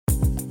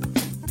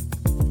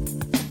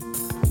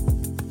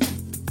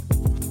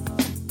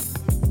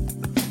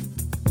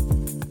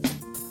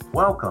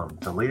Welcome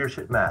to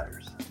Leadership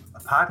Matters, a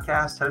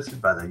podcast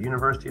hosted by the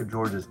University of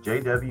Georgia's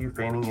J.W.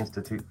 Fanning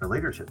Institute for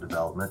Leadership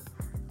Development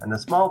and the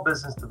Small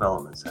Business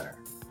Development Center,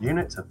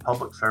 units of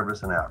public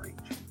service and outreach.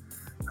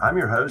 I'm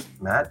your host,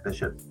 Matt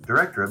Bishop,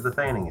 director of the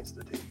Fanning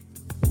Institute.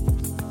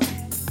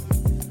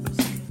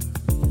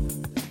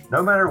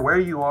 No matter where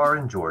you are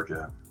in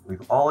Georgia,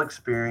 we've all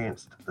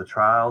experienced the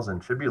trials and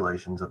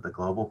tribulations of the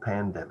global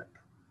pandemic,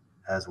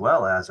 as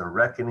well as a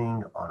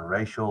reckoning on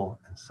racial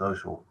and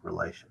social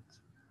relations.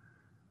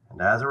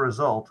 And as a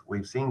result,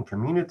 we've seen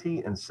community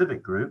and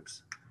civic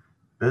groups,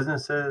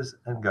 businesses,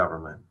 and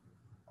government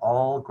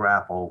all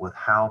grapple with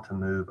how to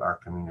move our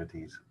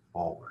communities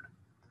forward.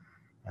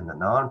 And the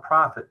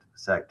nonprofit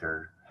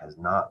sector has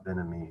not been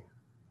immune.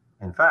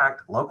 In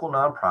fact, local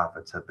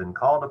nonprofits have been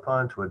called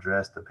upon to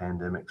address the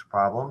pandemic's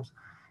problems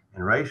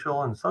and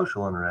racial and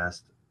social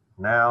unrest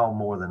now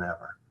more than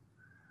ever.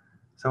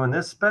 So in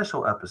this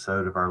special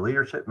episode of our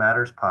Leadership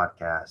Matters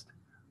podcast,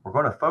 we're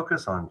going to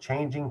focus on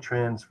changing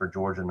trends for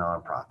Georgia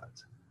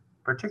nonprofits,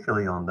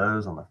 particularly on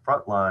those on the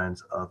front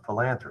lines of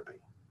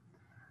philanthropy.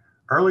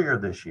 Earlier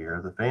this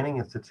year, the Fanning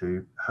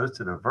Institute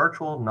hosted a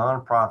virtual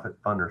nonprofit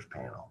funders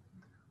panel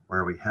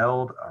where we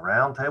held a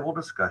roundtable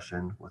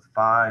discussion with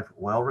 5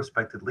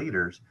 well-respected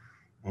leaders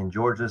in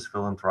Georgia's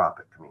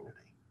philanthropic community.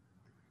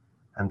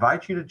 I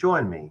invite you to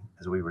join me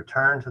as we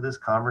return to this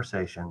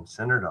conversation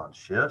centered on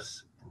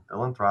shifts in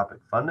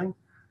philanthropic funding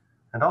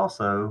and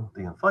also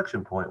the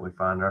inflection point we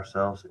find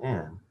ourselves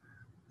in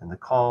the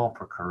call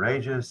for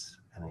courageous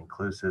and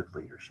inclusive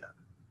leadership.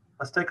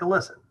 Let's take a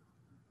listen.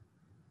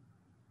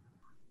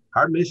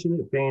 Our mission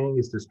at Fanning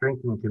is to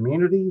strengthen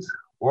communities,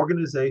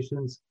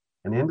 organizations,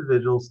 and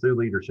individuals through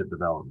leadership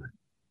development.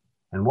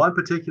 And one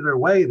particular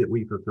way that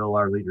we fulfill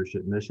our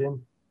leadership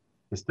mission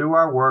is through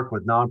our work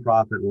with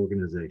nonprofit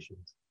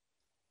organizations.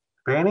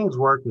 Fanning's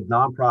work with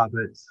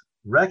nonprofits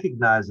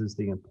recognizes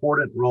the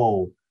important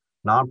role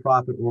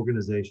nonprofit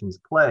organizations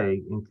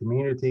play in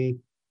community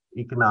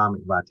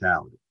economic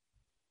vitality.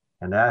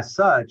 And as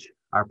such,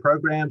 our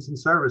programs and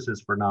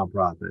services for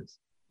nonprofits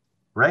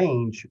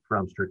range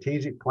from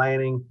strategic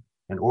planning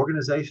and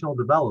organizational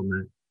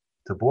development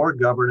to board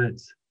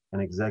governance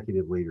and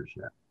executive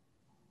leadership.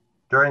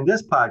 During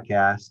this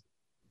podcast,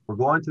 we're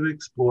going to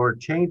explore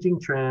changing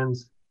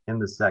trends in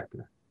the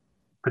sector,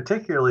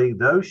 particularly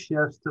those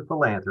shifts to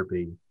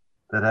philanthropy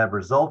that have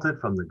resulted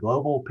from the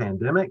global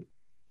pandemic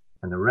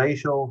and the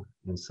racial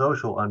and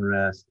social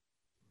unrest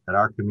that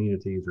our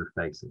communities are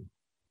facing.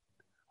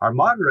 Our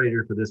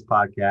moderator for this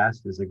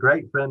podcast is a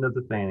great friend of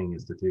the Fanning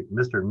Institute,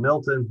 Mr.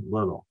 Milton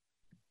Little.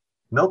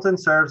 Milton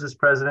serves as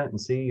president and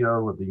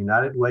CEO of the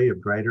United Way of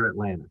Greater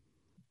Atlanta.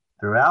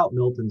 Throughout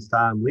Milton's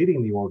time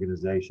leading the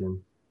organization,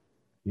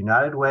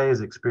 United Way has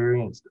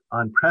experienced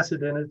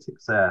unprecedented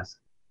success,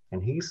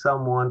 and he's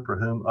someone for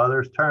whom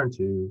others turn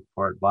to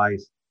for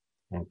advice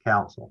and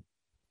counsel,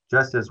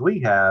 just as we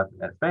have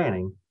at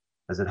Fanning,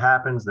 as it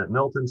happens that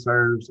Milton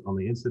serves on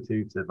the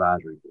Institute's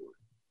advisory board.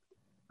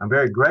 I'm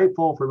very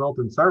grateful for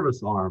Milton's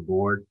service on our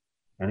board,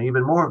 and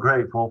even more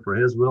grateful for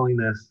his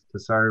willingness to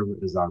serve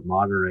as our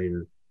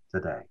moderator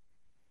today.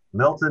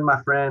 Milton,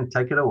 my friend,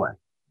 take it away.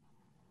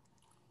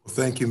 Well,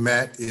 thank you,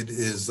 Matt. It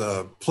is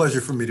a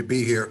pleasure for me to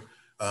be here.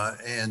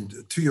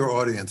 And to your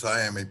audience,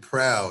 I am a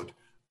proud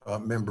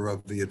member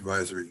of the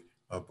advisory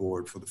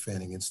board for the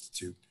Fanning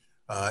Institute.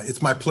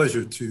 It's my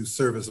pleasure to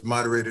serve as a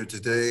moderator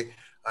today.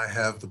 I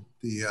have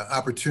the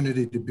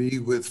opportunity to be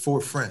with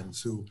 4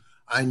 friends who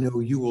I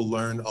know you will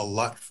learn a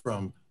lot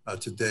from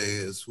today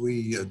as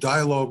we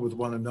dialogue with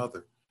one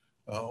another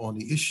on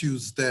the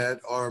issues that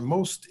are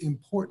most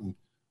important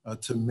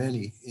to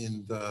many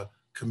in the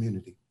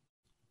community.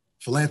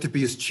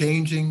 Philanthropy is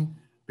changing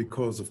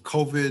because of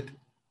COVID.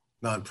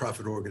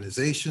 Nonprofit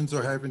organizations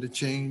are having to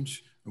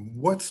change. And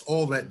what's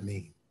all that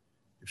mean?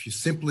 If you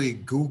simply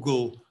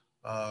Google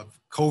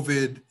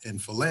COVID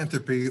and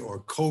philanthropy or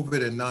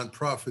COVID and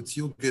nonprofits,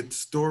 you'll get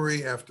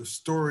story after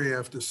story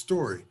after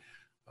story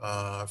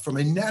from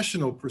a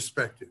national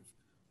perspective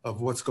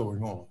of what's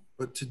going on.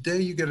 But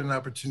today you get an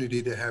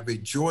opportunity to have a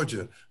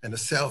Georgia and a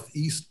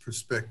Southeast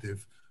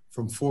perspective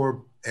from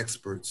 4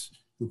 experts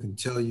who can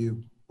tell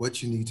you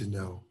what you need to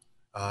know.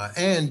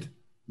 And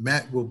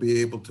Matt will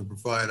be able to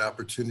provide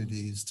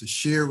opportunities to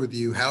share with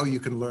you how you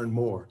can learn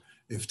more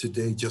if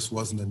today just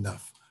wasn't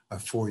enough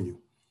for you.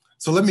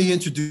 So let me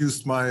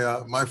introduce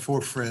my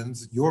 4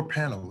 friends, your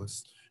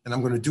panelists, and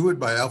I'm going to do it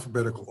by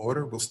alphabetical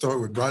order. We'll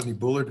start with Rodney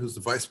Bullard, who's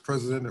the Vice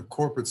President of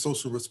Corporate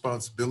Social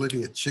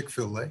Responsibility at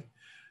Chick-fil-A.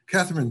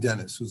 Catherine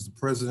Dennis, who's the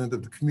President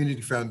of the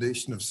Community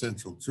Foundation of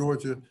Central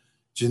Georgia.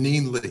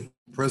 Janine Lee,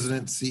 President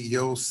and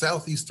CEO,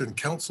 Southeastern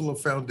Council of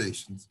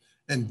Foundations.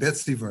 And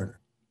Betsy Verner,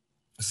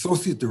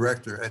 Associate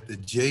Director at the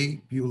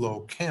J.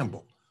 Bulow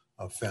Campbell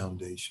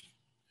Foundation.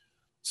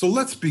 So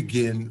let's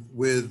begin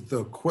with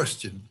the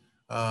question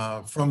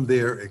from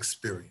their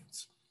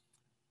experience.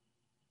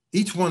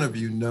 Each one of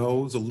you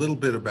knows a little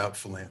bit about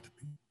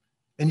philanthropy,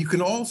 and you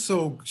can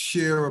also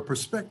share a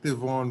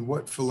perspective on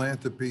what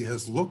philanthropy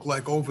has looked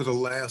like over the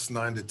last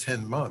 9 to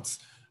 10 months,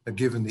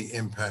 given the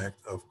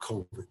impact of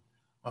COVID,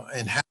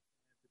 and how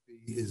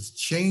is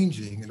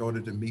changing in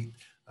order to meet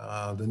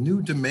the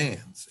new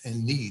demands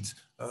and needs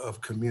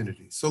of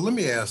communities. So let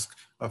me ask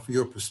for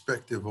your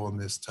perspective on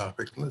this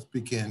topic. Let's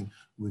begin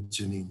with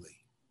Janine Lee.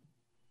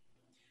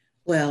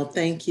 Well,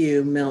 thank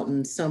you,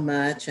 Milton, so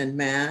much, and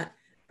Matt,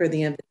 for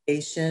the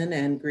invitation,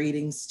 and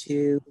greetings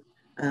to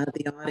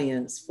the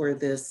audience for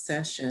this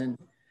session.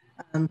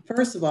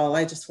 First of all,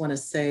 I just want to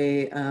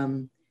say,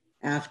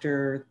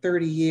 after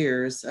 30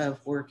 years of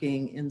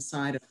working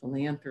inside of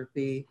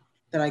philanthropy,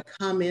 that I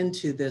come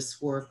into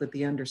this work with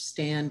the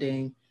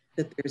understanding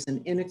that there's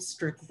an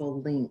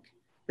inextricable link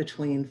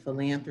between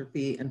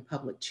philanthropy and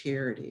public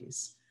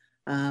charities.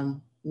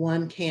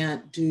 One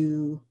can't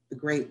do the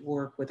great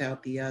work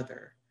without the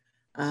other.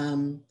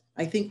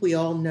 I think we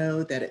all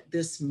know that at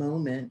this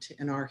moment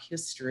in our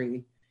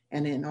history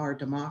and in our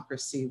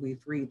democracy,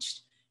 we've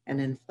reached an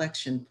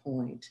inflection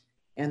point,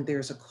 and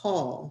there's a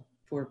call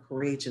for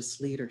courageous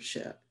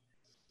leadership.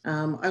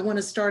 I want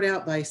to start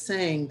out by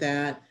saying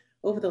that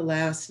over the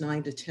last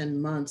 9 to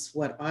 10 months,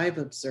 what I've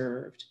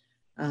observed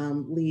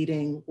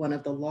leading one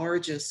of the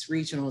largest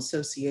regional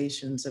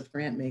associations of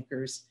grant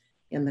makers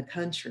in the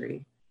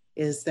country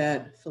is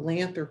that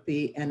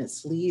philanthropy and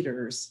its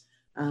leaders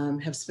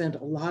have spent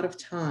a lot of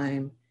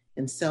time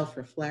in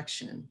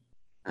self-reflection.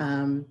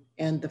 And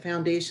the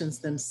foundations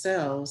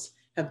themselves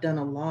have done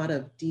a lot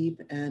of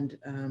deep and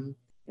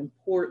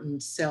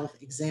important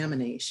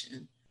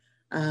self-examination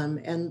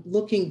and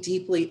looking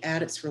deeply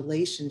at its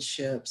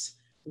relationships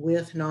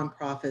with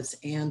nonprofits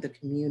and the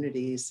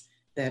communities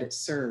that it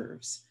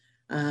serves.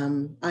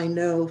 I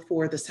know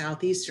for the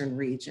Southeastern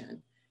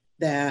region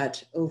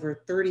that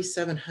over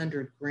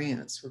 3,700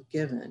 grants were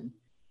given,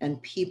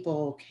 and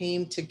people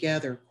came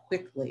together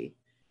quickly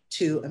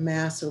to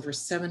amass over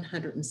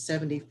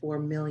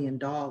 $774 million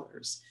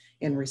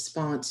in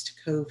response to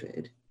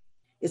COVID.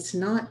 It's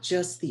not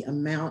just the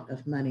amount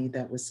of money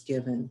that was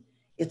given,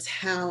 it's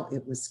how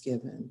it was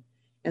given.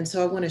 And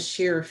so I want to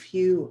share a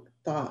few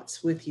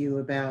thoughts with you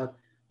about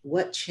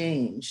what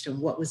changed and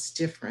what was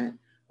different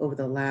over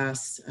the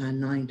last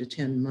 9 to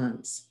 10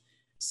 months.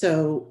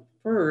 So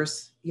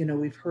first,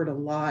 we've heard a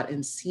lot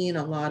and seen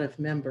a lot of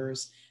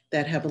members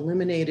that have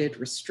eliminated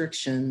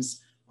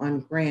restrictions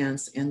on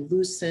grants and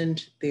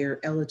loosened their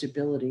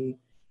eligibility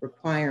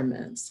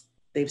requirements.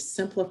 They've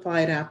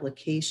simplified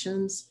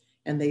applications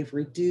and they've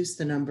reduced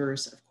the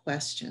numbers of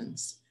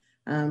questions.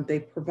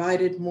 They've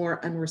provided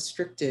more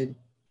unrestricted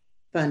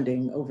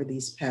funding over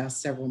these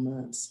past several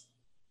months.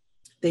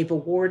 They've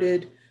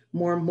awarded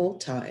more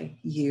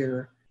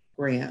multi-year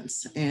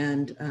grants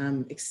and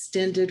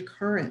extended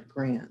current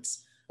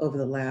grants over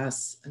the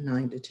last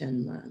 9 to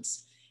 10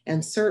 months,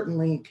 and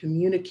certainly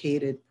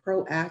communicated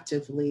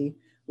proactively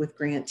with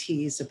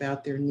grantees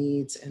about their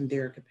needs and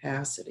their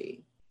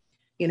capacity.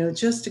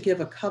 Just to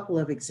give a couple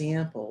of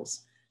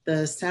examples,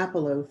 the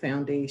Sapelo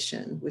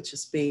Foundation, which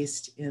is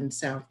based in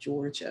South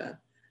Georgia,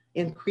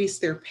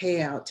 increased their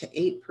payout to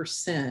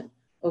 8%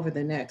 over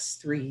the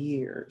next 3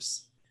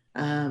 years.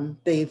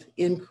 They've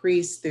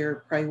increased their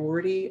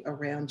priority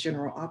around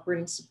general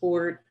operating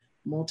support,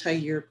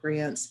 multi-year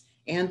grants,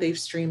 and they've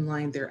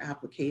streamlined their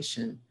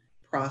application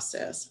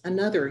process.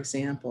 Another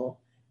example,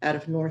 out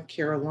of North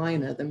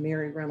Carolina, the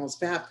Mary Reynolds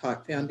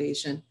Babcock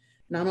Foundation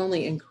not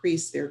only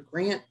increased their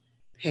grant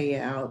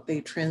payout,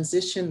 they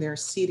transitioned their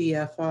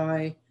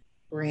CDFI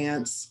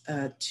grants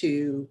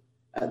to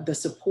the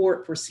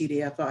support for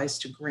CDFIs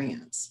to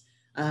grants.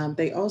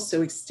 They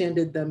also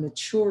extended the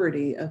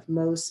maturity of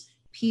most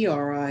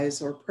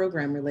PRIs or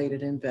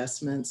program-related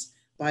investments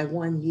by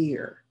 1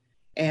 year,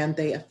 and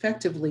they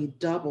effectively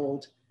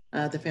doubled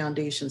the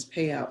foundation's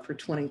payout for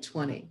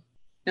 2020.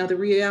 Now, the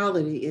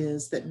reality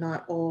is that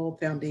not all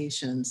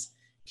foundations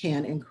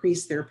can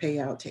increase their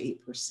payout to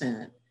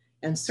 8%,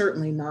 and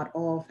certainly not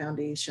all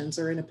foundations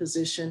are in a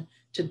position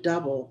to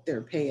double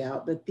their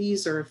payout, but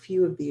these are a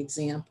few of the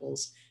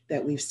examples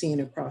that we've seen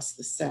across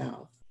the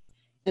South.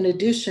 In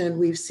addition,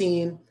 we've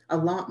seen a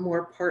lot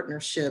more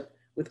partnership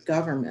with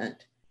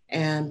government,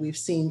 and we've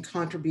seen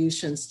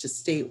contributions to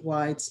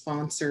statewide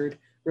sponsored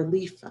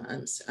relief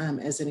funds,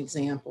 as an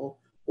example,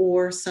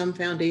 or some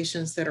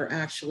foundations that are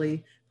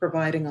actually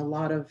providing a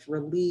lot of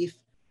relief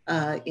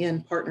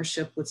in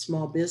partnership with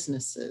small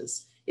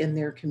businesses in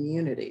their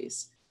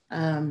communities.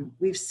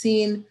 We've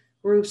seen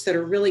groups that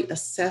are really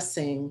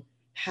assessing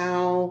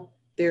how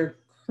their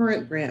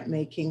current grant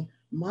making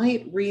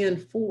might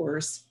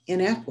reinforce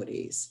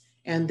inequities.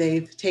 And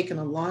they've taken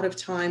a lot of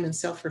time and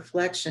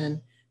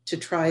self-reflection to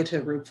try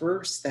to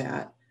reverse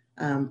that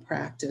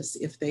practice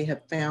if they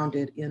have found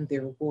it in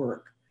their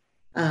work.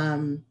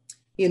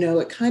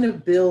 It kind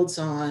of builds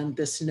on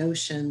this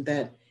notion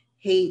that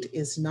hate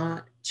is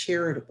not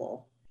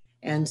charitable.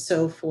 And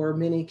so for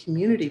many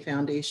community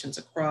foundations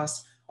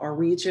across our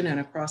region and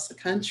across the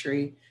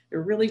country,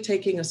 they're really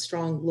taking a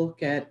strong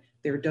look at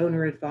their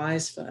donor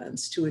advised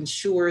funds to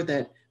ensure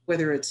that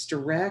whether it's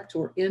direct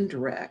or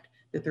indirect,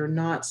 that they're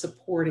not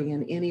supporting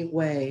in any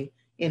way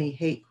any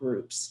hate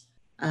groups.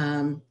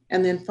 And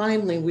then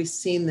finally, we've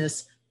seen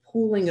this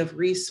pooling of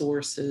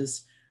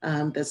resources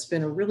That's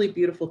been a really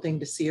beautiful thing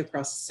to see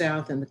across the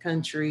South and the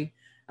country.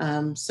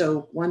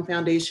 So one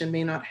foundation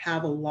may not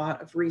have a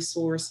lot of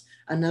resource,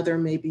 another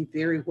may be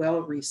very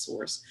well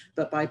resourced,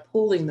 but by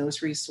pooling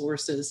those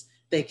resources,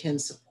 they can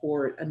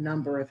support a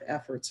number of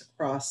efforts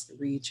across the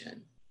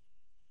region.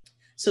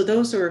 So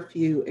those are a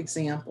few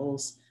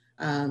examples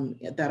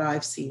that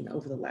I've seen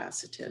over the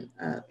last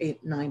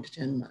 9 to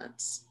 10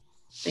 months.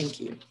 Thank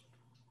you.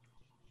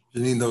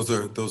 Janine,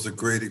 those are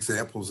great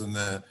examples, and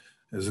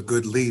there's a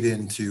good lead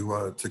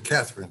into to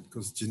Catherine,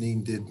 because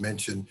Janine did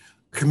mention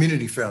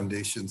community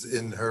foundations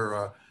in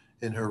her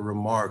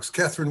remarks.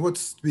 Catherine,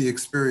 what's the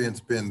experience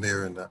been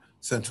there in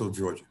Central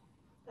Georgia?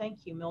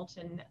 Thank you,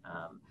 Milton.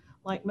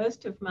 Like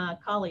most of my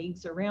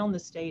colleagues around the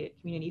state at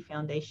community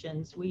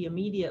foundations, we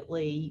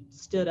immediately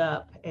stood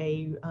up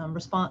a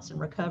response and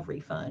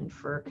recovery fund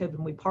for COVID,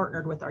 and we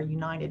partnered with our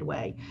United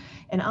Way.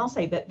 And I'll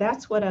say that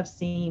that's what I've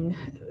seen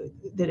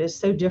that is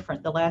so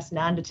different the last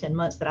 9 to 10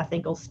 months that I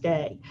think will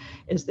stay,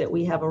 is that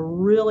we have a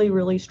really,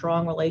 really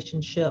strong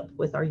relationship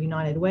with our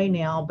United Way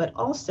now, but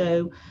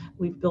also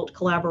we've built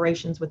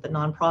collaborations with the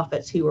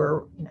nonprofits who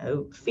are,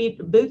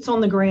 boots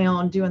on the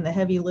ground, doing the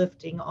heavy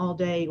lifting all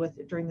day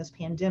during this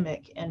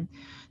pandemic. And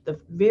the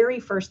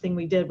very first thing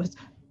we did was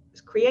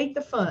create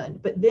the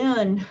fund, but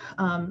then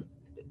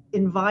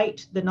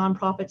invite the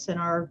nonprofits in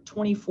our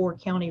 24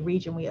 county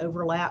region. We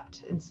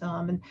overlapped in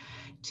some, and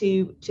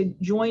to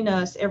join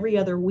us every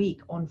other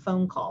week on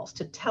phone calls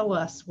to tell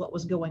us what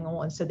was going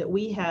on, so that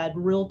we had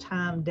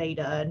real-time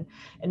data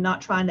and not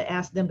trying to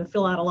ask them to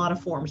fill out a lot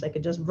of forms. They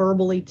could just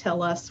verbally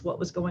tell us what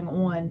was going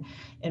on,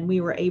 and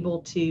we were able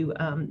to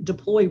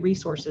deploy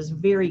resources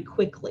very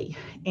quickly.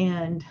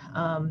 And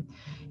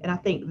I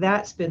think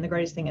that's been the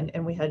greatest thing.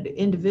 And we had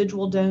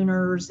individual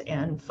donors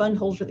and fund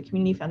holders of the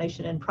community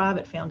foundation and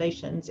private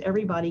foundations.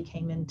 Everybody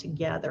came in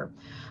together.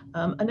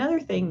 Another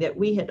thing that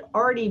we had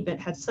already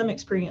had some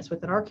experience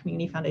with in our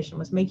community foundation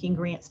was making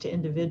grants to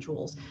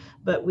individuals.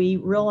 But we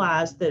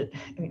realized that,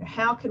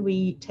 how could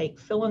we take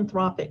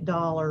philanthropic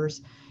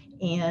dollars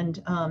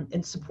and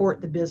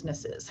support the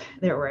businesses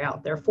that were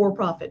out there,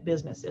 for-profit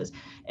businesses.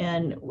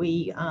 And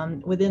we,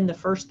 within the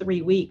first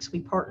 3 weeks,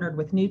 we partnered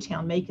with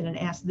Newtown Macon and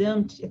asked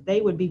them if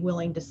they would be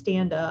willing to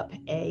stand up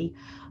a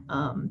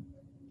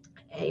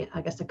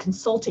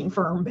consulting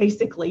firm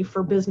basically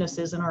for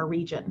businesses in our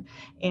region,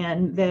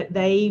 and that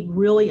they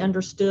really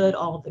understood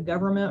all of the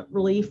government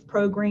relief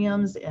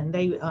programs, and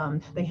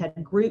they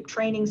had group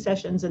training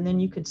sessions, and then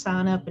you could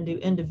sign up and do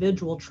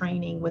individual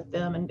training with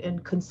them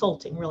and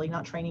consulting, really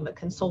not training, but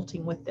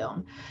consulting with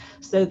them,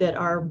 so that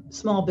our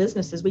small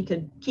businesses, we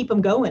could keep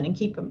them going and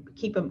keep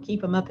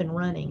them up and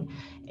running.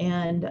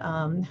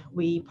 And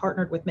we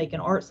partnered with Macon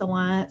Arts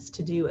Alliance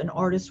to do an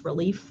artist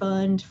relief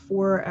fund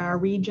for our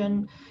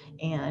region.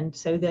 And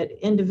so that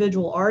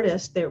individual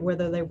artists, that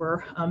whether they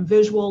were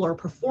visual or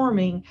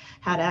performing,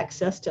 had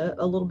access to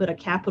a little bit of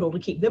capital to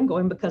keep them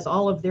going, because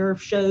all of their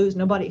shows,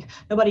 nobody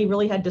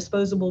really had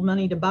disposable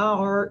money to buy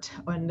art,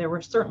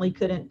 and certainly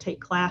couldn't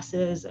take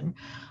classes. And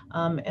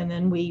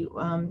then we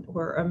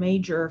were a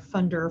major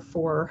funder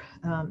for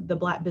the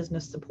Black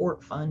Business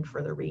Support Fund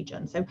for the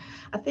region. So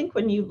I think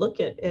when you look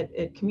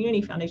at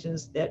community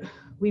foundations, that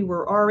we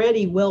were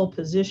already well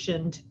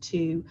positioned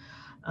to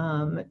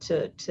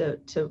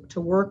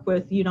work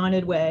with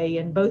United Way,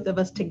 and both of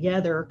us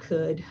together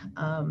could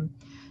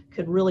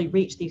really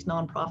reach these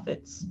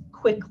nonprofits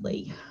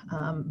quickly.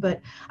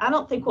 But I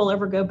don't think we'll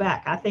ever go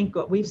back. I think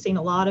what we've seen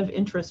a lot of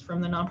interest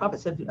from the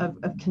nonprofits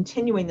of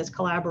continuing this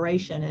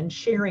collaboration and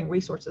sharing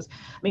resources.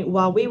 I mean,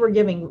 while we were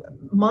giving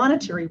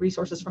monetary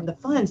resources from the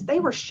funds, they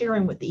were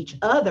sharing with each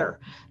other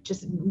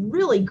just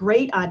really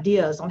great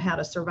ideas on how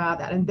to survive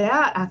that. And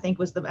that, I think,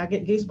 I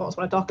get goosebumps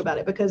when I talk about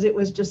it, because it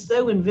was just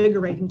so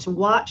invigorating to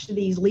watch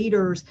these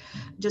leaders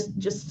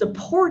just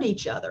support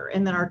each other.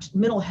 And then our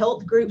mental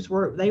health groups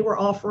were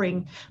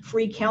offering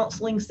free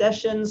counseling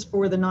sessions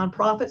for the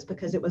nonprofits,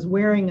 because it was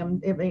wearing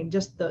them. I mean,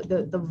 just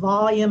the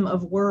volume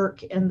of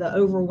work and the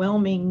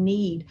overwhelming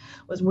need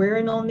was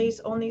wearing on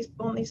these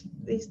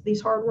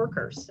hard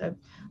workers. So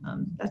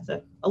that's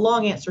a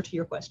long answer to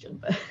your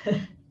question. But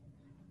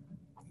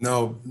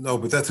No,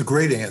 but that's a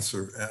great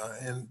answer.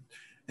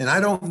 And I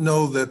don't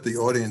know that the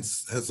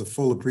audience has a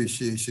full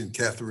appreciation,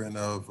 Catherine,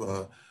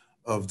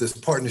 of this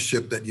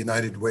partnership that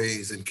United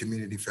Ways and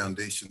community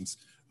foundations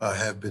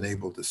have been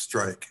able to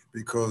strike,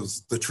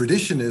 because the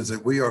tradition is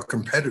that we are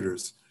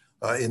competitors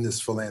in this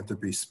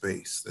philanthropy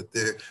space,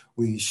 that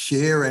we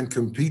share and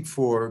compete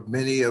for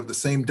many of the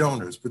same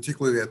donors,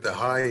 particularly at the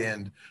high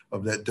end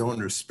of that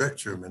donor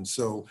spectrum. And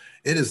so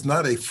it is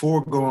not a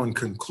foregone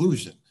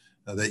conclusion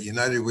that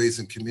United Ways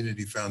and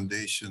community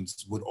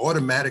foundations would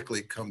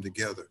automatically come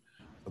together.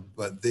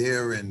 But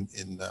there in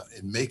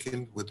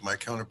Macon, with my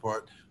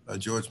counterpart,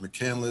 George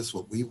McCandless,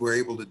 what we were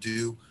able to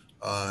do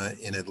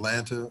in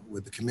Atlanta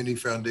with the Community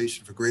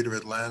Foundation for Greater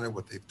Atlanta,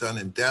 what they've done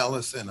in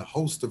Dallas, and a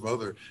host of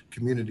other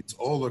communities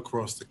all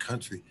across the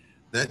country,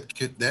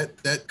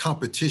 that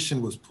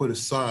competition was put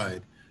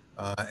aside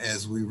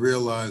as we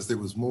realized there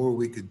was more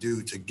we could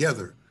do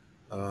together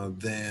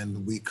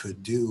than we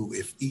could do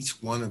if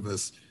each one of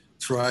us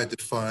tried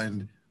to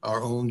find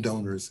our own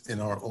donors in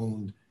our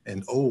own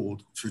and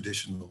old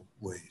traditional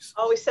ways.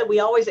 Always said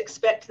we always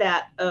expect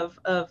that of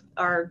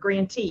our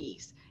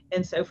grantees.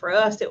 And so for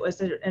us, it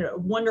was a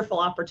wonderful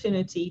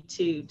opportunity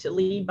to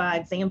lead by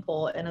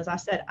example. And as I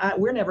said,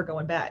 we're never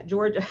going back.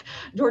 George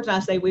and I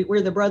say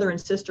we're the brother and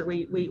sister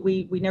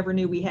we never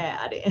knew we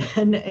had.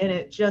 And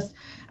it just,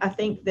 I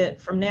think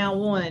that from now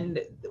on,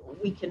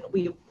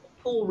 we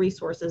pool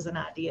resources and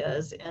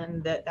ideas,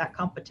 and that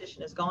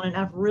competition is gone. And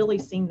I've really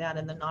seen that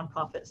in the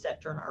nonprofit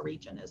sector in our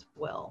region as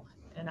well.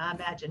 And I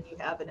imagine you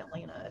have in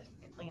Atlanta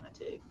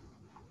too.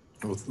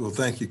 Well,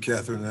 thank you,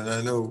 Catherine. And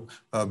I know,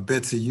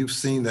 Betsy, you've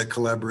seen that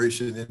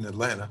collaboration in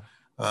Atlanta.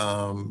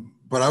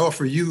 But I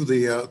offer you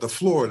the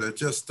floor to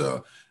just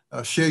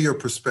share your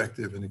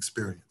perspective and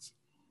experience.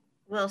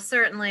 Well,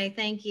 certainly.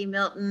 Thank you,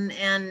 Milton.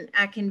 And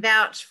I can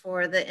vouch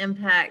for the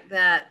impact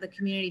that the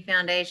Community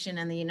Foundation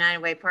and the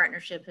United Way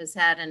Partnership has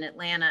had in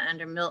Atlanta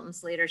under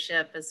Milton's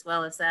leadership, as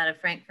well as that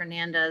of Frank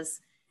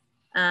Fernandez.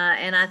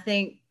 And I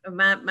think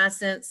my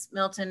sense,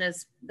 Milton,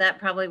 is that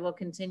probably will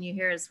continue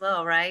here as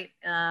well, right?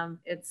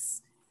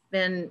 It's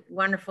been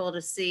wonderful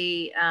to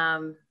see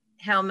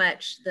how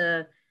much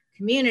the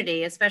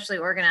community, especially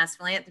organized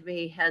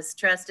philanthropy, has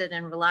trusted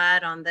and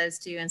relied on those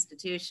two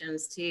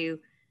institutions to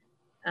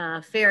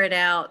ferret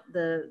out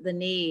the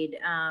need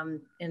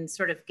and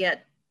sort of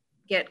get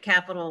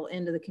capital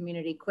into the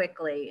community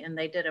quickly. And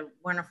they did a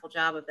wonderful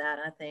job of that,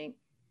 I think.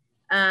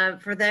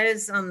 For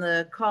those on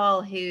the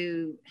call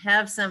who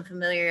have some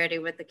familiarity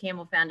with the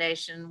Campbell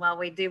Foundation, while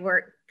we do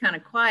work kind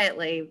of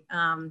quietly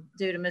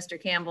due to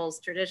Mr. Campbell's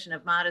tradition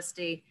of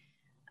modesty,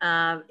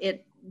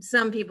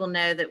 some people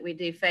know that we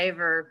do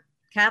favor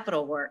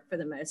capital work for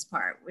the most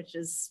part, which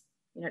is,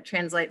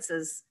 translates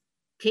as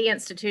key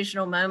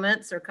institutional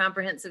moments or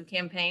comprehensive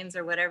campaigns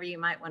or whatever you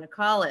might want to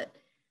call it.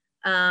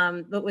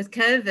 But with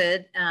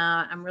COVID,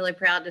 I'm really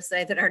proud to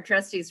say that our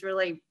trustees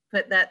really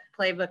put that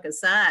playbook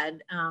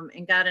aside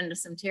and got into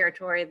some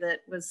territory that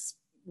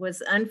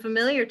was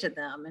unfamiliar to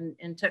them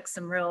and took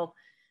some real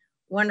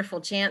wonderful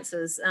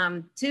chances.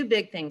 Two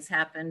big things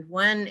happened.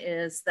 One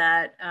is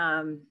that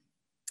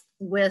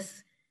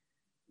with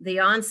the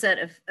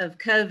onset of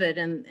COVID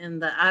and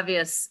the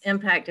obvious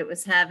impact it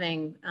was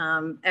having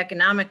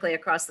economically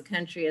across the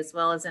country as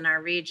well as in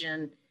our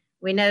region,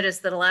 we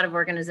noticed that a lot of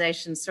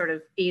organizations sort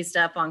of eased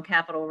up on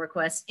capital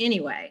requests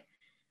anyway.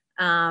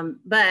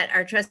 But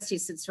our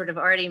trustees had sort of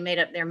already made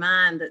up their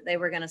mind that they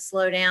were going to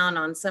slow down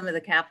on some of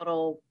the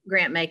capital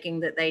grant making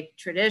that they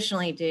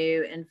traditionally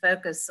do and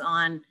focus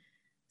on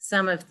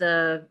some of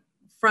the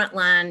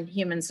frontline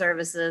human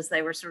services.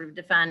 They were sort of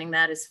defining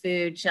that as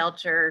food,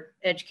 shelter,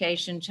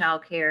 education,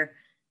 childcare,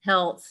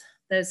 health,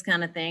 those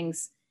kind of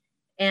things.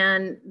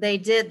 And they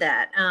did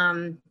that.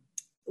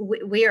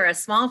 We are a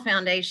small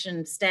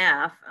foundation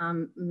staff.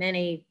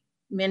 Many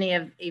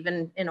of,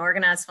 even in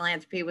organized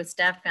philanthropy with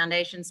staff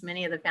foundations,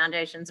 many of the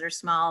foundations are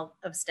small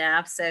of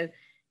staff. So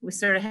we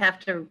sort of have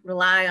to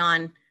rely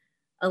on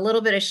a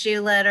little bit of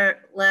shoe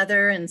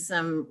leather and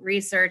some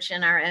research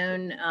in our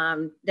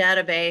own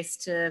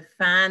database to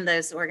find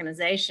those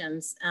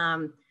organizations.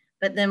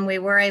 But then we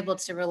were able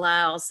to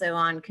rely also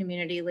on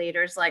community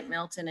leaders like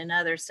Milton and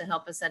others to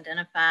help us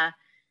identify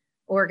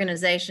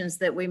organizations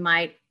that we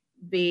might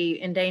be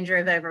in danger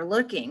of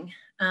overlooking.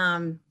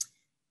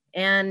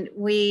 And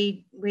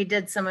we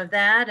did some of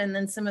that, and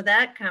then some of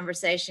that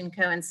conversation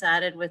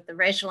coincided with the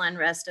racial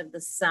unrest of the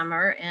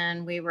summer,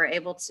 and we were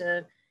able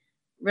to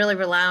really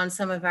rely on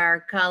some of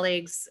our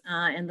colleagues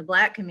in the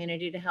Black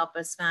community to help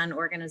us find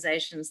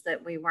organizations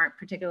that we weren't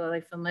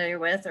particularly familiar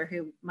with or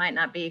who might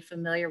not be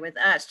familiar with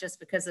us just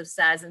because of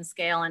size and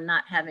scale and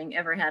not having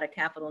ever had a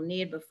capital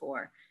need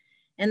before.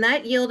 And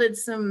that yielded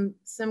some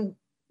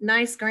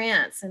nice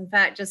grants. In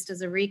fact, just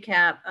as a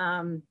recap,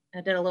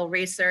 I did a little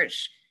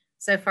research.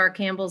 So far,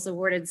 Campbell's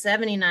awarded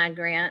 79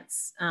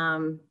 grants.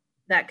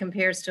 That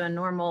compares to a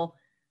normal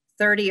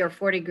 30 or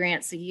 40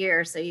 grants a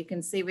year. So you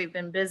can see we've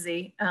been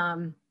busy.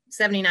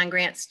 79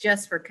 grants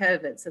just for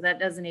COVID. So that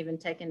doesn't even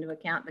take into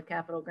account the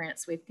capital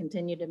grants we've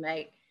continued to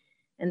make.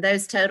 And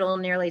those total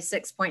nearly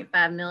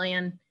 6.5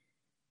 million.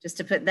 Just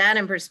to put that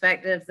in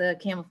perspective, the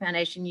Campbell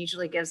Foundation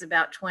usually gives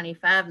about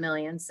 25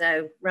 million.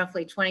 So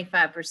roughly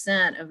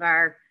 25% of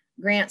our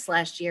grants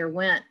last year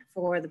went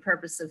for the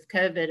purpose of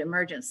COVID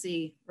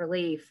emergency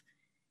relief.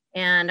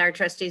 And our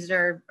trustees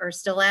are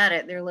still at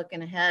it. They're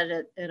looking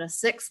ahead at a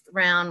sixth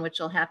round, which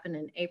will happen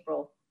in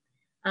April.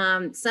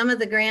 Some of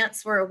the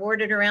grants were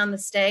awarded around the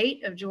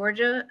state of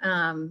Georgia,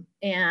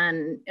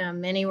 and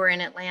many were in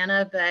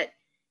Atlanta, but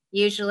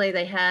usually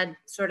they had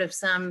sort of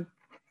some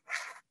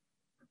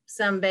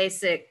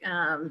basic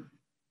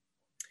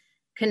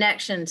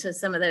connection to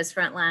some of those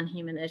frontline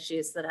human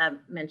issues that I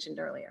mentioned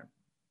earlier.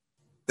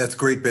 That's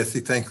great,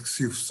 Betsy. Thanks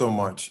you so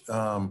much.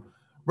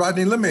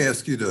 Rodney, let me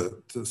ask you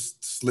to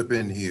slip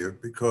in here,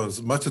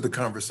 because much of the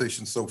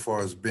conversation so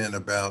far has been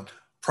about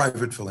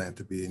private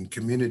philanthropy and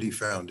community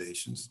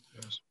foundations.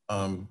 Yes.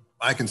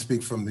 I can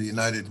speak from the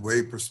United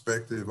Way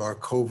perspective. Our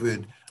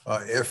COVID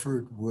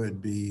effort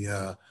would be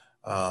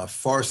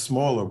far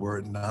smaller were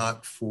it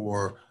not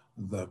for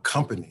the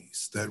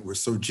companies that were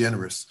so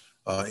generous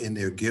in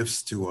their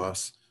gifts to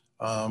us.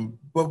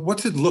 But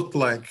what's it look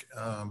like,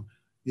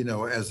 you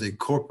know, as a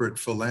corporate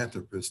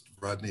philanthropist,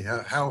 Rodney?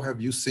 How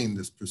have you seen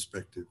this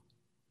perspective?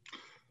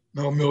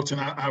 No, Milton,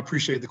 I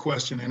appreciate the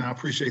question, and I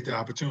appreciate the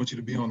opportunity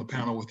to be on the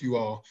panel with you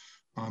all.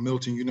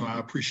 Milton, you know, I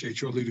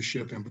appreciate your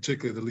leadership, and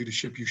particularly the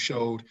leadership you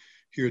showed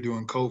here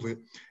during COVID.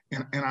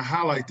 And I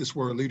highlight this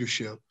word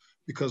leadership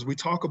because we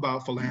talk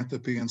about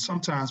philanthropy, and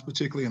sometimes,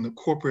 particularly in the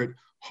corporate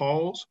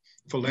halls,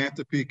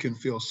 philanthropy can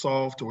feel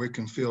soft or it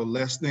can feel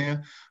less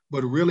than,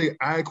 but really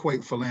I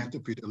equate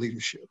philanthropy to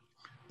leadership.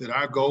 That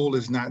our goal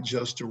is not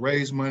just to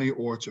raise money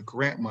or to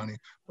grant money,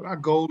 but our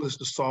goal is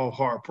to solve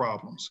hard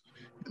problems.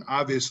 And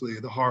obviously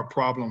the hard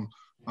problem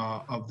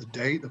of the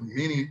day, the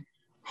many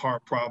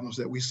hard problems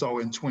that we saw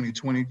in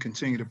 2020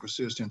 continue to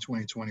persist in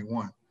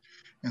 2021.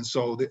 And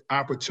so the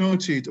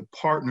opportunity to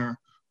partner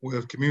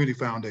with community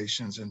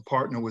foundations and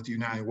partner with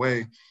United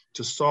Way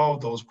to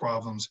solve those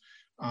problems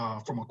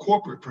from a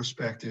corporate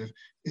perspective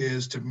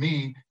is, to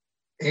me,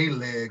 a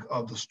leg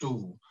of the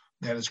stool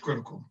that is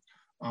critical.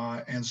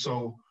 And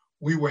so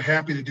we were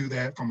happy to do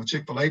that from a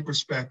Chick-fil-A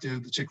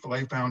perspective. The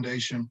Chick-fil-A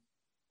Foundation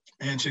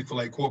and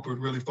Chick-fil-A Corporate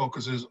really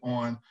focuses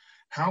on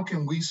how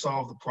can we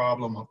solve the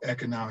problem of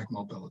economic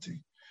mobility.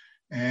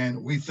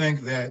 And we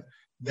think that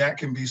that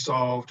can be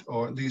solved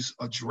or at least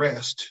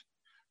addressed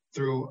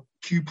through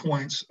key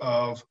points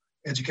of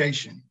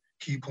education,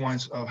 key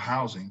points of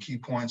housing, key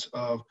points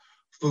of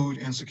food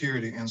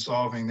insecurity and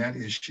solving that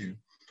issue.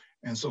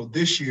 And so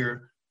this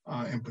year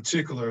in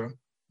particular,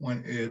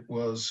 when it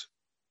was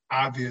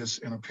obvious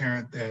and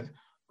apparent that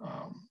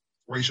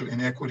racial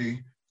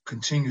inequity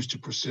continues to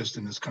persist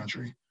in this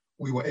country,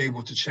 we were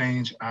able to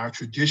change our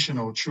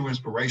traditional True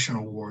Inspiration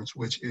Awards,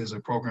 which is a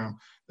program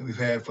that we've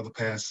had for the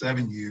past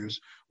 7 years,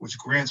 which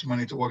grants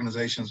money to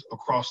organizations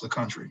across the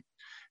country.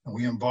 And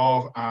we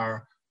involve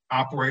our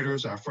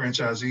operators, our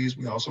franchisees.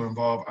 We also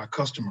involve our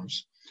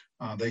customers.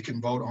 They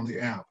can vote on the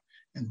app.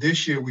 And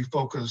this year we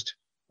focused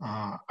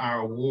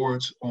our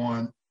awards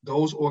on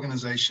those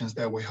organizations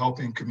that were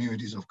helping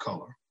communities of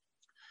color.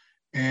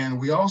 And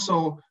we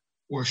also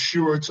were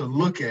sure to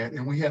look at,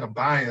 and we had a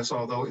bias,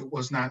 although it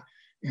was not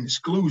an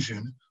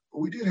exclusion, but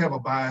we did have a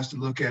bias to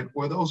look at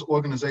were those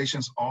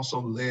organizations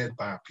also led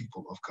by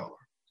people of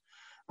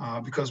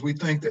color? Because we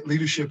think that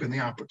leadership and the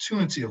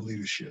opportunity of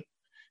leadership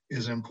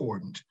is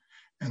important.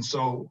 And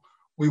so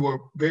we were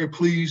very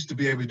pleased to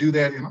be able to do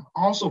that. And I'm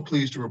also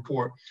pleased to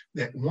report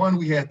that one,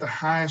 we had the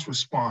highest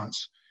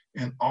response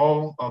in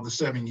all of the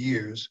 7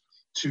 years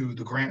to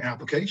the grant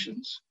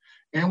applications.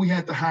 And we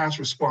had the highest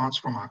response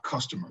from our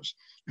customers.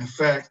 In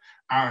fact,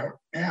 our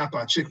app,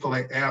 our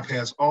Chick-fil-A app,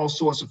 has all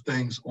sorts of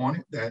things on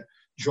it that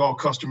draw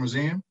customers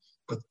in,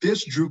 but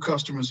this drew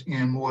customers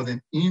in more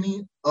than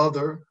any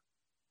other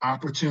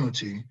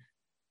opportunity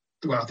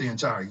throughout the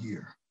entire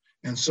year.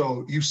 And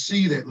so you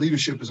see that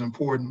leadership is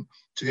important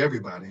to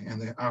everybody, and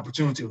the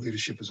opportunity of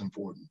leadership is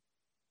important.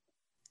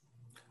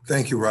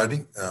 Thank you,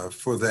 Rodney,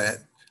 for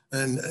that.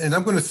 And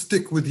I'm going to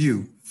stick with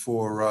you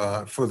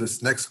for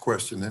this next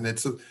question.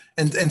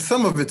 And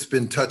some of it's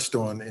been touched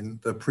on in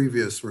the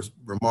previous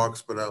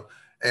remarks, but I'll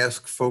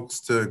ask folks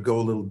to go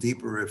a little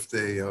deeper if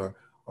they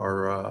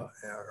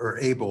are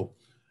able.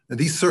 And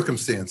these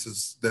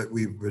circumstances that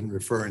we've been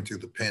referring to,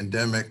 the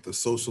pandemic, the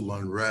social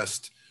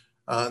unrest,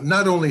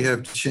 not only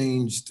have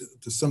changed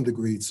to some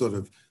degree sort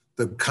of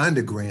the kind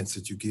of grants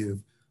that you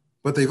give,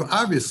 but they've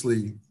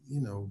obviously, you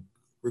know,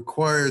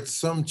 required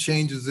some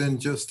changes in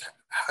just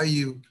how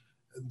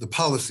the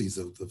policies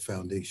of the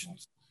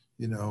foundations,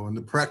 you know, and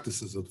the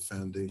practices of the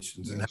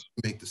foundations, yes, and how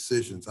to make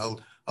decisions.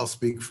 I'll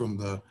speak from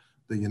the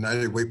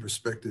United Way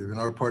perspective. In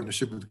our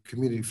partnership with the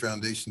Community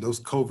Foundation, those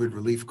COVID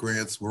relief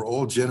grants were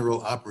all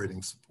general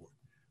operating support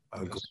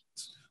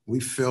grants. We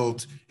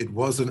felt it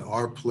wasn't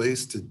our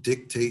place to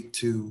dictate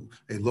to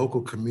a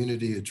local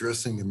community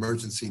addressing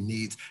emergency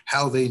needs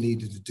how they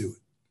needed to do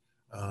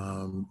it.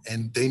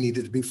 And they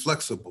needed to be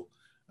flexible,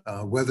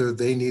 whether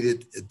they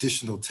needed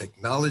additional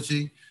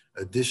technology,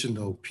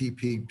 additional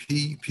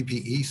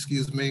PPE,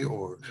 excuse me,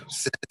 or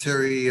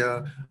sanitary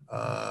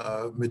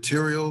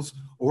materials,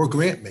 or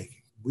grant making.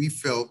 We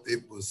felt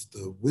it was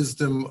the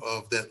wisdom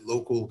of that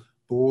local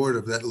board,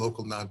 of that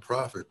local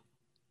nonprofit,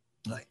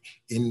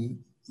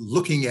 in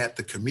looking at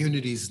the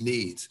community's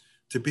needs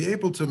to be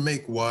able to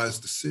make wise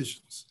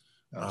decisions.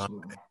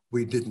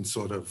 We didn't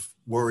sort of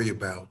worry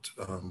about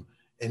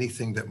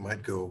anything that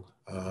might go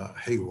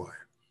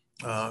haywire.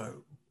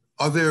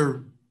 Are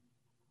there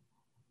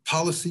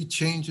policy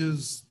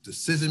changes,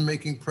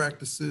 decision-making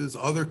practices,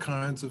 other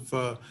kinds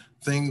of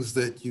things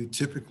that you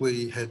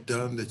typically had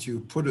done that you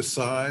put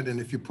aside? And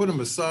if you put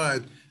them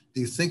aside,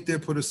 do you think they're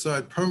put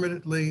aside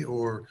permanently,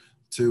 or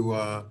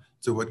to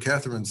what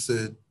Catherine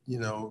said, you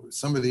know,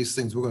 some of these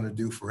things we're going to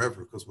do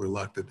forever because we're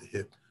locked at the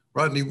hip?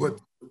 Rodney,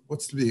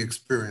 what's the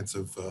experience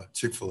of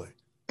Chick-fil-A?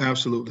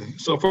 Absolutely.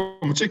 So from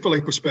a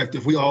Chick-fil-A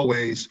perspective, we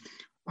always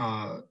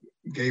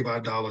gave our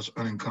dollars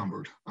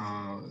unencumbered.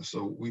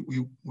 So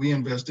we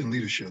invest in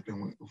leadership,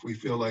 and if we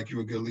feel like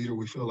you're a good leader,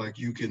 we feel like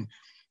you can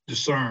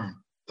discern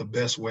the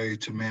best way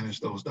to manage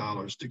those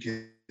dollars to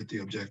get the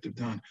objective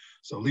done.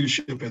 So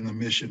leadership and the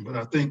mission. But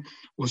I think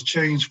what's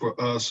changed for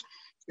us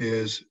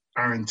is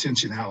our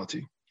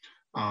intentionality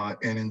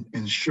and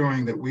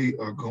ensuring that we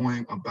are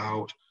going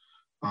about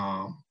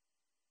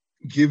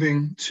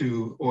giving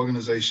to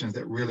organizations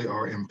that really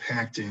are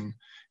impacting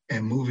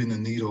and moving the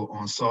needle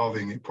on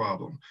solving a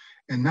problem,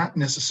 and not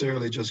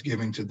necessarily just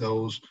giving to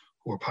those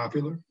who are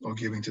popular or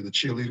giving to the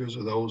cheerleaders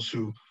or those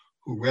who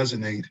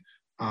resonate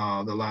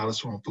the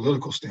loudest from a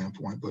political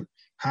standpoint, but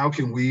how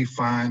can we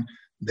find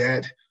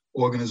that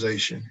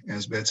organization,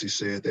 as Betsy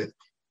said, that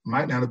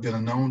might not have been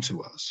unknown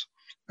to us,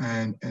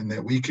 and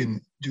that we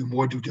can do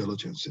more due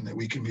diligence and that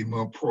we can be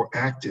more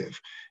proactive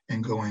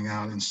in going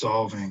out and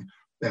solving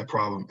that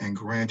problem and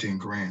granting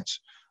grants.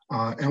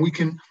 And we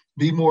can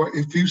be more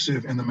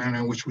effusive in the manner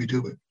in which we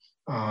do it.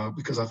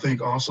 Because I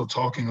think also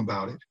talking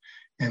about it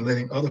and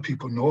letting other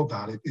people know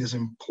about it is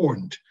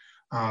important,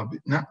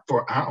 not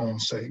for our own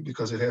sake,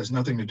 because it has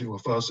nothing to do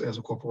with us as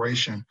a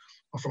corporation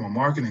or from a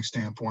marketing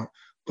standpoint,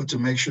 but to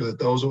make sure that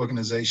those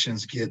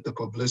organizations get the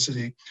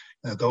publicity,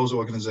 and that those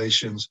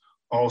organizations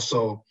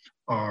also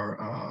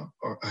are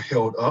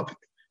held up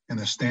in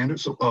their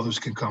standards so others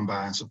can come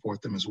by and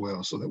support them as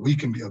well, so that we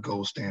can be a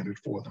gold standard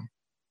for them.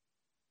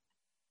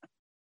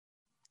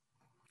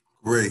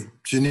 Great.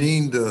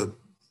 Janine,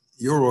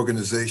 your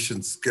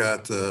organization's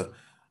got a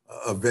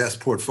vast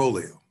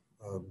portfolio,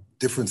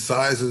 different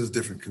sizes,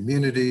 different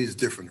communities,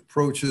 different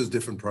approaches,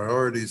 different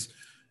priorities.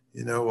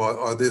 You know,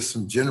 are there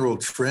some general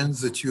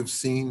trends that you've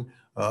seen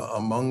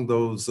among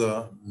those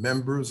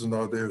members? And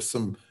are there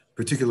some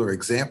particular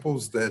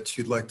examples that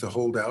you'd like to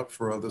hold out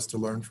for others to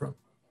learn from?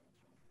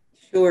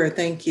 Sure,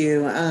 thank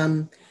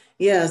you.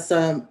 Yes,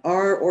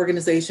 our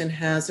organization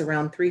has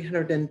around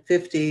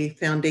 350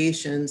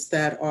 foundations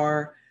that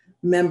are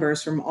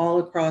members from all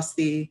across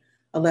the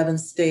 11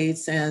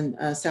 states and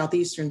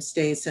southeastern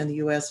states and the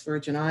US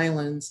Virgin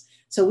Islands.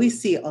 So we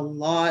see a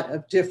lot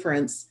of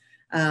difference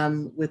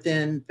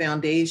within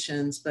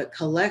foundations, but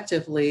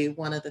collectively,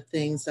 one of the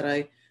things that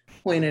I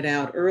pointed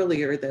out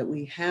earlier that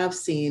we have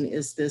seen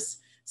is this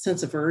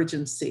sense of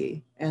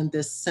urgency and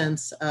this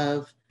sense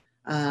of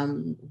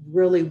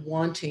really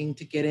wanting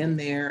to get in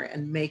there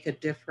and make a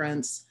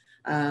difference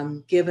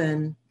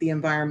given the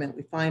environment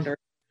we find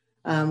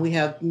ourselves. We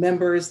have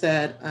members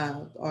that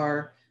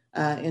are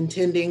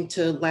intending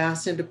to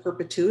last into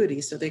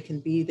perpetuity so they can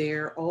be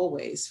there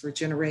always for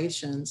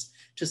generations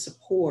to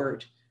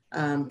support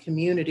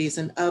communities,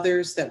 and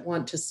others that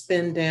want to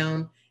spin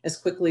down as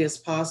quickly as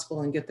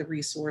possible and get the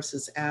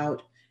resources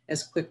out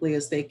as quickly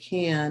as they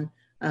can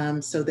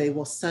so they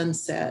will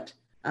sunset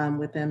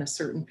within a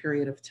certain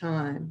period of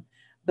time.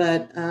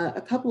 But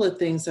a couple of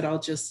things that I'll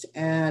just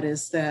add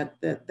is that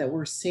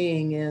we're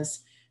seeing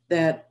is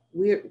that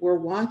we're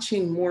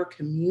watching more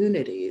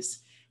communities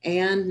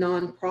and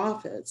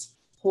nonprofits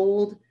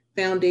hold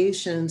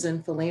foundations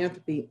and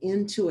philanthropy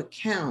into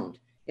account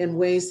in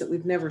ways that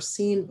we've never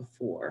seen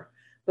before.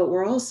 But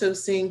we're also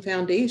seeing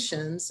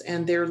foundations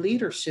and their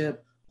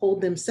leadership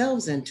hold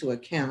themselves into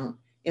account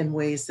in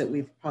ways that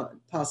we've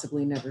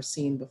possibly never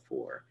seen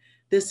before.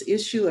 This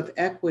issue of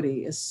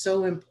equity is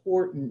so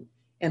important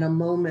in a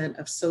moment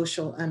of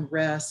social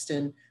unrest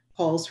and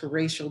calls for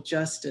racial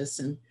justice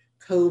and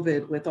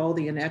COVID with all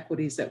the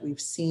inequities that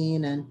we've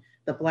seen and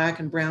the Black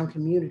and brown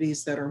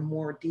communities that are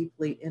more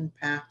deeply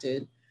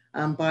impacted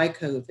by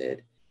COVID.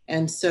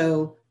 And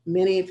so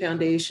many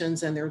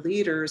foundations and their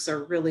leaders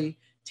are really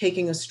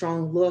taking a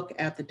strong look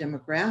at the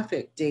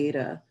demographic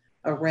data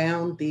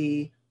around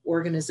the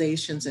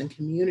organizations and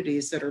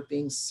communities that are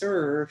being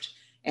served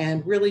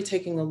and really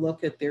taking a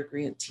look at their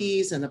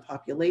grantees and the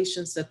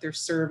populations that they're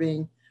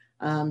serving.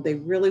 They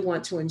really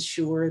want to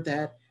ensure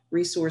that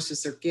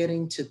resources are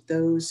getting to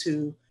those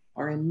who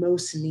are in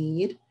most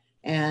need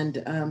and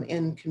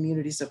in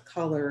communities of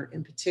color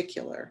in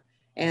particular.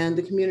 And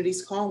the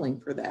community's calling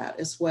for that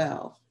as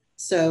well.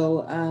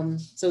 So,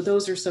 so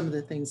those are some of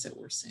the things that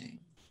we're seeing.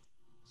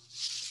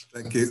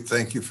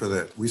 Thank you for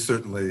that. We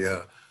certainly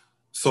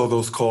saw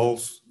those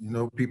calls. You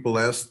know, people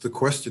asked the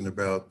question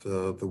about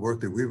the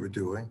work that we were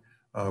doing,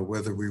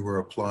 whether we were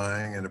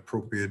applying an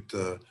appropriate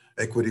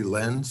equity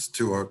lens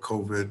to our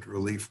COVID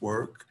relief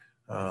work,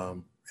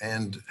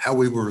 and how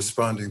we were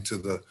responding to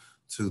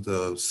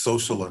the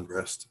social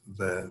unrest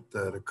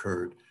that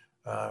occurred.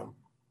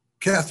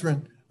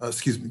 Catherine,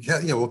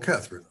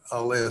 Catherine,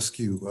 I'll ask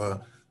you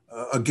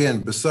again.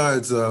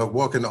 Besides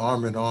walking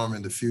arm in arm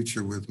in the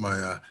future with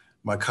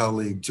my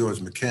colleague George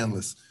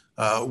McCandless,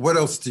 what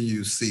else do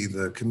you see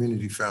the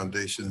Community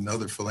Foundation and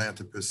other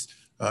philanthropists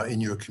in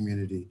your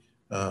community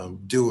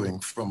doing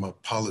from a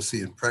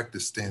policy and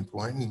practice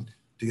standpoint? And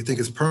do you think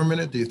it's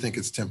permanent? Do you think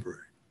it's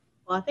temporary?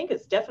 Well, I think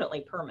it's definitely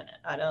permanent.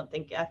 I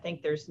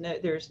think there's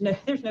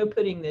no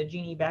putting the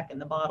genie back in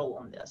the bottle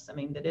on this. I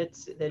mean, that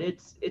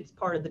it's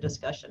part of the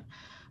discussion.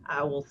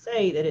 I will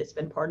say that it's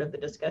been part of the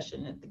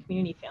discussion at the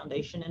Community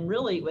Foundation and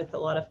really with a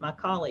lot of my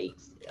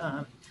colleagues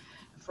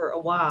for a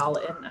while,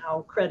 and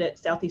I'll credit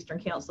Southeastern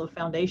Council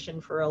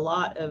Foundation for a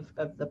lot of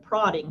the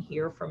prodding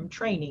here from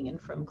training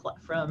and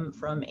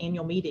from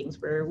annual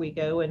meetings where we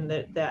go, and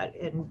that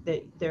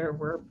there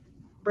were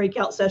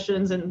breakout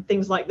sessions and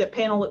things like that,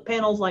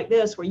 panels like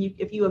this, where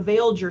if you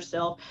availed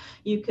yourself,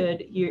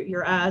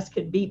 your eyes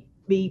could be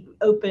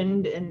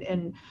opened.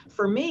 And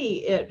for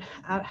me,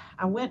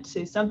 I went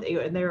to something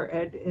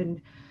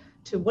and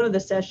to one of the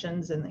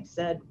sessions, and they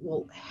said,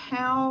 well,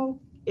 how,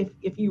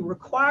 if you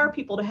require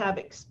people to have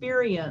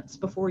experience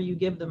before you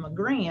give them a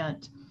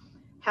grant,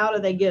 how do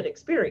they get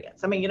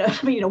experience? I mean,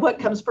 what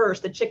comes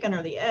first, the chicken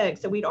or the egg?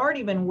 So we'd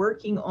already been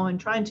working on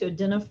trying to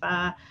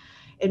identify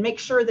and make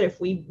sure that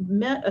if we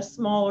met a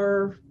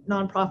smaller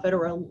nonprofit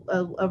or a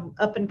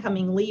up and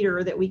coming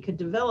leader, that we could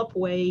develop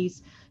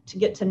ways to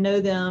get to know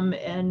them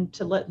and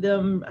to let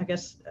them, I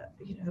guess,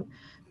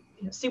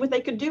 see what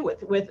they could do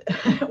with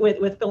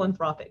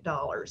philanthropic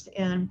dollars.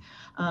 And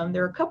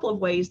there are a couple of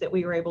ways that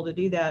we were able to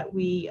do that.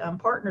 We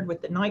partnered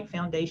with the Knight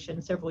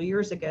Foundation several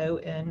years ago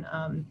and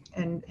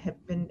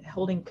have been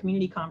holding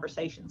community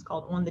conversations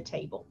called On the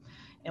Table.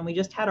 And we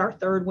just had our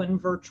third one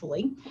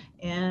virtually.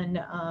 And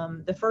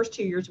the first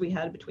 2 years we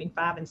had between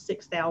 5,000 and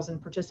 6,000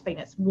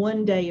 participants.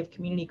 One day of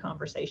community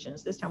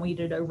conversations. This time we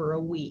did over a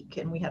week,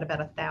 and we had about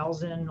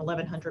 1,000,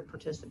 1,100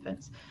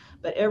 participants.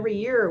 But every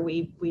year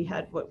we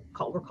had what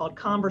were called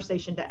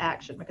conversation to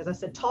action, because I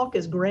said talk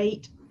is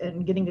great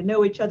and getting to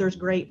know each other is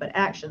great, but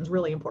action is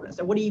really important.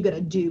 So what are you going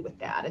to do with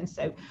that? And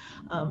so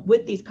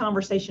with these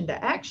conversation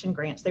to action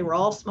grants, they were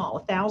all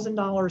small,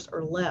 $1,000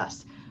 or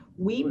less.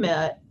 We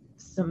met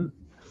some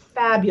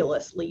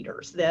fabulous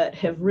leaders that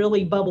have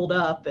really bubbled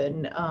up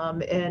and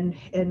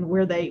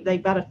where they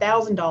got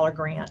 $1,000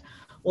 grant.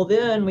 Well,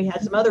 then we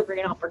had some other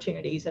grant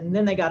opportunities, and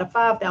then they got a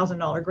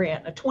 $5,000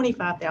 grant, a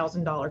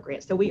 $25,000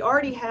 grant. So we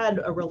already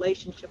had a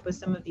relationship with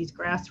some of these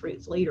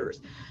grassroots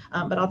leaders.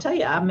 But I'll tell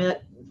you, I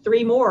met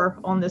 3 more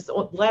on this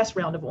last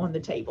round of On the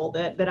Table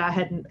that I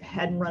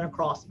hadn't run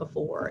across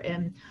before.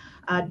 And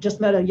I just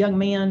met a young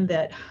man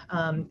that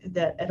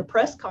at a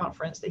press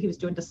conference that he was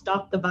doing to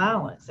stop the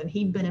violence, and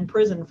he'd been in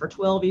prison for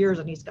 12 years,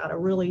 and he's got a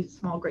really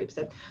small group.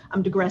 So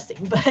I'm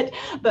digressing,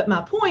 but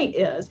my point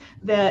is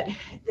that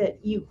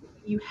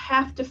you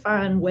have to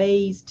find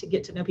ways to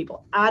get to know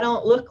people. I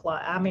don't look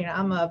like,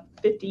 I'm a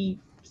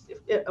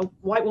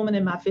white woman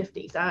in my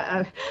 50s.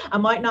 I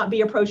might not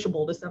be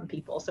approachable to some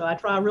people. So I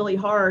try really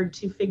hard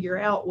to figure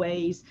out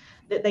ways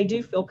that they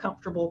do feel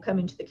comfortable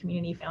coming to the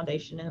Community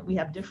Foundation. And we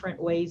have different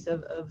ways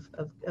of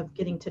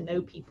getting to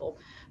know people.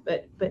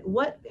 But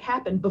what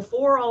happened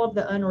before all of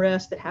the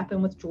unrest that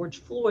happened with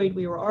George Floyd,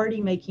 we were already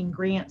making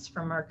grants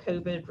from our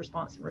COVID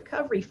Response and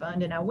Recovery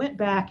Fund. And I went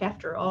back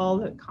after all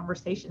the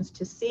conversations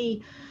to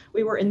see,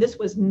 and this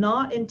was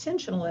not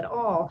intentional at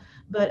all,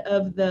 but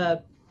of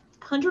the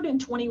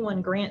 121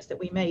 grants that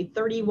we made,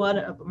 31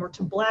 of them were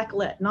to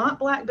Black-led, not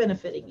Black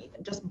benefiting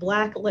even, just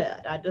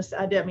Black-led. I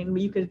mean,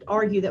 you could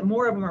argue that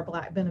more of them are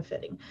Black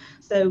benefiting.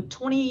 So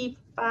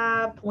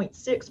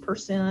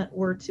 25.6%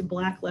 were to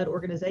Black-led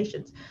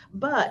organizations,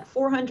 but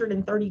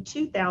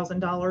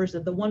 $432,000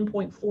 of the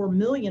 $1.4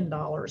 million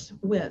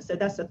went. So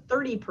that's a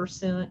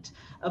 30%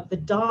 of the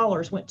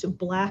dollars went to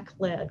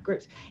Black-led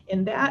groups.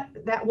 And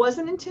that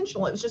wasn't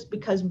intentional. It was just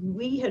because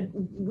we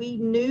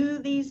knew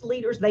these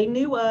leaders, they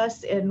knew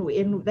us, and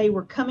they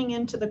were coming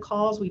into the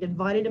calls. We'd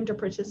invited them to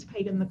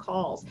participate in the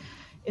calls.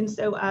 And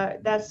so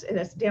that's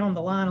down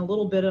the line a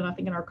little bit, and I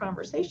think in our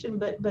conversation,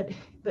 but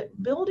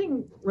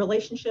building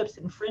relationships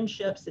and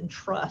friendships and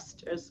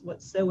trust is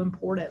what's so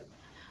important.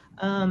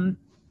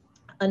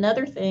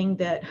 Another thing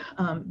that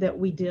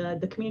we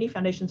did, the community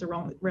foundations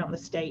around the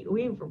state,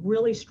 we have a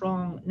really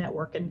strong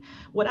network. And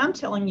what I'm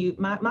telling you,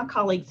 my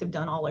colleagues have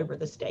done all over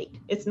the state.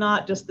 It's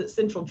not just that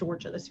Central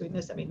Georgia that's doing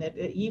this. I mean,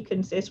 that you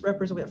can say it's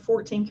represented. We have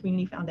 14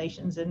 community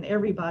foundations, and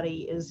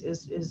everybody is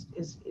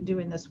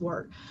doing this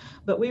work.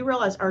 But we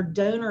realized our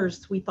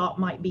donors, we thought,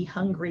 might be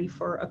hungry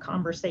for a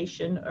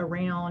conversation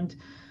around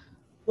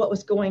what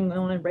was going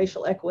on in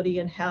racial equity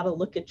and how to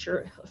look at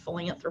your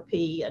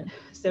philanthropy. And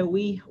so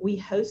we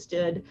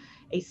hosted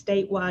a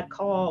statewide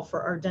call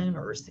for our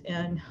donors.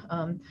 And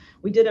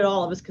we did it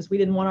all of us because we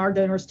didn't want our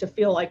donors to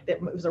feel like that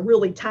it was a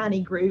really tiny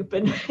group.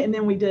 And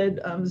then we did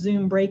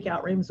Zoom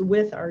breakout rooms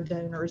with our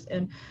donors.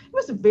 And it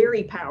was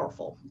very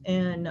powerful.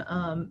 And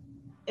I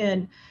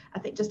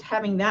think just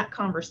having that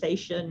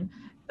conversation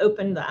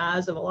opened the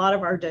eyes of a lot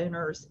of our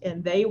donors,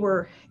 and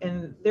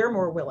they're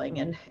more willing.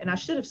 And I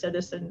should have said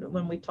this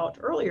when we talked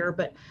earlier,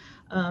 but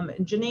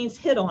Janine's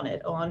hit on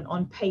it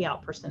on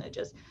payout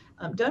percentages.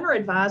 Donor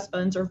advised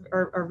funds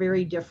are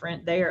very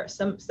different. There,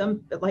 some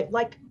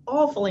like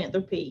all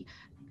philanthropy,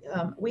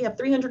 we have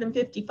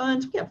 350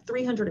 funds. We have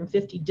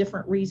 350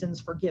 different reasons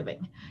for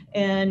giving,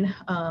 and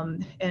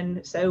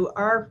so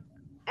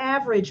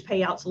average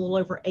payout's a little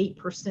over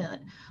 8%.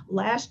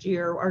 Last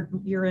year, our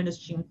year end is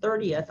June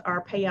 30th,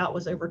 our payout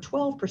was over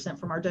 12%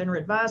 from our donor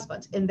advised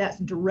funds, and that's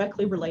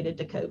directly related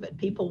to COVID.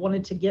 People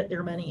wanted to get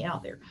their money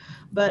out there.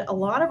 But a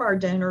lot of our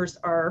donors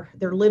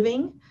they're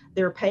living,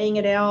 they're paying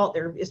it out,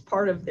 it's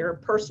part of their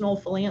personal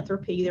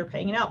philanthropy, they're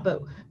paying it out.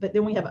 But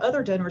then we have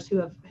other donors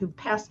who've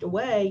passed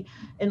away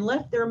and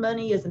left their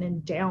money as an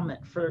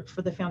endowment for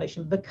the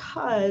foundation,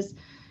 because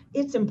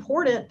it's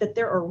important that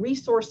there are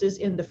resources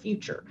in the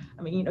future.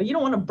 I mean, you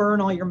don't want to burn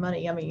all your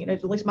money. I mean,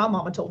 at least my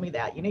mama told me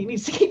that, you need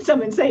to keep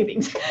some in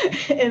savings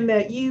and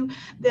that you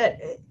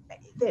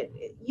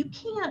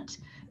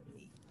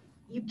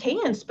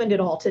can spend it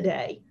all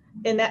today.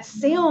 And that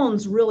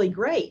sounds really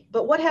great,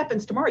 but what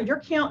happens tomorrow?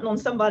 You're counting on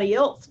somebody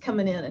else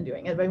coming in and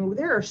doing it. I mean,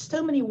 there are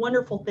so many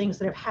wonderful things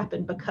that have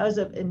happened because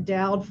of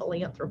endowed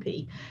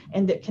philanthropy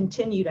and that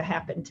continue to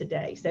happen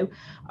today. So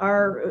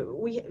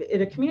we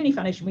at a community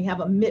foundation, we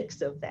have a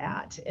mix of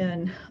that.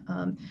 And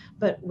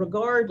but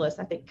regardless,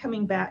 I think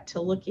coming back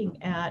to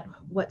looking at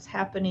what's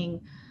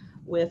happening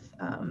with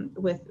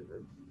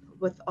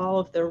all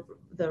of the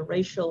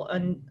racial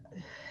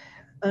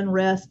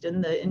unrest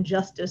and the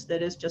injustice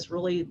that is just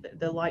really,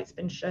 the light's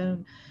been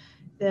shown,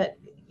 that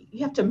you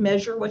have to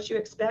measure what you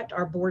expect.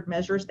 Our board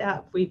measures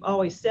that. We've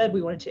always said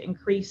we wanted to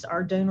increase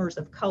our donors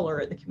of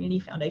color at the Community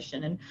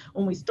Foundation. And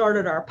when we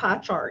started our pie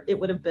chart, it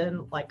would have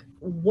been like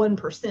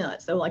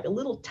 1%. So like a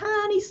little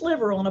tiny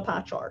sliver on a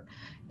pie chart.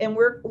 And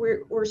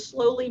we're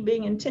slowly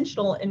being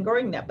intentional in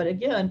growing that. But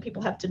again,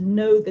 people have to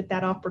know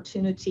that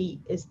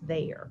opportunity is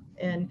there.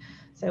 And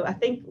so I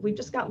think we've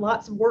just got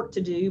lots of work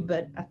to do,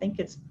 but I think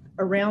it's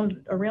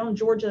around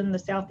Georgia and the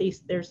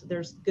Southeast,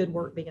 there's good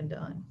work being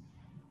done.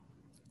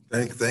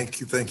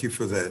 Thank you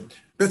for that.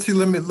 Betsy,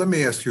 let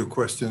me ask you a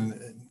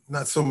question,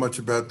 not so much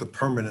about the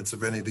permanence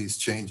of any of these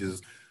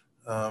changes,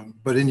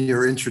 but in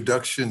your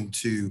introduction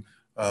to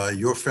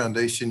your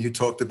foundation, you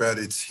talked about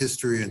its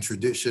history and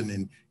tradition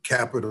in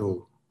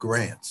capital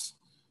grants.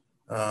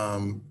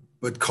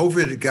 But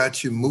COVID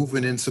got you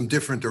moving in some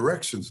different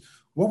directions.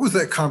 What was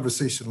that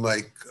conversation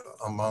like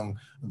among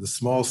the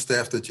small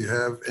staff that you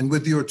have and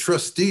with your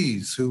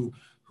trustees who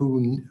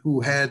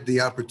had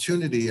the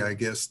opportunity, I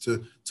guess,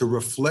 to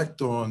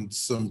reflect on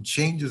some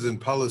changes in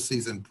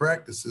policies and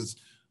practices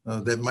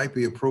that might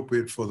be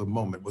appropriate for the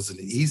moment? Was it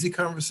an easy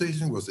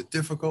conversation? Was it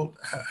difficult?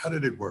 How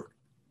did it work?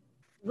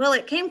 Well,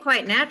 it came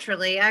quite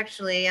naturally,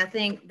 actually. I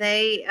think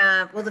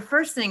the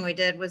first thing we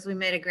did was we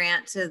made a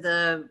grant to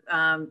the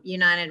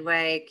United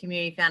Way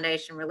Community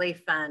Foundation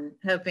Relief Fund,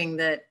 hoping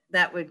that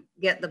would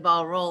get the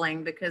ball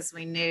rolling, because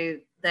we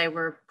knew they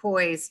were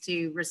poised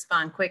to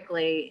respond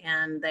quickly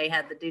and they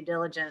had the due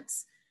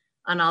diligence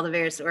on all the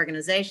various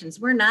organizations.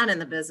 We're not in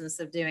the business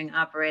of doing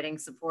operating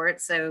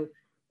support, so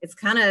it's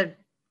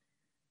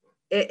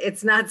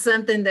not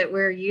something that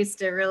we're used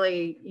to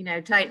really,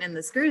 tightening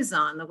the screws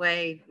on the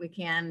way we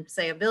can,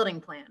 say, a building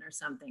plan or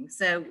something.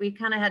 So we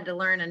kind of had to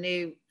learn a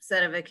new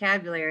set of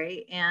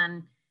vocabulary.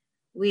 And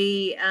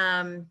we,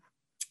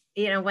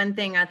 one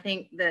thing I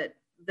think that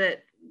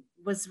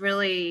was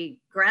really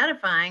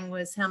gratifying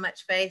was how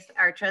much faith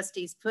our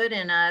trustees put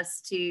in us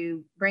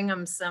to bring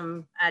them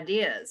some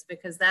ideas,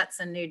 because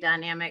that's a new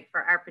dynamic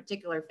for our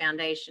particular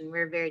foundation.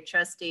 We're very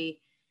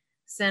trustee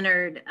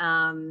centered.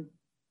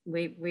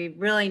 We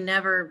really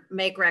never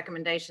make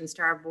recommendations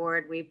to our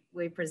board. We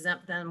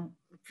present them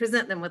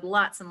with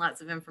lots and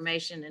lots of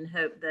information and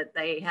hope that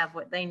they have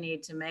what they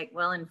need to make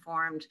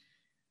well-informed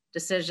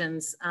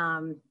decisions.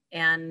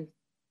 And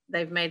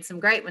they've made some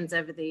great ones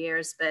over the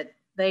years, but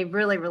they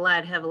really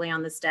relied heavily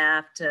on the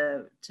staff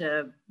to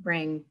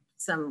bring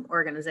some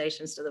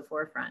organizations to the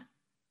forefront.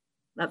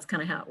 That's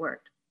kind of how it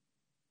worked.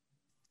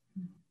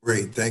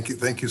 Great,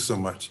 thank you so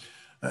much.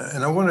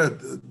 And I want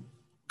to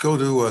go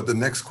to the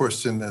next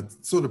question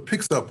that sort of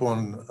picks up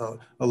on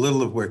a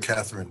little of where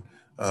Catherine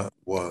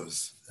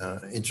was.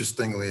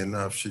 Interestingly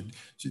enough,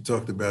 she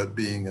talked about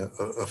being a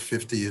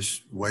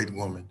 50-ish white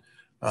woman.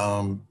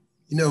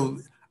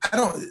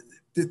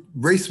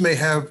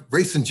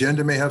 Race and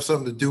gender may have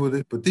something to do with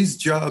it, but these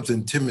jobs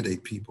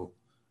intimidate people.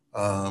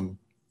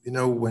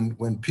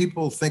 When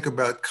people think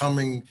about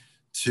coming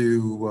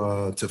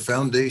to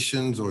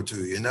foundations or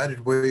to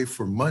United Way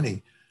for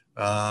money,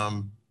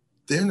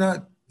 they're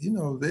not,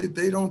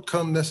 they don't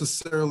come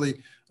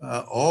necessarily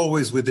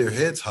always with their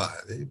heads high.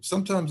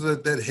 Sometimes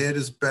that head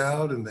is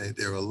bowed, and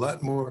they're a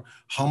lot more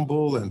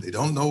humble, and they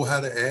don't know how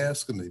to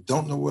ask, and they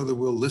don't know whether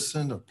we'll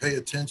listen or pay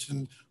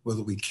attention,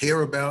 whether we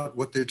care about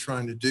what they're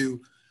trying to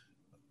do.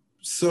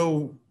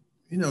 So,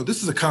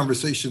 this is a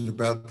conversation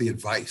about the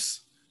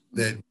advice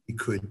that we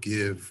could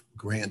give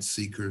grant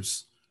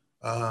seekers.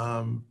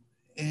 And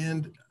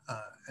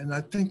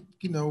I think,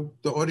 the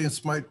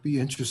audience might be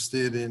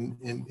interested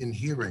in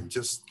hearing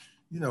just,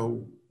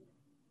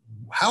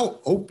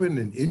 how open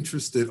and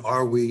interested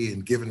are we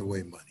in giving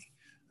away money?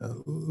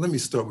 Let me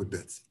start with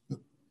Betsy.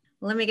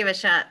 Let me give a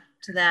shot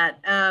to that.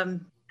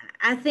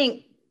 I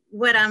think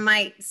what I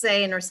might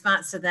say in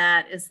response to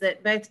that is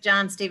that both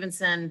John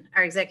Stevenson,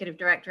 our executive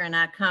director, and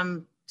I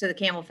come to the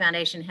Campbell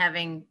Foundation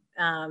having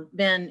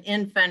been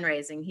in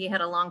fundraising. He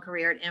had a long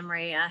career at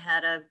Emory. I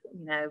had a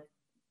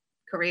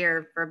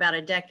career for about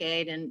a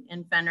decade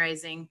in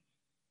fundraising.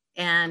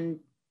 And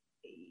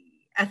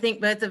I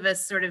think both of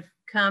us sort of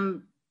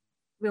come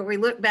where we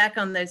look back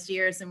on those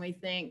years and we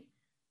think,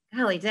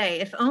 golly day,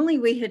 if only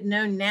we had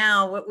known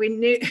now what we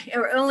knew,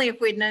 or only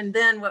if we'd known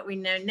then what we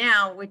know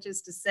now, which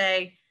is to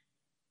say,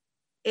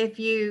 if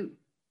you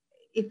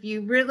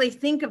really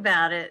think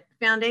about it,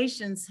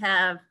 foundations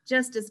have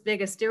just as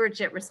big a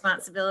stewardship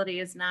responsibility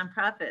as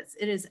nonprofits.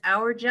 It is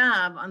our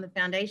job on the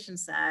foundation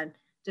side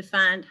to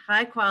find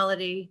high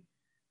quality,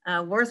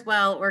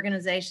 worthwhile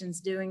organizations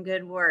doing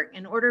good work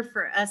in order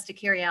for us to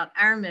carry out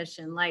our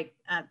mission. Like,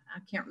 I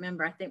can't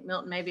remember, I think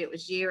Milton, maybe it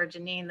was you or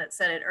Janine that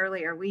said it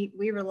earlier. We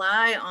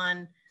rely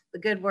on the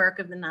good work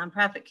of the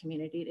nonprofit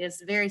community. It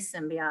is very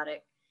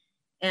symbiotic.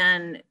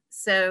 And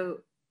so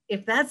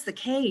if that's the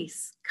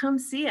case, come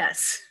see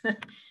us.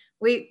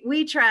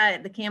 We try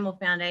at the Campbell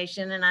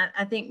Foundation, and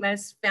I think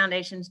most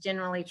foundations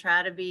generally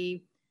try to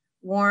be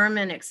warm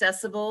and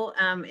accessible.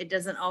 It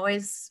doesn't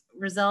always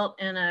result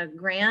in a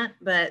grant,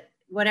 but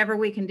whatever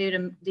we can do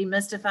to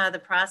demystify the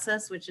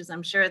process, which is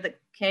I'm sure the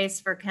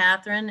case for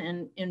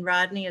Catherine and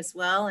Rodney as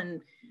well,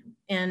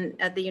 and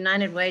at the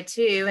United Way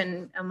too,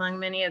 and among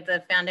many of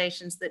the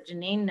foundations that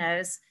Janine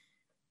knows.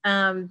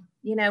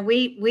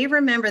 We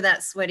remember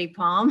that sweaty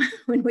palm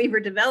when we were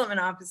development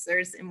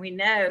officers, and we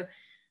know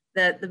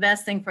that the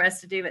best thing for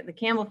us to do at the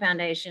Campbell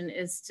Foundation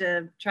is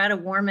to try to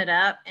warm it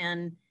up,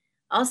 and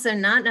also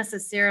not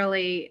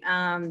necessarily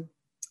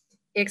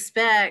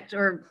expect,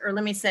 or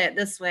let me say it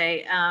this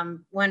way,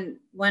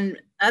 one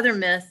other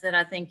myth that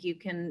I think you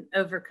can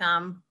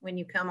overcome when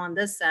you come on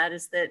this side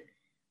is that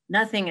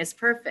nothing is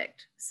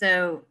perfect.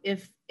 So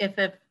if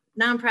a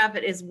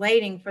nonprofit is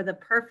waiting for the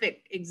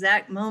perfect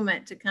exact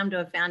moment to come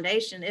to a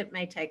foundation, it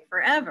may take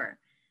forever.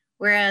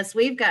 Whereas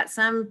we've got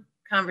some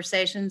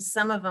conversations,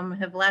 some of them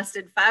have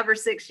lasted 5 or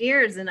 6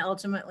 years and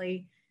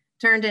ultimately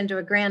turned into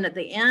a grant at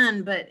the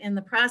end. But in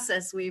the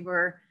process, we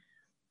were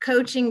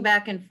coaching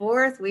back and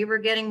forth. We were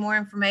getting more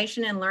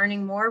information and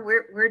learning more.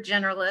 We're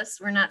generalists.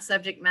 We're not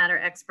subject matter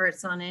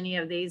experts on any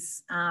of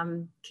these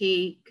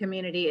key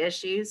community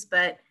issues,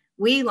 but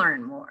we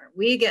learn more.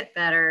 We get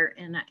better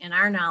in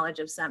our knowledge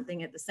of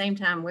something. At the same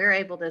time, we're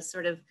able to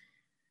sort of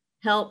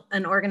help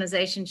an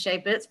organization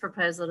shape its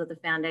proposal to the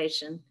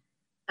foundation.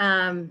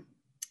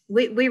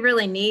 We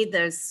really need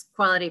those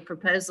quality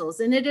proposals,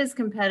 and it is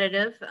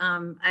competitive.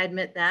 I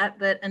admit that,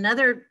 but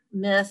another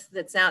myth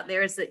that's out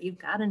there is that you've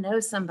got to know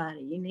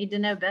somebody. You need to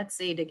know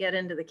Betsy to get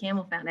into the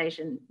Campbell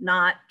Foundation.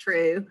 Not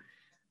true.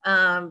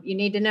 You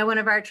need to know one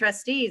of our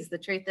trustees. The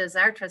truth is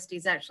our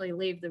trustees actually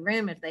leave the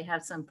room if they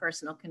have some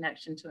personal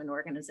connection to an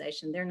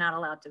organization. They're not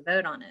allowed to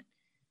vote on it.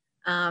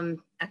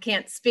 I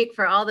can't speak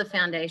for all the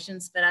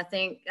foundations, but I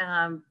think,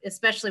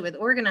 especially with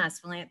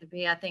organized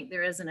philanthropy, I think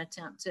there is an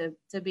attempt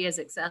to be as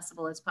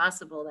accessible as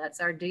possible. That's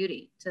our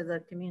duty to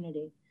the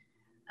community.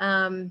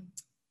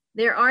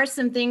 There are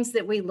some things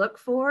that we look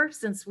for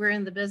since we're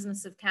in the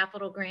business of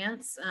capital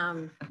grants.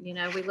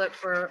 We look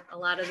for a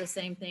lot of the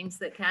same things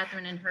that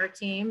Catherine and her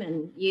team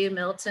and you,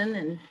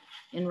 Milton,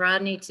 and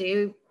Rodney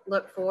too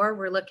look for.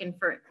 We're looking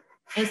for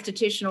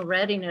institutional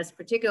readiness,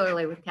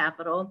 particularly with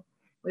capital.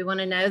 We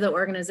want to know the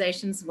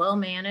organization's well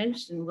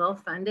managed and well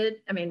funded,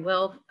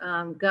 well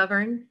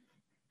governed.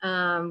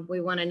 We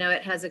want to know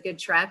it has a good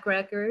track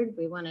record.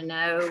 We want to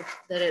know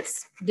that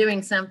it's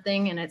doing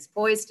something and it's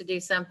poised to do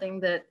something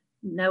that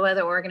no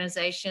other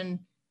organization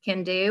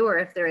can do, or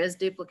if there is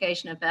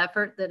duplication of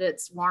effort, that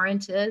it's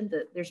warranted,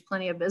 that there's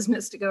plenty of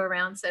business to go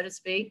around, so to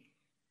speak.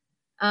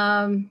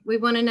 We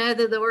want to know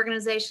that the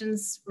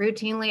organization's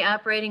routinely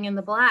operating in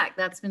the black.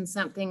 That's been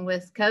something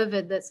with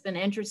COVID that's been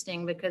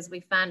interesting, because we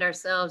find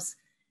ourselves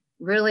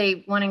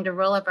really wanting to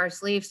roll up our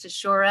sleeves to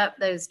shore up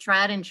those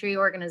tried and true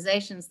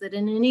organizations that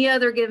in any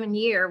other given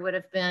year would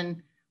have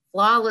been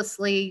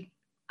flawlessly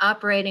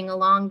operating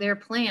along their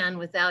plan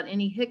without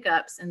any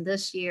hiccups. And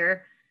this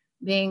year,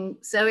 being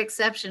so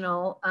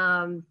exceptional,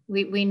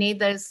 we need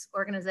those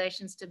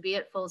organizations to be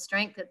at full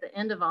strength at the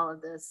end of all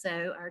of this.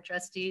 So our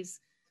trustees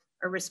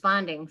are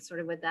responding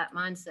sort of with that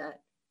mindset.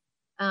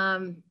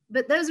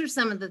 But those are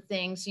some of the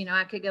things,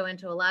 I could go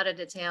into a lot of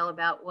detail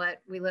about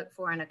what we look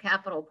for in a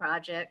capital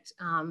project,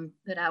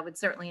 but I would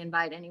certainly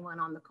invite anyone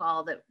on the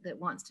call that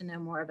wants to know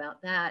more about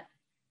that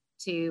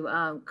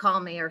to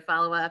call me or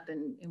follow up,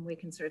 and we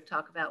can sort of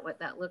talk about what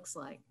that looks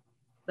like.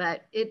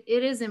 But it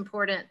is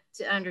important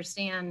to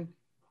understand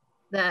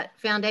that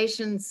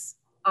foundations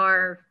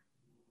are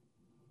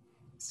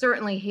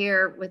certainly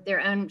here with their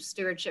own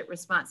stewardship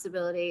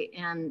responsibility,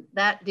 and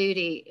that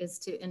duty is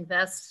to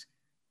invest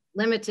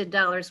limited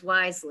dollars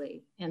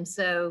wisely. And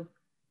so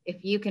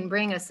if you can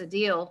bring us a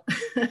deal,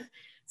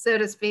 so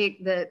to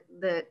speak, that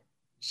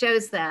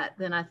shows that,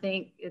 then I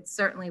think it's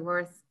certainly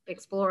worth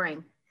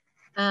exploring.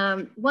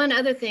 One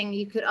other thing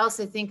you could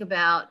also think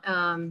about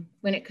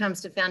when it comes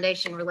to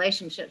foundation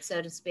relationships,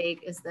 so to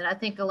speak, is that I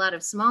think a lot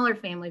of smaller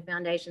family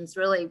foundations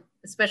really,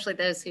 especially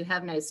those who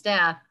have no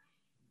staff,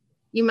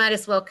 you might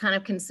as well kind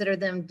of consider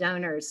them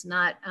donors,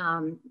 not,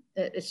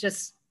 it's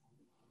just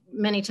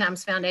many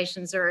times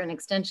foundations are an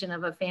extension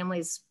of a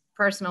family's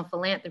personal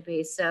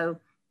philanthropy. So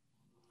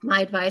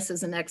my advice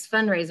as an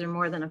ex-fundraiser,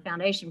 more than a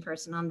foundation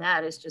person on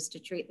that, is just to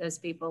treat those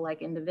people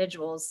like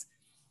individuals.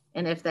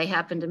 And if they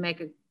happen to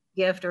make a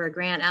gift or a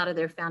grant out of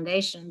their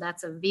foundation,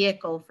 that's a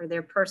vehicle for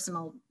their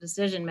personal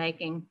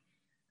decision-making.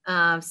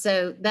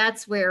 So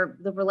that's where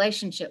the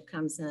relationship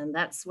comes in.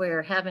 That's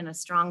where having a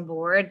strong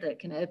board that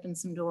can open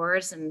some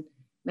doors and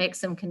make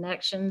some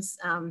connections.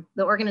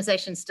 The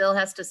organization still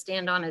has to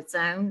stand on its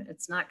own.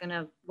 It's not going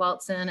to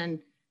waltz in and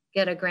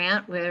get a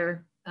grant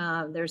where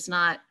there's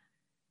not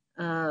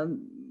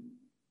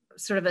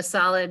sort of a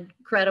solid,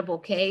 credible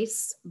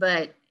case.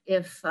 But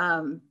if,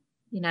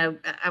 you know,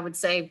 I would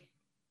say,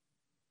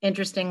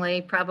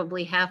 interestingly,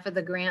 probably half of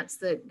the grants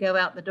that go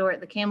out the door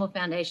at the Campbell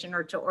Foundation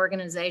are to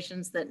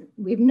organizations that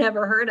we've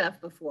never heard of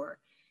before,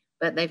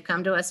 but they've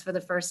come to us for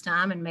the first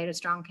time and made a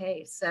strong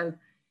case. So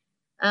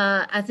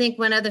I think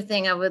one other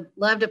thing I would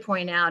love to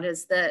point out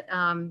is that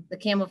the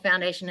Campbell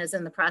Foundation is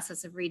in the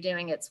process of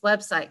redoing its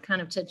website,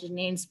 kind of to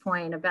Janine's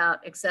point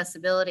about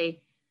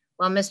accessibility.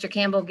 While Mr.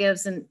 Campbell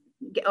gives and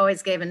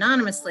always gave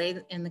anonymously,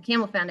 and the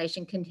Campbell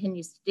Foundation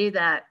continues to do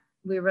that,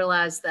 we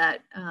realize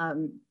that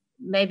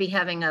maybe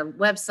having a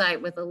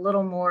website with a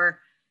little more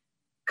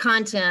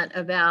content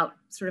about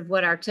sort of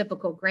what our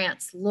typical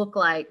grants look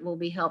like will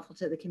be helpful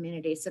to the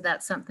community. So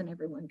that's something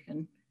everyone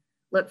can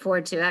look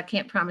forward to. I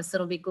can't promise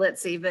it'll be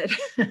glitzy, but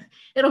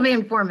it'll be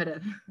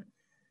informative.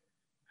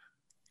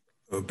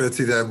 Well,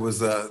 Betsy, that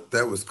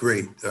was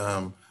great.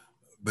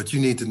 But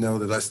you need to know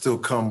that I still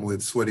come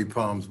with sweaty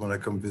palms when I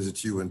come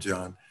visit you and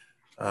John.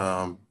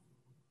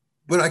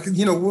 But I can,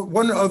 you know,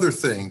 one other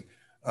thing,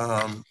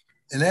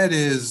 and that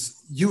is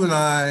you and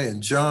I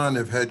and John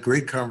have had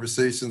great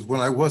conversations when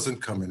I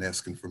wasn't coming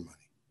asking for money.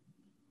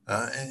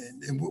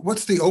 And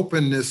what's the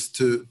openness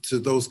to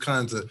those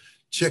kinds of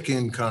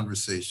check-in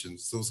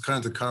conversations, those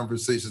kinds of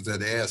conversations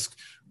that ask,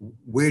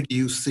 where do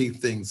you see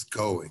things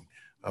going?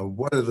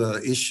 What are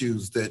the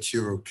issues that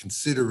you're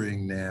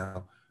considering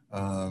now?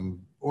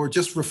 Or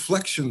just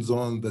reflections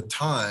on the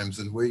times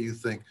and where you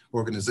think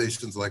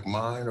organizations like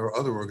mine or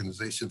other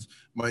organizations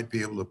might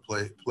be able to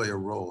play a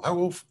role.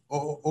 How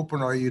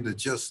open are you to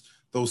just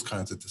those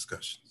kinds of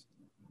discussions?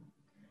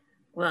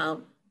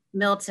 Well,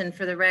 Milton,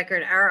 for the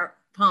record, our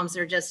palms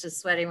are just as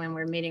sweaty when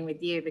we're meeting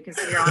with you because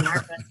we're on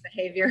our best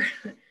behavior.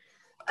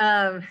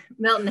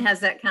 Milton has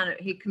that kind of,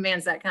 he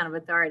commands that kind of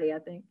authority, I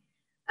think.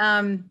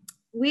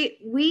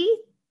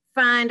 We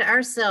find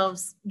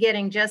ourselves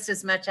getting just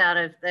as much out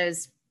of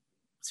those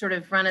sort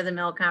of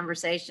run-of-the-mill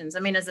conversations. I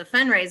mean, as a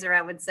fundraiser,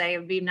 I would say it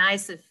would be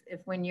nice if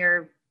when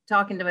you're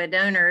talking to a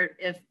donor,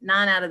 if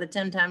 9 out of the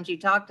 10 times you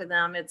talk to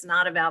them, it's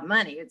not about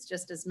money. It's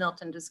just as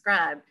Milton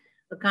described,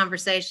 a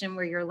conversation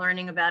where you're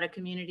learning about a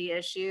community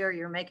issue or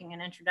you're making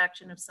an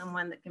introduction of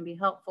someone that can be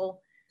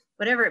helpful,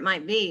 whatever it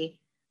might be.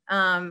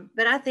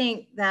 But I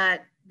think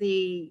that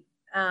the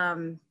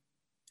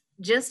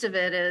gist of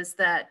it is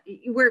that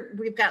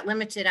we've got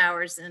limited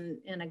hours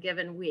in a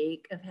given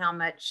week of how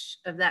much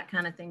of that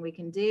kind of thing we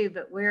can do,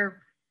 but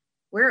we're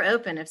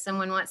open. If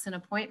someone wants an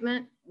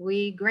appointment,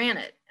 we grant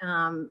it.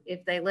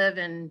 If they live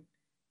in,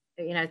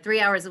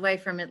 3 hours away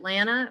from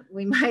Atlanta,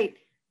 we might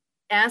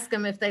ask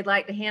them if they'd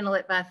like to handle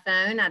it by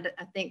phone. I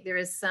think there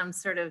is some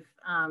sort of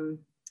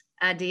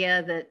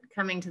idea that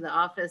coming to the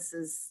office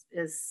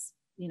is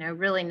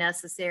really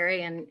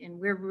necessary. And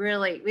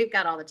we've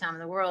got all the time in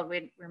the world.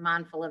 We're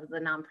mindful of the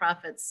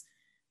nonprofits'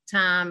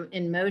 time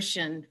in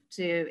motion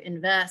to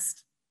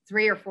invest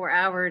 3 or 4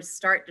 hours,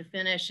 start to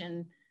finish,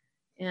 in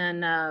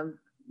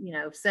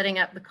setting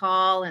up the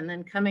call and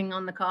then coming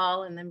on the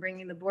call and then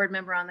bringing the board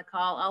member on the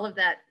call. All of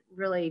that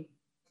really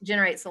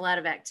generates a lot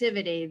of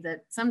activity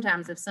that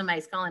sometimes if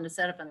somebody's calling to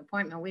set up an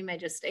appointment, we may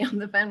just stay on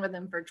the phone with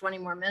them for 20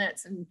 more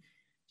minutes and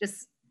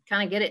just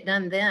kind of get it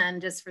done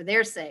then just for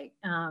their sake.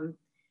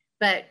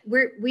 But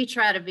we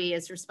try to be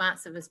as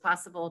responsive as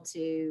possible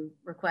to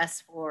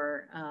requests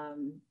for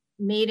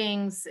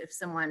meetings. If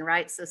someone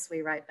writes us,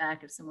 we write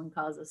back. If someone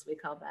calls us, we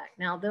call back.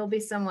 Now, there'll be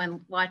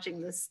someone watching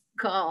this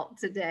call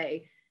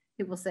today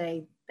who will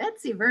say,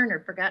 Betsy Werner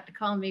forgot to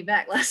call me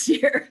back last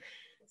year.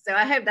 So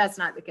I hope that's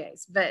not the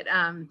case. But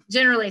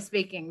generally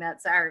speaking,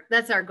 that's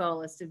our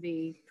goal, is to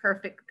be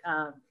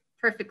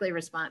perfectly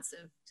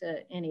responsive to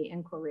any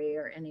inquiry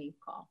or any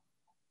call.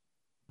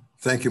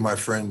 Thank you, my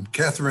friend.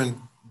 Catherine,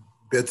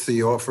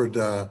 Betsy offered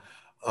a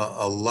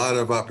lot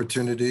of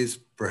opportunities,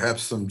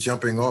 perhaps some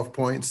jumping off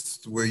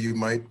points where you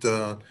might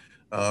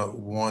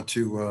want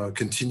to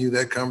continue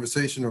that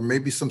conversation, or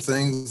maybe some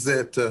things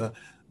that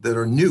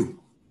are new.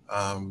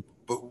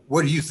 But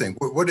what do you think?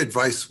 What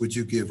advice would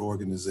you give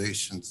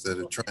organizations that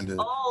are trying to—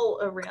 all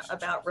around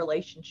about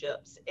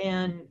relationships,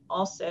 and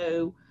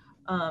also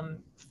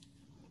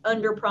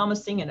under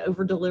promising and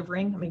over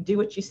delivering. I mean, do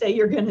what you say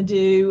you're going to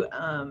do.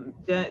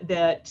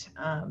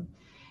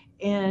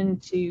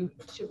 And to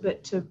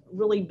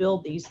really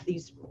build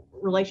these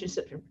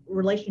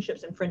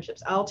relationships and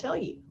friendships. I'll tell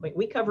you,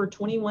 we cover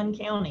 21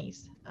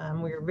 counties.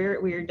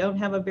 We don't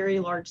have a very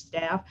large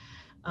staff.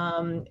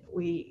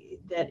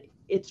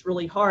 It's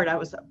really hard. I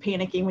was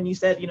panicking when you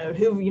said,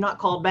 who have you not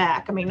called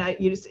back? I mean,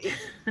 you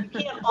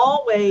can't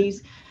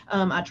always,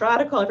 I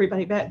try to call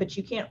everybody back, but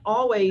you can't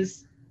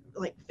always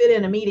like fit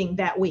in a meeting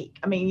that week.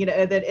 I mean,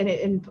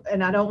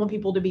 and I don't want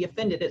people to be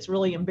offended. It's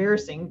really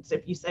embarrassing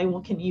if you say, well,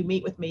 can you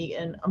meet with me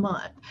in a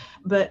month?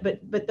 But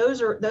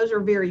those are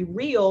very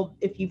real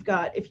if you've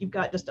got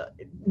just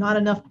not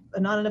enough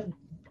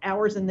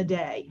hours in the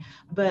day,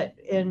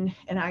 and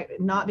I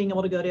not being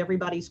able to go to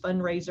everybody's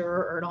fundraiser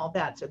or all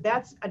that. So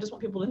I just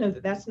want people to know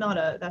that that's not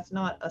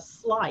a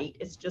slight.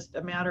 It's just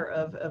a matter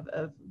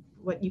of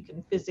what you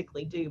can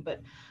physically do.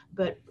 But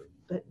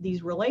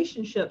these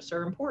relationships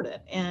are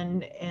important,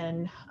 and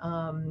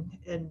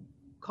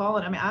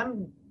Colin, I mean,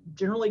 I'm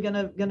generally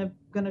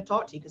gonna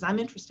talk to you because I'm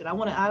interested.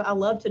 I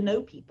love to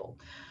know people,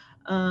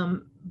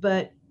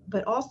 but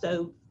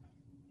also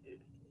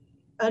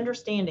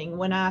understanding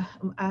when I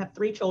have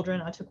 3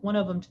 children. I took one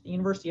of them to the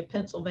University of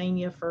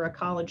Pennsylvania for a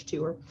college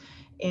tour,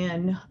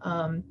 and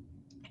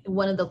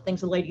one of the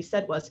things the lady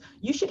said was,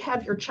 you should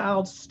have your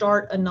child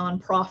start a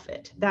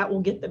nonprofit. That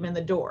will get them in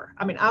the door.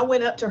 I mean, I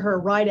went up to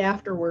her right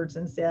afterwards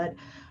and said,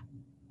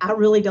 I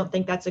really don't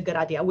think that's a good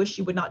idea. I wish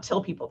you would not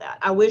tell people that.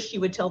 I wish you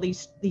would tell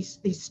these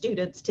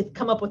students to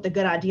come up with a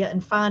good idea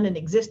and find an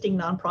existing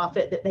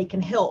nonprofit that they can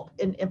help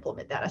and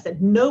implement that. I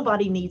said,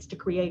 nobody needs to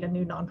create a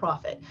new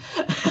nonprofit.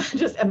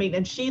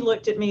 And she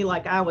looked at me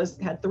like I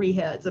had 3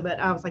 heads, but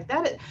I was like,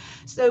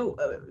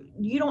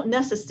 you don't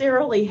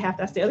necessarily have,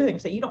 that's the other thing.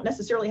 So you don't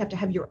necessarily have to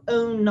have your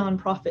own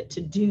nonprofit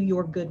to do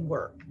your good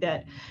work.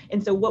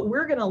 And so what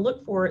we're going to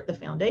look for at the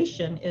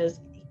foundation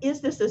is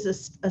this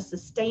a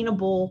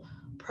sustainable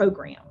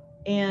program?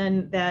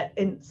 And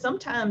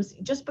sometimes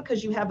just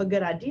because you have a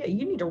good idea,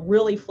 you need to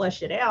really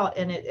flesh it out.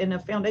 And in a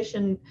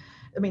foundation,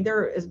 I mean,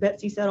 as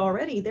Betsy said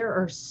already, there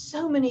are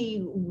so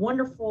many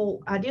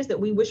wonderful ideas that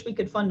we wish we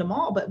could fund them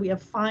all, but we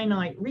have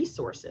finite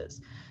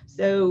resources.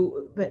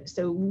 So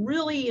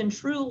really and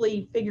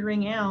truly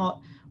figuring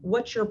out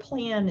what your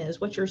plan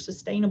is, what your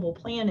sustainable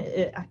plan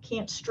is. I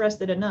can't stress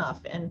it enough.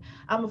 And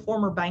I'm a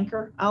former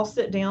banker. I'll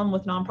sit down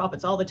with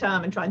nonprofits all the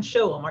time and try and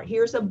show them,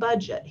 here's a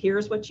budget,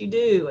 here's what you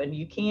do. And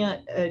you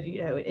can't,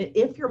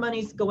 if your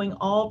money's going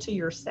all to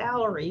your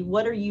salary,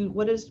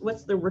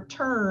 what's the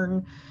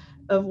return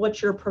of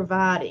what you're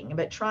providing,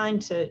 but trying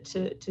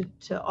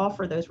to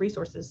offer those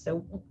resources.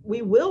 So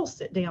we will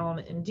sit down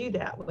and do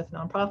that with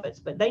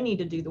nonprofits, but they need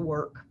to do the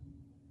work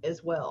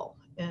as well.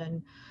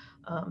 And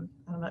I'm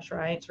not sure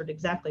I answered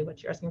exactly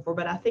what you're asking for,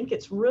 but I think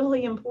it's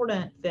really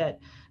important that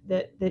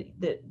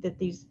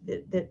these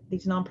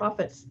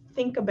nonprofits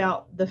think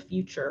about the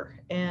future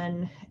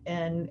and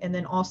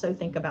then also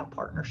think about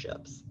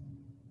partnerships.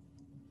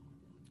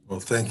 Well,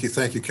 thank you,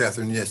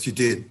 Catherine. Yes, you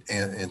did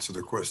answer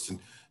the question.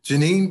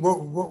 Janine,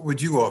 what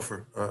would you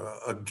offer?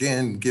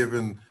 Again,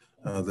 given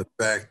the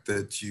fact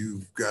that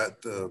you've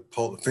got the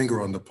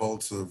finger on the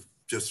pulse of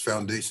just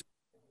foundation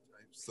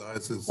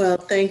sizes. Well,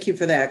 thank you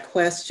for that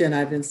question.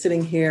 I've been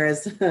sitting here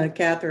as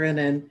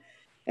Catherine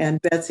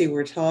and Betsy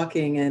were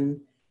talking and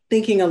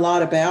thinking a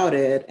lot about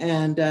it.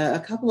 And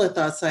a couple of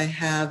thoughts I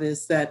have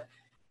is that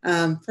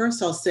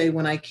first I'll say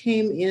when I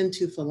came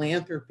into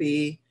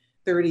philanthropy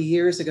 30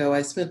 years ago,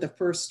 I spent the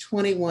first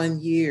 21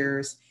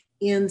 years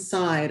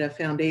inside of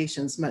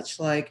foundations, much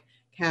like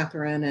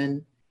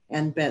Catherine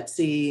and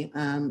Betsy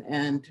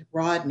and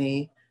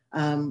Rodney,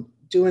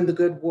 doing the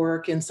good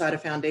work inside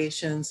of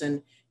foundations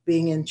and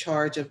being in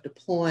charge of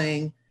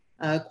deploying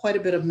quite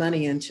a bit of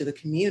money into the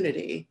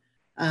community.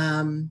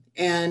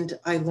 And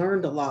I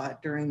learned a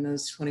lot during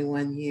those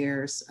 21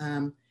 years.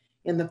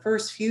 In the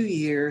first few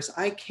years,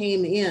 I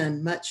came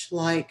in much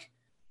like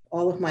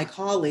all of my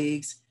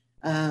colleagues,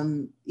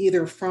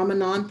 either from a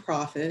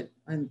nonprofit,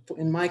 and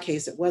in my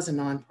case, it was a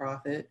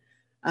nonprofit,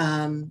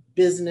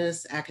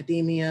 business,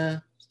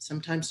 academia,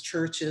 sometimes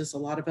churches, a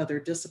lot of other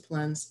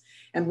disciplines.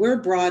 And we're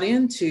brought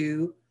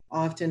into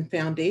often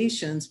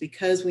foundations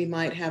because we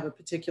might have a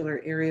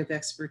particular area of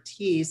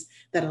expertise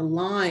that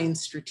aligns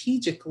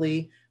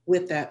strategically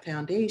with that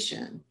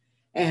foundation.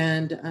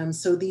 And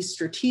so these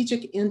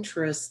strategic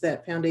interests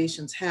that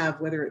foundations have,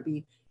 whether it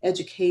be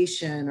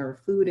education or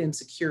food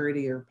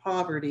insecurity or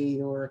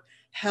poverty or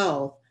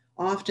health,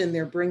 often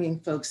they're bringing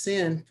folks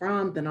in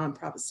from the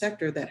nonprofit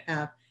sector that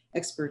have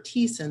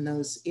expertise in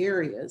those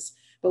areas.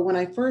 But when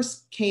I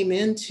first came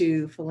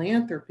into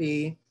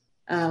philanthropy,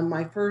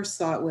 my first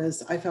thought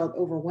was I felt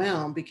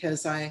overwhelmed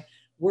because I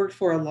worked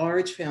for a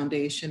large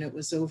foundation. It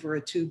was over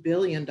a $2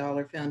 billion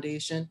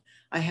foundation.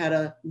 I had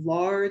a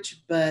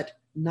large but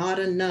not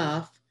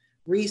enough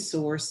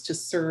resource to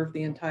serve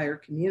the entire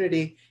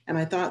community. And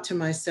I thought to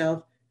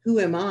myself, who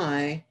am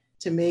I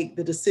to make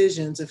the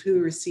decisions of who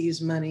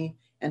receives money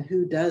and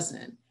who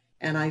doesn't?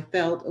 And I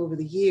felt over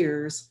the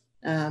years,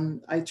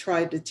 I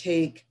tried to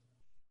take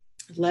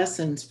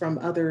lessons from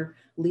other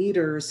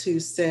leaders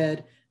who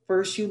said,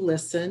 first you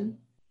listen.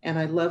 And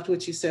I loved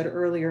what you said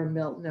earlier,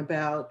 Milton,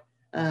 about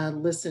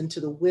listen to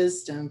the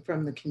wisdom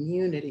from the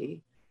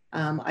community.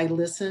 I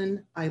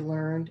listened, I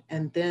learned,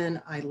 and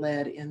then I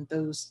led in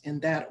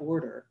that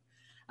order.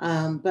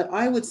 But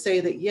I would say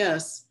that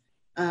yes,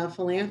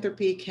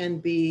 philanthropy can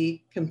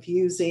be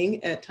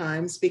confusing at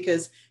times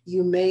because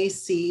you may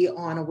see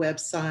on a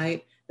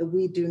website that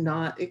we do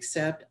not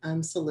accept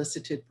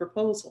unsolicited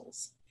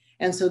proposals.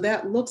 And so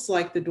that looks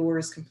like the door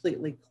is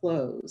completely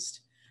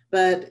closed,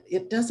 but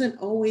it doesn't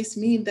always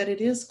mean that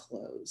it is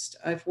closed.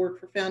 I've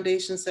worked for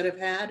foundations that have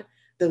had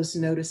those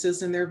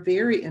notices, and they're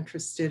very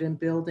interested in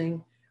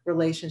building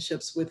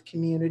relationships with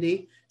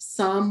community.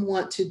 Some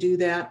want to do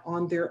that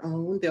on their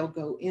own. They'll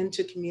go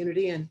into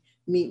community and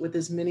meet with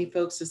as many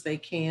folks as they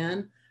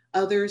can.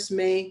 Others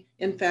may,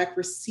 in fact,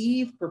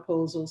 receive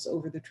proposals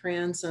over the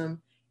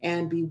transom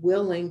and be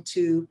willing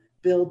to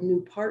build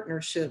new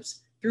partnerships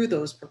through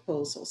those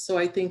proposals. So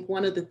I think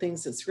one of the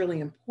things that's really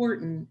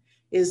important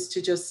is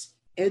to just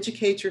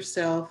educate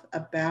yourself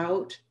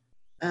about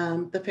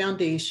the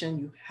foundation.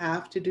 You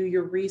have to do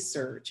your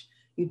research.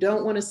 You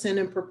don't want to send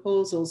in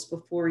proposals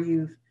before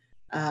you've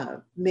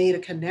made a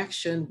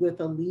connection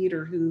with a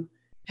leader who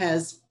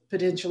has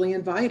potentially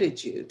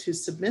invited you to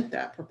submit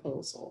that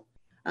proposal.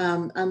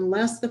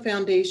 Unless the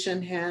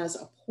foundation has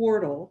a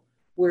portal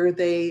where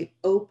they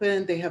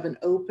have an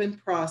open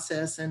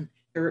process and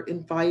they're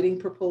inviting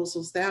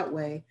proposals that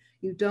way,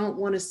 you don't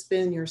want to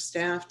spend your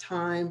staff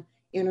time,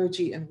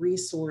 energy, and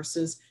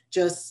resources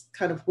just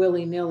kind of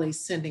willy-nilly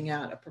sending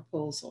out a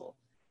proposal.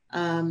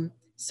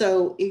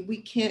 So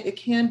it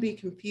can be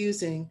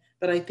confusing,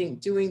 but I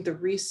think doing the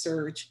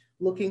research,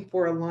 looking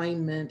for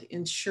alignment,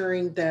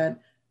 ensuring that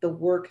the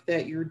work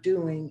that you're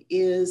doing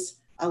is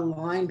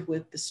aligned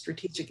with the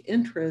strategic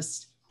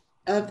interest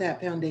of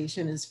that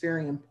foundation is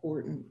very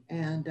important.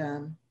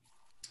 And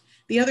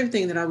the other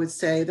thing that I would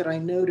say that I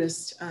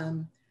noticed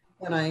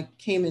when I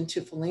came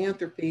into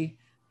philanthropy,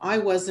 I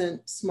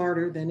wasn't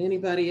smarter than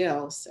anybody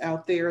else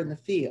out there in the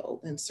field.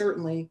 And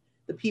certainly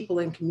the people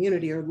in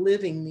community are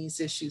living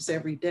these issues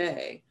every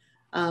day.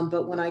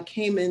 But when I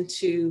came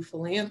into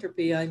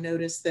philanthropy, I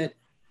noticed that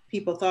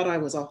people thought I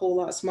was a whole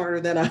lot smarter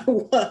than I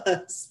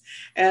was.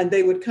 And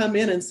they would come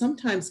in and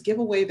sometimes give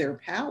away their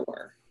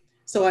power.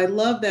 So I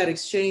love that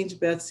exchange,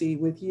 Betsy,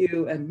 with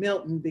you and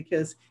Milton,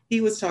 because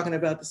he was talking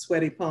about the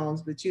sweaty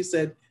palms, but you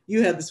said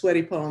you had the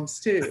sweaty palms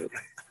too.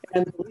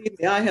 And believe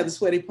me, I have the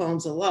sweaty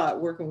palms a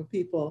lot working with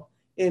people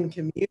in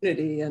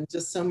community, and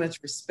just so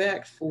much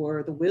respect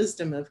for the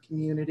wisdom of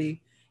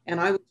community. And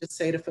I would just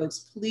say to folks,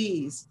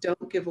 please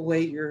don't give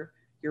away your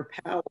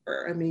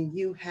power. I mean,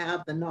 you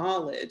have the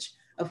knowledge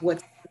of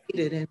what's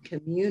needed in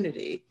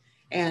community,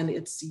 and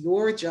it's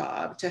your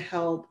job to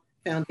help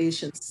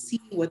foundations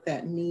see what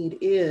that need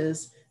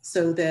is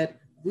so that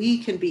we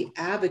can be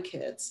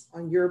advocates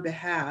on your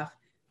behalf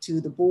to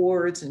the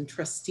boards and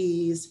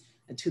trustees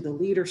and to the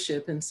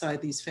leadership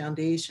inside these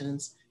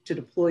foundations to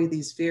deploy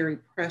these very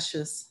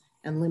precious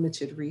and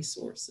limited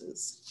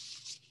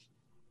resources.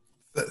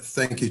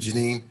 Thank you,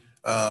 Janine.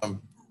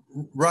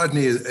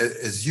 Rodney,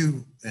 as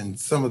you and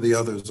some of the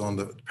others on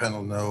the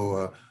panel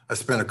know, I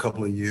spent a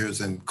couple of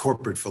years in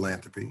corporate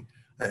philanthropy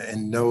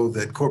and know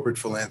that corporate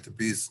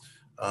philanthropy is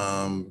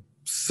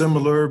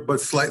similar but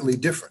slightly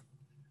different.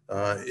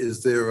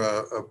 Is there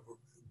a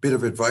bit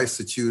of advice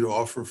that you'd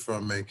offer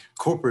from a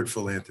corporate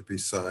philanthropy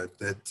side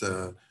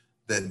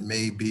that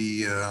may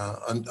be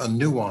a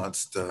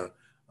nuanced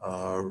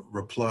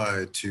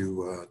reply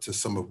to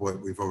some of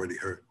what we've already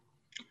heard?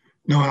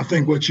 No, I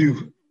think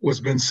what's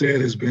been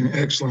said has been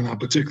excellent. I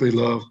particularly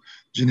love,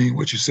 Janine,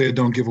 what you said,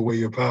 don't give away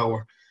your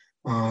power.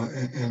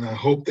 And I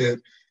hope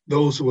that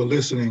those who are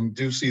listening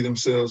do see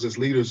themselves as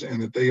leaders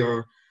and that they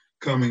are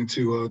coming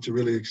to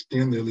really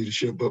extend their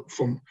leadership. But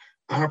from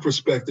our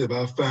perspective,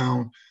 I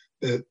found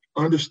that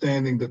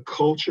understanding the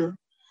culture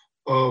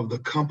of the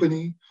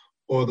company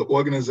or the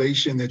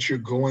organization that you're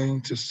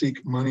going to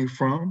seek money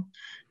from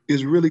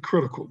is really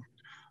critical.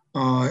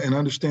 And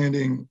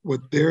understanding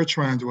what they're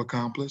trying to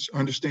accomplish,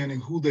 understanding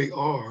who they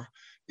are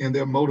and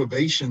their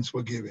motivations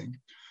for giving.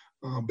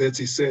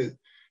 Betsy said,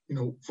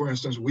 for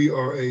instance, we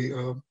are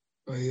a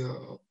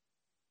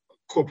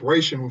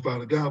corporation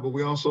without a doubt, but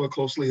we're also a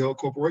closely held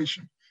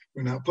corporation.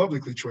 We're not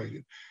publicly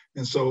traded.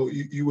 And so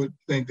you would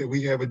think that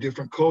we have a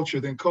different culture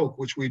than Coke,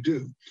 which we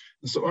do.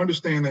 And so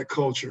understand that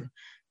culture.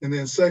 And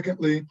then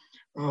secondly,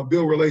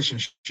 build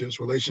relationships.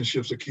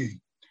 Relationships are key.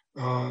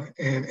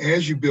 And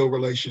as you build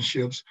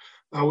relationships,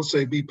 I would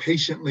say be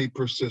patiently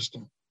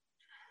persistent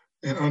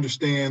and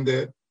understand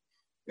that,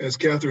 as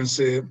Catherine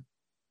said,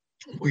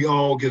 we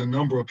all get a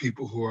number of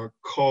people who are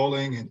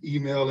calling and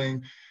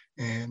emailing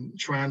and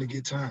trying to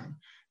get time.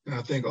 And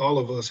I think all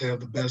of us have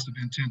the best of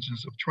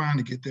intentions of trying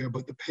to get there,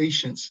 but the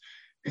patience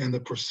and the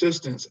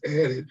persistence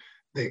added,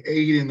 they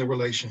aid in the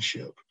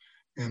relationship.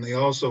 And they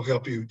also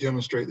help you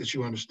demonstrate that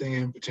you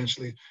understand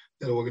potentially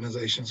that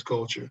organization's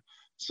culture.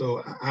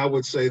 So I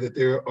would say that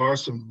there are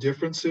some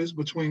differences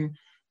between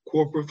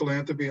corporate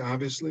philanthropy,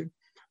 obviously.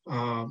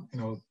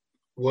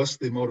 What's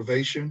the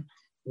motivation?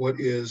 What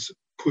is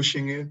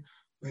pushing it?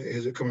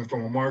 Is it coming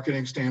from a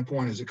marketing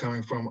standpoint? Is it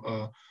coming from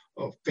a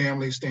a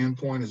family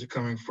standpoint? Is it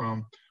coming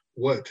from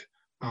what?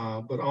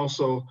 But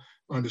also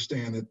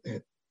understand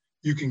that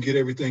you can get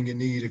everything you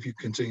need if you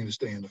continue to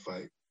stay in the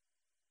fight.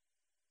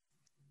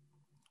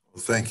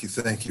 Well, thank you,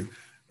 thank you.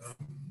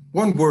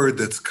 One word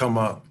that's come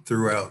up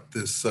throughout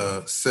this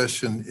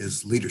session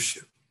is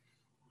leadership.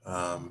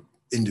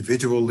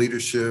 Individual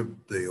leadership,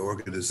 the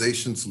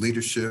organization's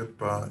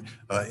leadership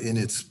in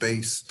its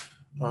space.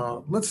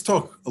 Let's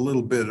talk a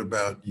little bit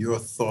about your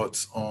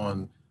thoughts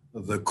on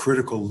the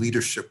critical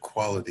leadership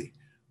quality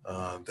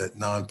that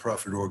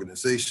nonprofit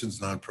organizations,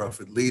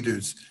 nonprofit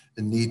leaders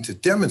need to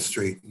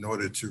demonstrate in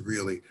order to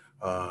really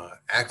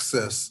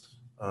access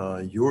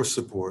your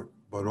support,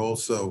 but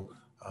also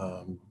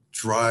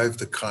drive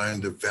the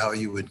kind of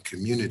value and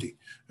community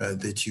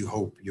that you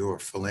hope your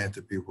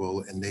philanthropy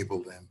will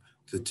enable them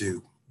to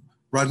do.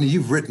 Rodney,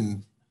 you've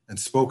written and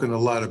spoken a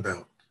lot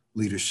about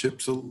leadership,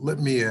 so let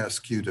me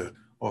ask you to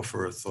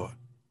offer a thought.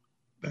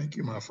 Thank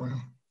you, my friend.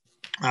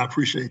 I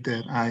appreciate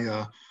that.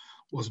 I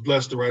was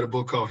blessed to write a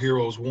book called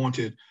Heroes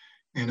Wanted,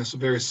 and it's a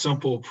very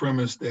simple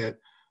premise that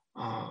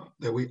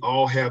that we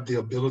all have the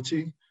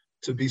ability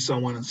to be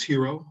someone's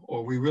hero,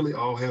 or we really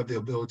all have the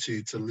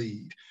ability to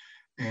lead.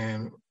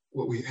 And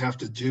what we have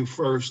to do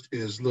first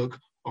is look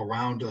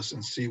around us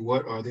and see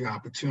what are the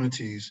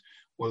opportunities,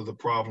 what are the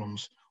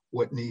problems,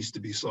 what needs to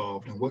be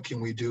solved, and what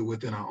can we do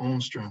within our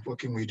own strength, what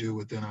can we do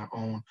within our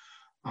own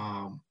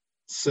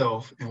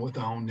self and with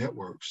our own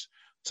networks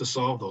to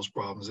solve those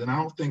problems. And I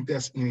don't think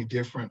that's any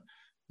different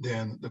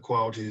than the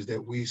qualities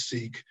that we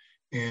seek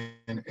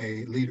in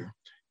a leader,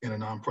 in a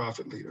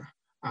nonprofit leader.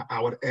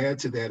 I would add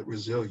to that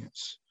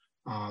resilience,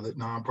 that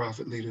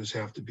nonprofit leaders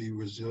have to be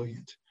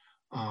resilient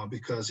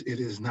because it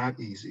is not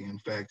easy. In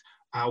fact,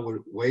 I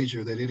would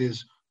wager that it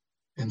is,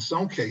 in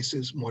some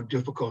cases, more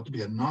difficult to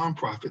be a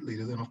nonprofit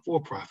leader than a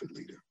for-profit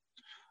leader.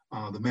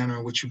 The manner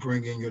in which you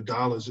bring in your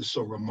dollars is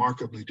so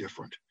remarkably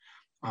different.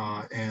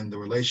 And the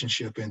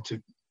relationship, and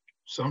to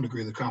some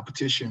degree, the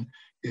competition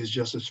is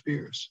just as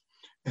fierce.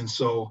 And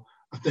so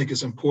I think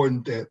it's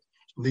important that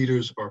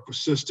leaders are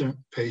persistent,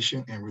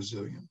 patient, and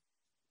resilient.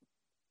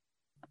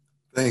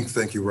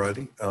 Thank you,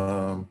 Rodney.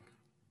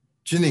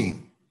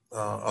 Janine,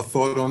 a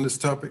thought on this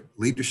topic,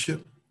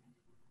 leadership?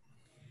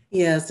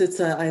 Yes,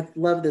 I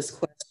love this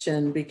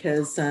question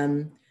because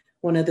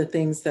one of the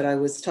things that I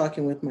was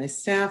talking with my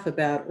staff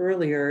about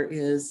earlier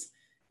is,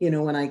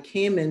 when I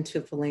came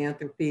into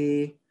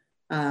philanthropy,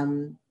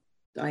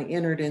 I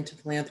entered into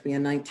philanthropy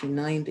in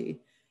 1990.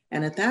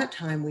 And at that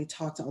time, we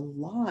talked a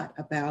lot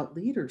about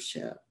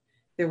leadership.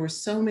 There were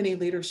so many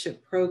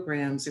leadership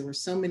programs. There were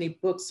so many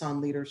books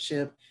on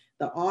leadership.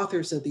 The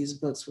authors of these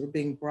books were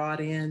being brought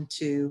in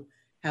to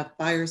have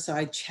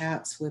fireside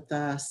chats with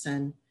us.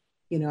 And,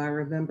 I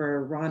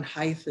remember Ron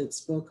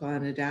Heifetz's book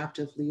on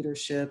adaptive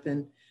leadership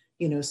and,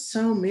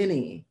 so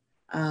many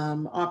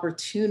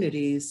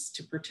opportunities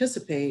to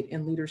participate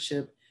in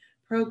leadership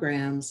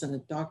programs.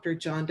 And Dr.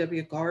 John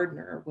W.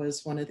 Gardner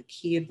was one of the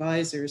key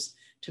advisors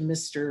to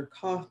Mr.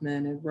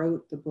 Kaufman and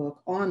wrote the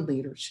book on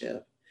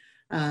leadership.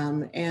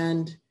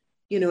 And,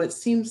 it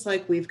seems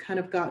like we've kind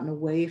of gotten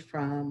away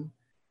from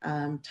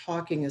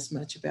talking as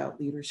much about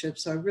leadership.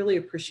 So I really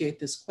appreciate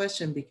this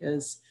question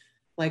because,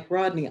 like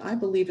Rodney, I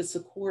believe it's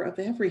the core of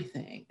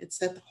everything.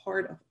 It's at the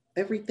heart of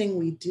everything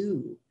we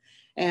do.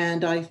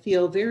 And I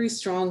feel very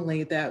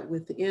strongly that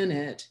within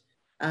it,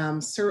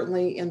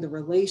 certainly in the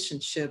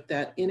relationship,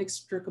 that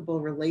inextricable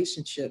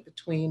relationship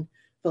between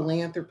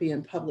philanthropy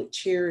and public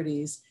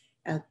charities,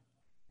 at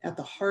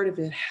the heart of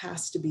it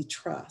has to be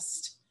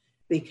trust.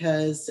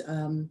 Because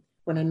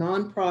when a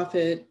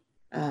nonprofit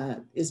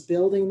is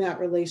building that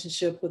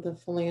relationship with a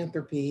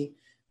philanthropy,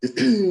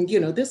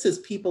 this is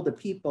people to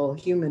people,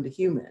 human to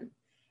human.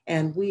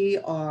 And we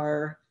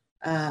are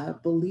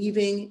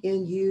believing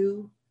in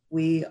you.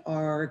 We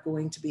are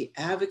going to be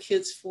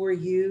advocates for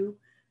you.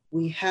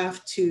 We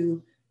have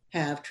to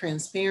have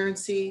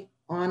transparency,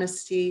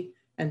 honesty,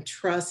 and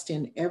trust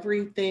in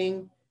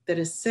everything that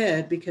is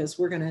said, because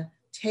we're going to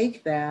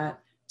take that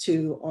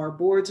to our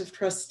boards of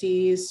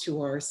trustees,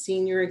 to our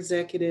senior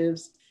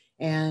executives,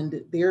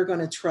 and they're going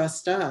to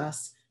trust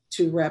us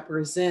to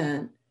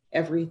represent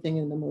everything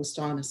in the most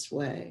honest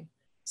way.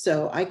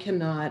 So I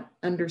cannot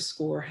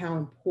underscore how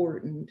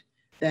important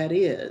that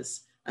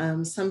is.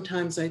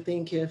 Sometimes I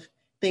think if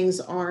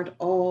things aren't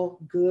all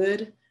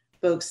good,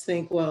 folks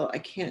think, well, I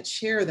can't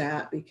share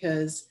that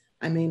because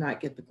I may not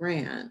get the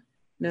grant.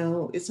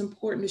 No, it's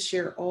important to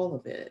share all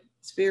of it.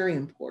 It's very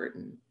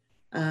important.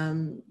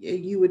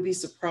 You would be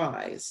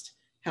surprised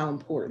how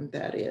important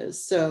that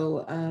is.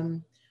 So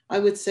I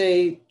would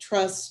say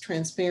trust,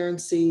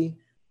 transparency,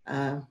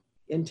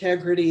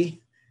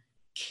 integrity,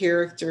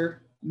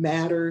 character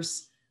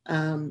matters,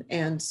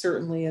 and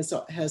certainly, as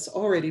has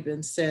already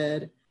been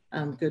said,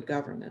 good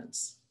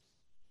governance.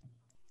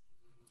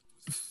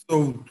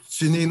 So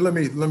Janine,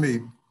 let me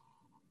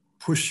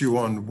push you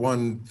on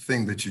one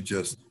thing that you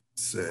just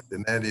said,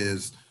 and that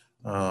is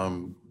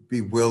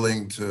be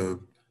willing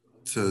to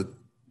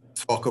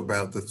talk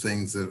about the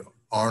things that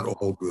aren't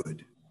all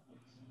good.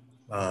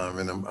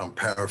 And I'm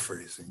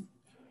paraphrasing.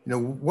 You know,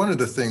 one of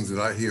the things that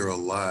I hear a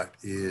lot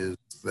is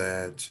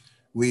that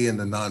we in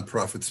the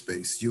nonprofit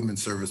space, human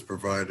service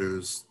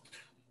providers,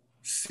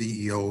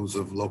 CEOs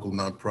of local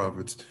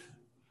nonprofits,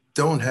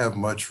 don't have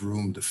much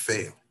room to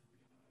fail.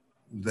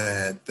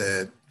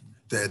 That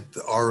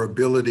our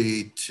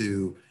ability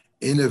to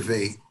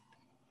innovate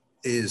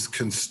is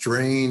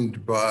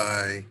constrained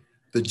by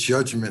the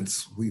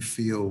judgments we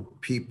feel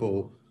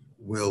people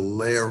will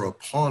layer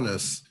upon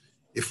us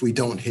if we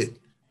don't hit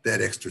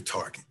that extra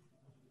target.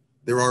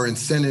 There are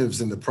incentives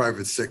in the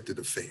private sector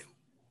to fail,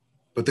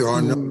 but there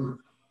are no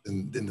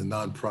in the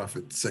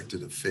nonprofit sector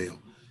to fail.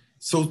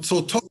 So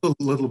talk a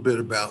little bit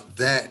about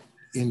that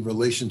in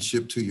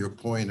relationship to your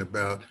point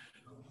about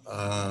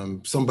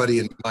somebody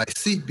in my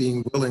seat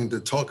being willing to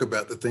talk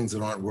about the things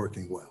that aren't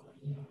working well.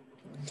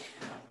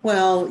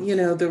 Well, you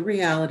know, the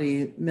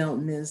reality,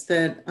 Milton, is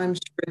that I'm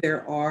sure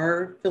there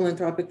are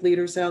philanthropic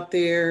leaders out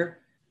there,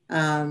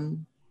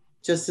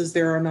 just as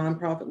there are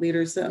nonprofit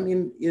leaders. I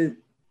mean,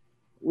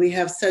 we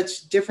have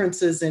such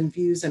differences in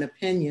views and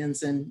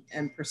opinions and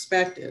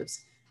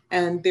perspectives.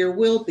 And there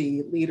will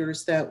be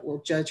leaders that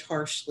will judge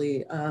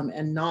harshly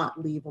and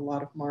not leave a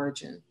lot of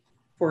margin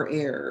for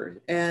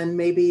error. And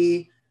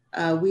maybe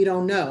we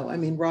don't know. I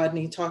mean,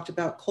 Rodney talked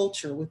about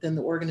culture within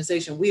the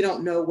organization. We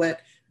don't know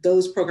what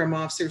those program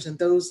officers and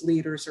those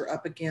leaders are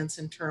up against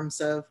in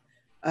terms of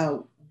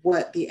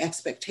what the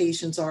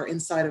expectations are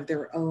inside of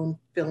their own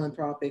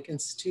philanthropic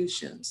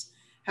institutions.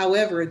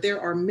 However, there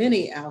are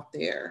many out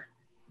there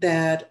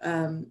that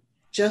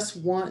just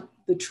want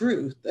the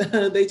truth.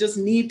 They just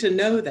need to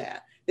know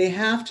that. They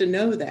have to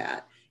know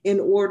that in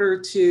order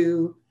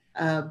to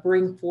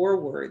bring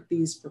forward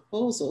these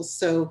proposals.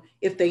 So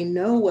if they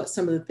know what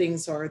some of the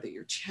things are that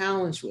you're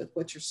challenged with,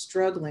 what you're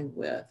struggling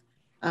with,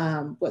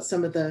 what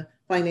some of the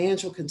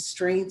financial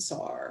constraints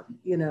are,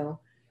 you know,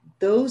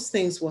 those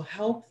things will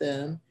help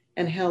them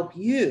and help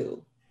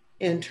you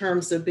in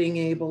terms of being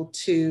able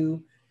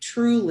to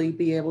truly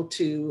be able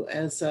to,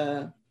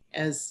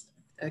 as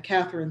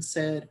Catherine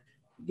said,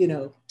 you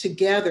know,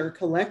 together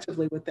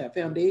collectively with that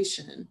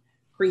foundation,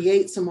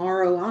 create some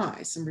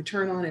ROI, some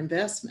return on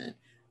investment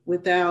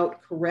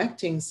without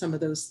correcting some of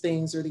those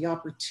things or the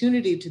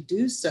opportunity to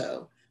do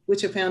so,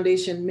 which a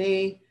foundation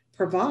may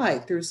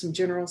provide through some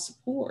general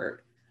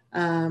support.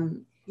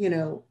 You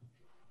know,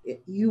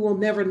 you will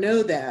never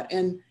know that.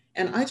 And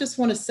I just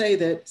want to say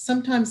that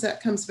sometimes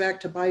that comes back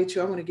to bite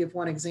you. I want to give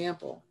one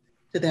example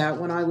to that.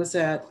 When I was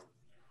at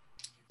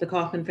the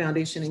Kauffman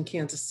Foundation in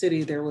Kansas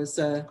City, there was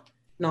a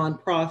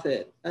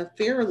nonprofit, a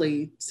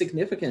fairly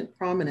significant,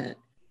 prominent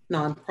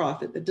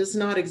nonprofit that does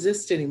not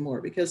exist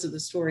anymore because of the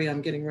story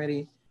I'm getting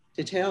ready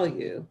to tell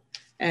you.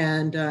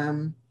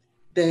 And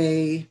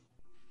they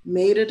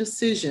made a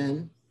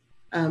decision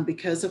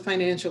because of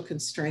financial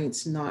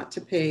constraints not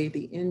to pay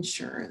the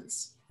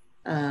insurance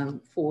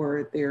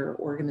for their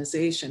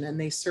organization. And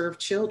they served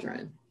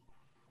children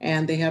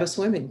and they had a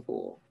swimming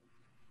pool.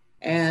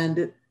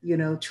 And, you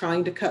know,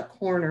 trying to cut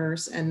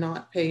corners and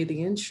not pay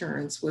the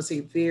insurance was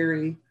a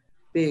very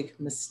big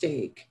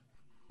mistake.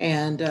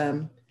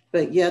 And,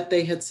 but yet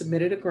they had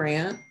submitted a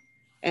grant,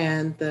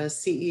 and the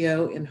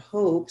CEO, in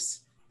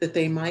hopes that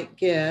they might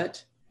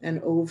get an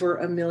over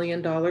 $1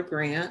 million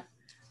grant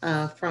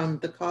from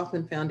the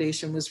Kauffman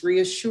Foundation, was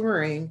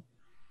reassuring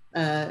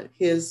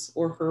his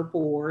or her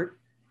board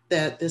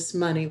that this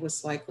money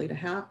was likely to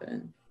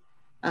happen.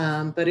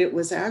 But it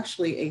was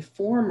actually a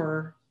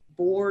former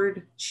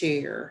board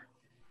chair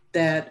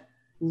that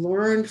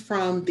learned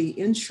from the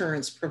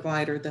insurance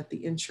provider that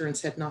the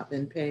insurance had not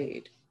been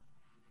paid.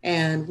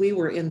 And we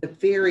were in the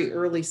very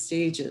early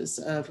stages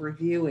of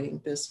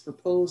reviewing this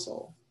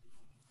proposal.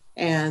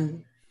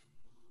 And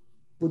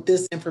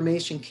this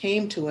information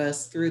came to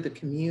us through the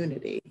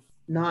community,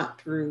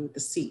 not through the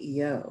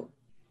CEO.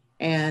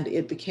 And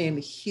it became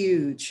a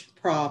huge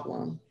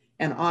problem.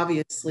 And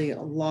obviously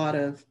a lot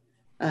of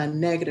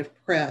negative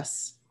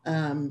press.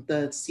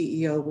 The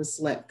CEO was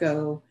let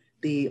go.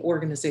 The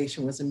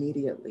organization was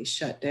immediately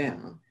shut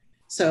down.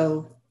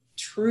 So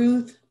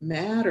truth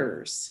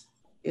matters.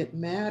 It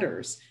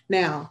matters.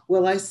 Now,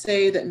 will I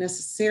say that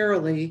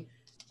necessarily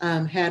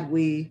had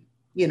we,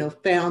 you know,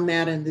 found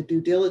that in the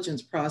due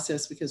diligence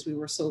process because we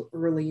were so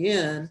early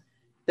in,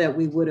 that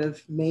we would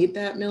have made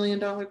that $1 million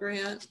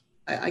grant?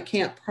 I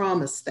can't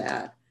promise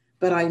that,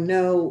 but I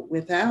know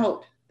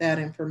without that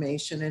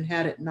information, and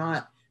had it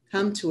not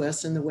come to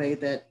us in the way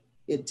that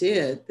it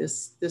did,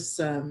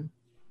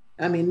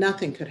 I mean,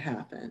 nothing could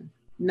happen.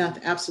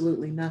 Nothing,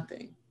 absolutely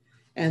nothing.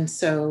 And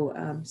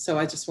so, so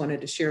I just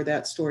wanted to share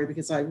that story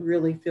because I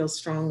really feel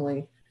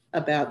strongly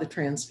about the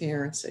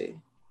transparency.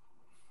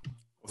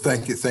 Well,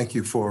 thank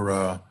you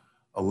for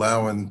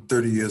allowing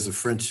 30 years of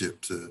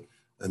friendship to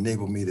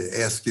enable me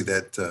to ask you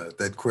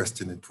that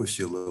question and push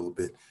you a little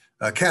bit.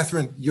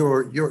 Catherine,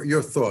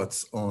 your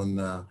thoughts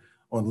on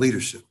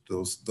leadership,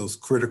 those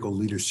critical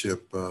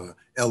leadership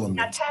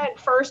elements. I tagged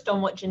first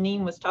on what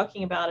Janine was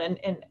talking about,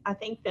 and I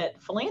think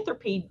that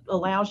philanthropy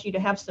allows you to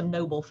have some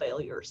noble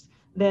failures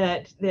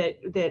that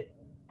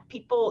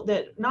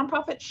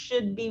nonprofits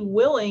should be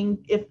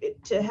willing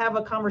to have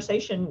a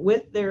conversation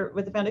with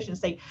the foundation and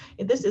say,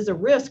 this is a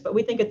risk, but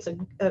we think it's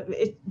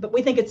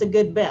a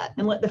good bet,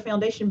 and let the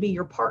foundation be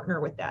your partner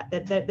with that.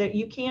 That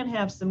you can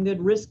have some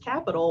good risk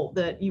capital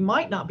that you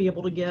might not be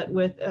able to get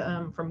with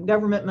from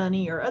government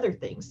money or other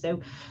things.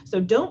 So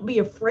don't be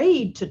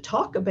afraid to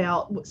talk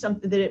about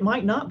something that it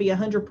might not be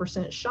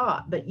 100%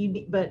 shot, but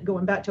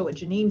going back to what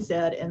Janine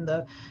said and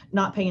the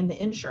not paying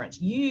the insurance,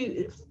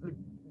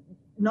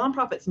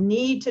 nonprofits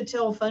need to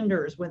tell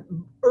funders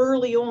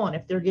early on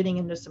if they're getting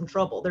into some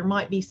trouble. There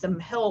might be some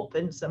help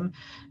and some,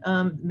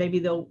 maybe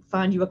they'll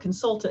find you a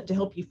consultant to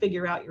help you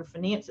figure out your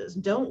finances.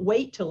 Don't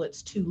wait till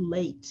it's too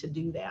late to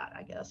do that,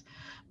 I guess.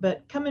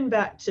 But coming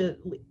back to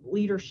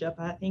leadership,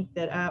 I think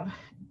that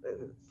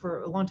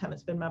for a long time,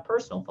 it's been my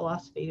personal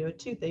philosophy to do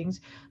two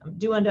things: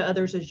 do unto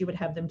others as you would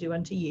have them do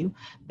unto you.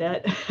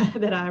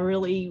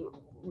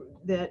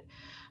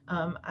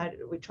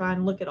 We try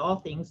and look at all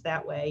things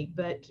that way,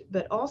 but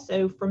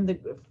also from the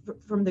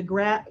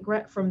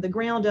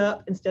ground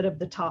up instead of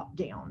the top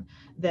down.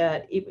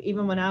 That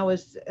even when I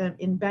was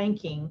in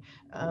banking,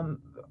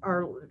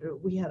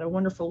 we had a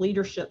wonderful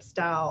leadership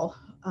style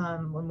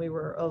when we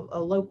were a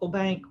local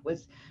bank.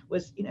 Was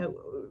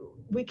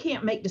we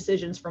can't make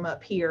decisions from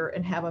up here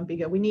and have them be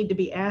good. We need to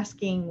be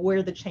asking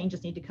where the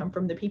changes need to come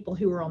from the people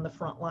who are on the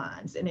front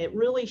lines, and it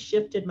really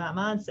shifted my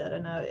mindset.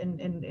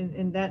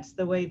 And that's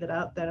the way that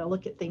I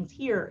look at things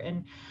here.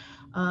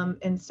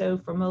 And so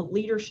from a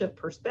leadership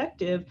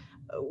perspective,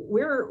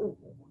 we're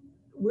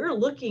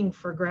looking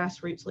for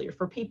grassroots leaders,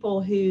 for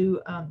people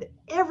who,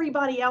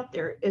 everybody out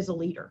there is a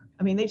leader.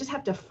 I mean, they just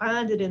have to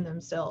find it in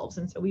themselves.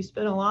 And so we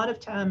spent a lot of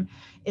time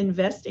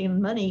investing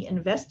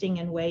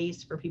in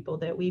ways for people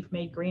that we've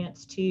made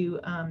grants to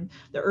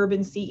the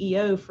Urban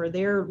CEO for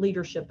their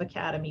leadership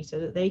academy,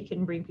 so that they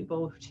can bring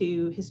people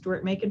to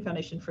Historic Macon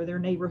Foundation for their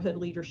neighborhood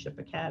leadership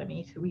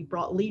academy. So we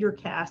brought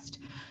LeaderCast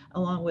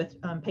along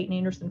with Peyton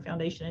Anderson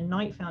Foundation and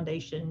Knight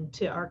Foundation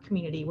to our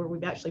community, where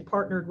we've actually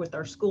partnered with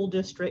our school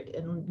district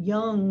and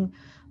young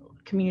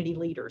community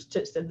leaders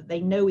so that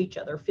they know each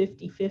other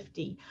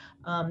 50-50.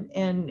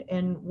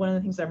 And one of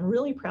the things I'm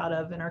really proud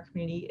of in our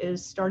community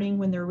is starting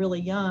when they're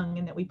really young,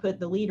 and that we put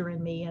the leader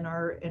in me in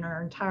our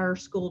entire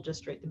school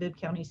district, the Bibb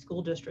County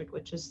School District,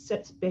 which is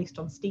based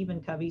on Stephen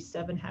Covey's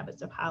 7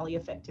 Habits of Highly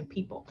Effective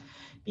People.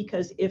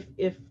 Because if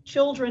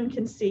children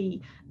can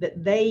see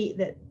that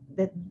they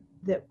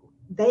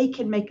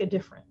can make a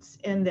difference,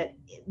 and that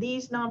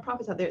these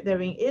nonprofits out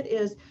there,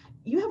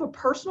 you have a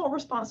personal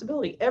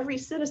responsibility. Every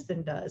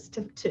citizen does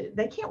I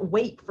can't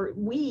wait for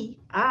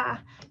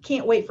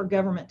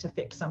government to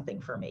fix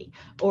something for me,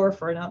 or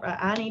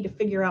I need to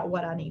figure out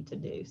what I need to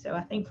do. So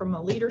I think from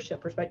a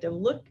leadership perspective,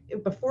 look,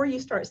 before you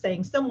start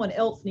saying someone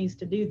else needs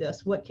to do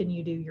this, what can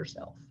you do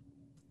yourself?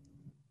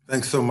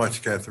 Thanks so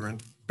much, Catherine.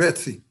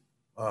 Betsy,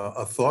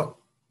 a thought,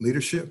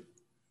 leadership?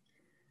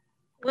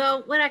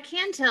 Well, what I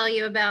can tell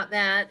you about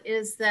that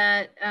is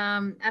that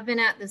I've been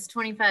at this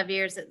 25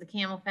 years at the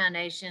Camel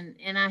Foundation,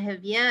 and I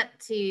have yet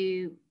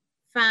to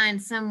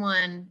find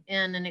someone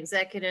in an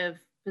executive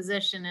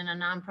position in a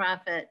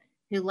nonprofit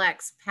who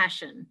lacks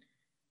passion.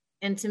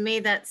 And to me,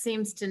 that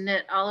seems to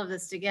knit all of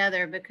this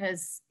together,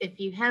 because if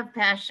you have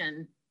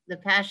passion, the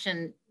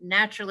passion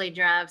naturally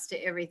drives to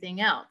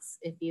everything else.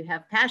 If you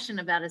have passion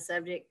about a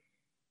subject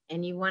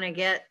and you want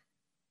to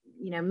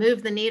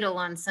move the needle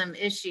on some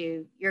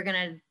issue, you're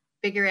going to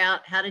figure out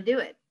how to do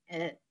it.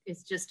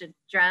 It's just a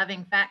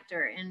driving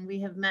factor. And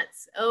we have met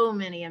so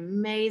many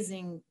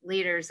amazing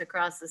leaders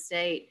across the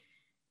state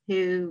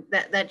who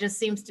that just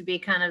seems to be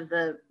kind of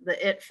the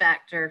it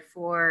factor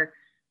for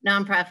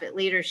nonprofit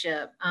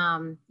leadership.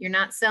 You're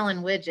not selling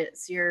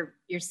widgets, you're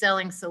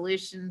selling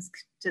solutions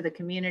to the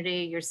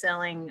community, you're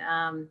selling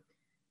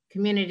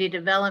community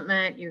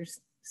development, you're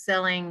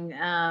selling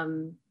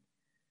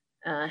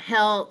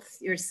health,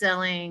 you're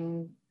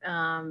selling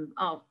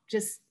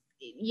just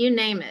you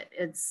name it.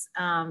 It's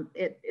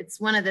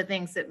one of the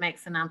things that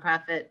makes the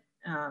nonprofit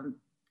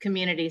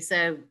community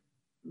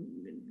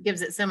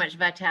gives it so much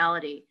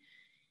vitality.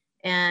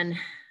 And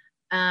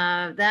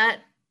that,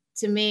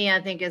 to me, I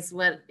think is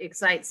what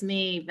excites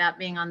me about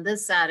being on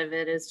this side of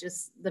it, is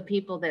just the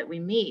people that we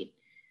meet.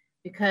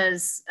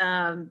 Because,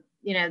 I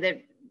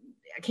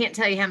can't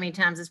tell you how many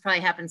times, this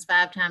probably happens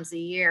 5 times a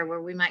year,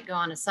 where we might go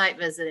on a site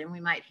visit and we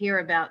might hear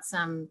about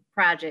some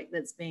project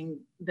that's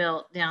being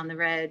built down the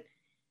road.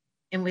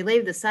 And we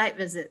leave the site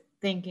visit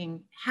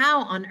thinking,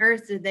 how on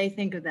earth did they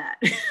think of that?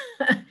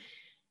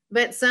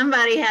 But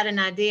somebody had an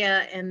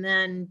idea and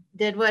then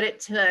did what it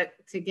took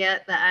to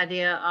get the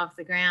idea off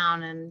the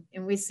ground.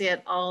 And we see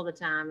it all the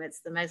time. It's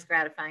the most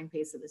gratifying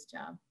piece of this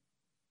job.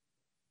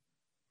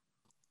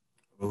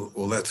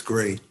 Well, that's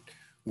great.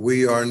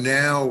 We are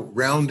now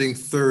rounding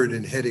third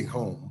and heading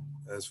home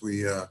as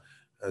we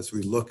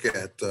look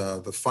at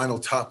the final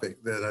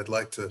topic that I'd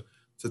like to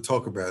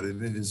talk about.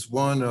 It is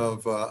one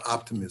of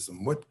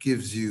optimism. What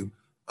gives you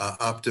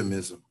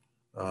optimism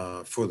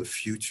for the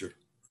future?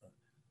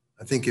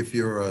 I think if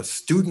you're a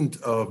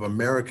student of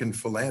American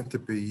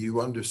philanthropy,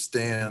 you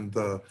understand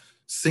the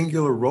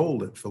singular role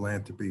that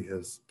philanthropy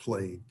has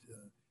played.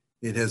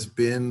 It has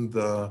been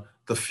the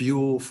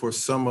fuel for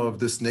some of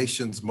this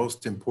nation's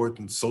most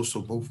important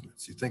social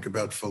movements. You think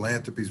about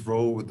philanthropy's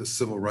role with the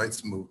civil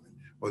rights movement,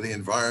 or the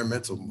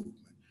environmental movement,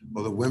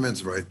 or the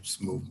women's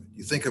rights movement.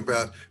 You think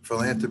about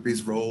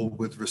philanthropy's role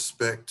with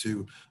respect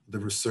to the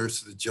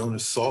research that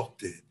Jonas Salk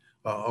did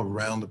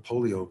around the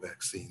polio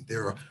vaccine.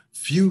 There are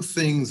few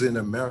things in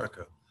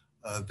America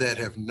that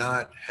have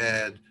not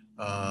had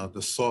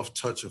the soft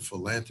touch of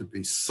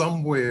philanthropy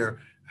somewhere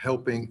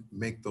helping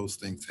make those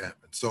things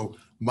happen. So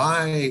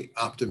my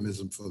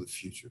optimism for the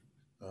future,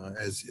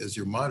 as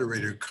your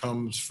moderator,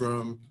 comes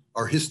from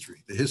our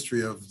history, the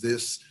history of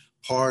this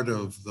part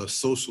of the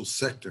social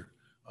sector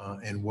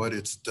and what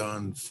it's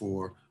done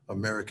for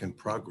American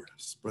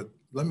progress. But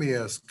let me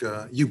ask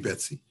you,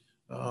 Betsy,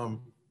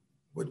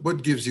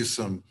 what gives you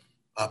some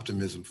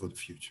optimism for the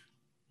future?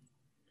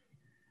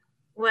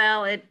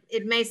 Well,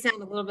 it may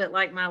sound a little bit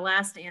like my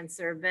last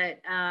answer, but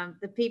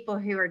the people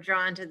who are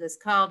drawn to this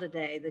call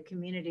today, the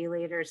community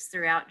leaders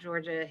throughout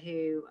Georgia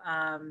who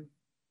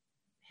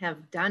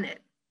have done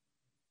it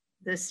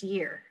this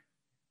year,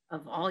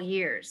 of all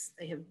years,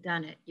 they have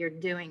done it. You're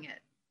doing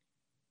it.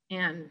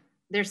 And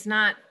there's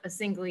not a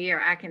single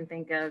year I can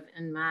think of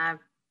in my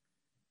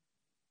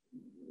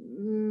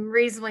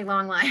reasonably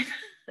long life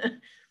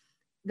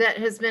that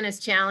has been as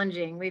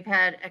challenging. We've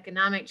had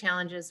economic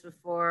challenges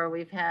before,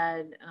 we've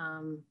had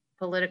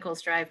political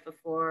strife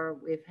before,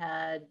 we've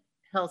had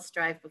health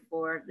strife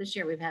before. This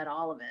year we've had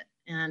all of it.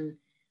 And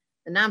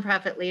the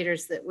nonprofit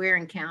leaders that we're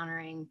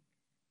encountering,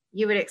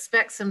 you would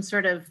expect some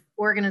sort of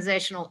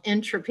organizational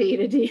entropy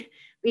to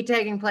be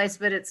taking place,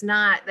 but it's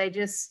not. They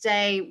just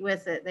stay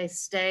with it. They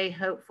stay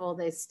hopeful,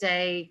 they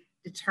stay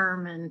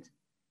determined.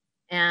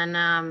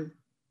 And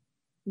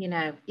you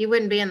know, you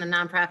wouldn't be in the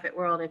nonprofit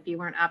world if you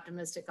weren't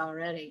optimistic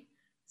already.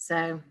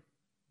 So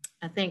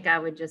I think I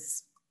would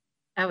just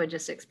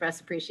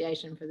express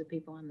appreciation for the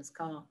people on this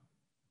call.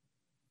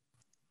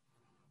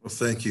 Well,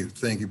 thank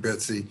you,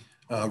 Betsy.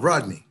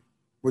 Rodney,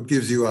 what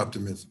gives you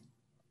optimism?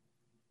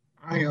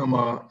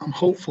 I'm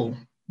hopeful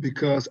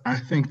because I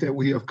think that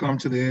we have come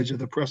to the edge of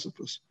the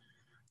precipice,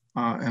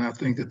 and I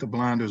think that the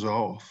blinders are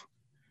off,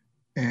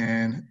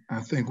 and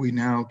I think we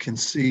now can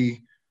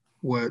see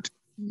what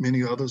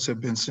many others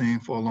have been seeing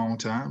for a long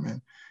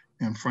time,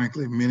 and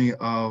frankly, many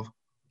of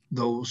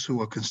those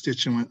who are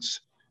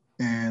constituents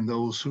and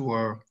those who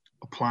are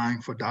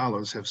applying for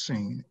dollars have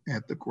seen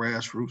at the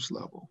grassroots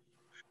level.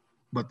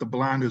 But the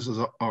blinders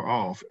are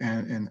off,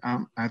 and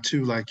I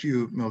too, like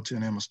you,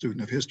 Milton, am a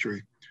student of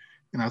history,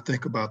 and I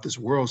think about this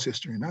world's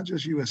history, not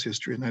just US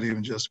history, not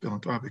even just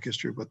philanthropic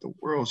history, but the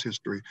world's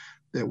history,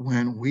 that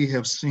when we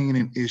have seen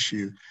an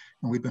issue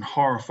and we've been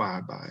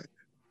horrified by it,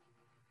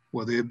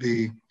 whether it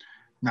be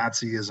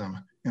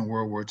Nazism in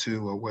World War II,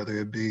 or whether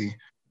it be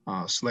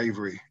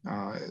slavery.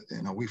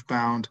 You know, we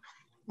found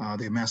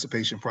the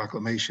Emancipation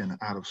Proclamation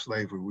out of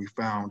slavery. We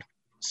found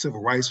civil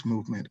rights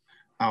movement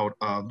out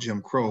of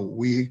Jim Crow.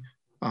 We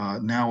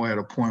now are at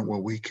a point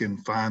where we can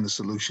find the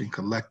solution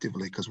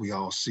collectively because we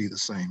all see the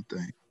same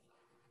thing.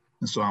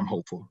 And so I'm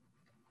hopeful.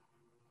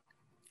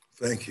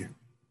 Thank you.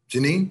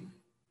 Janine?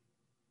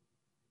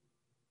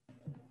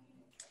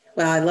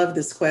 Well, I love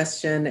this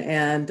question.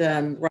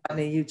 And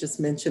Rodney, you just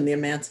mentioned the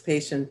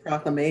Emancipation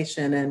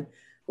Proclamation. And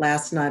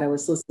last night I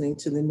was listening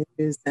to the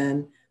news,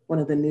 and one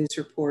of the news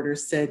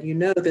reporters said, you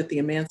know that the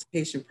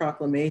Emancipation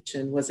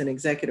Proclamation was an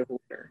executive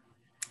order.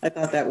 I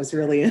thought that was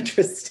really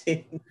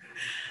interesting.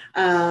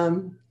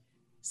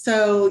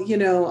 So, you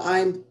know,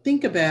 I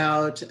think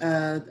about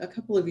a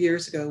couple of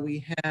years ago,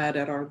 we had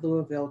at our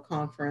Louisville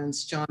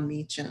conference, John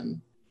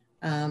Meacham,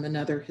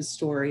 another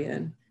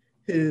historian,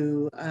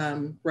 who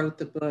wrote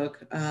the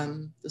book,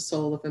 The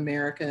Soul of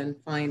America and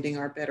Finding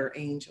Our Better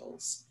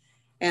Angels.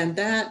 And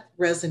that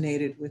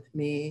resonated with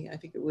me. I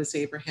think it was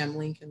Abraham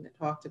Lincoln that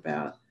talked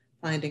about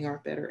finding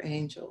our better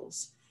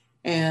angels.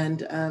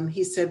 And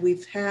he said,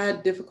 we've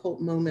had difficult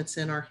moments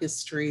in our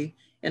history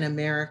in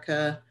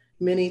America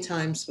many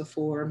times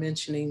before,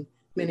 mentioning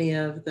many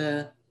of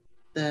the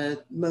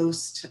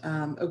most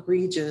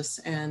egregious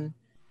and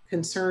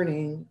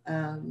concerning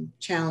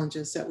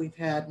challenges that we've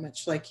had,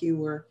 much like you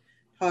were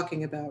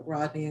talking about,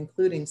 Rodney,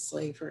 including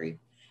slavery.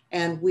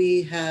 And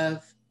we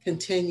have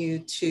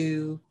continued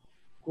to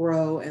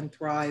grow and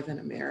thrive in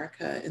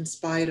America in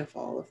spite of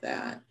all of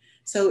that.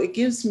 So it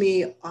gives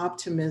me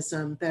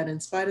optimism that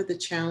in spite of the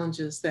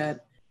challenges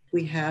that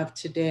we have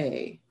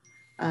today,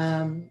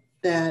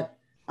 that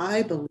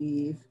I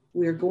believe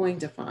we're going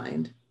to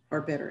find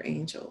our better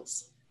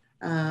angels.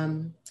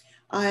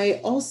 I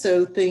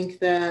also think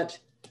that,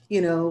 you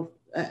know,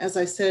 as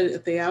I said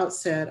at the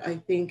outset, I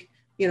think,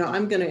 you know,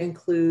 I'm going to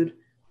include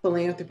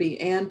philanthropy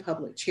and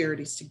public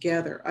charities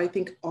together. I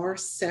think our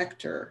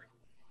sector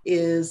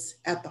is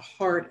at the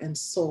heart and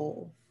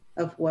soul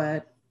of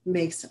what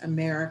makes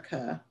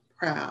America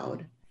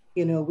proud.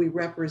 You know, we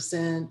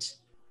represent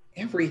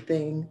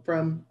everything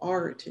from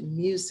art and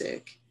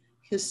music,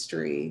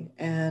 history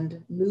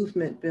and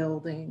movement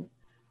building.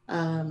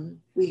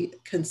 We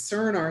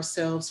concern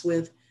ourselves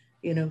with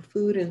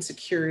food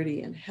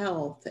insecurity and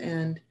health,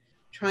 and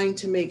trying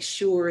to make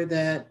sure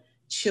that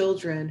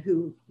children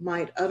who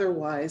might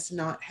otherwise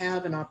not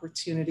have an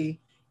opportunity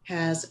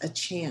has a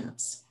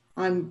chance.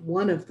 I'm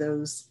one of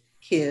those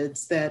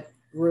kids that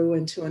grew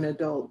into an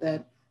adult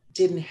that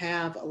didn't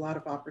have a lot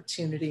of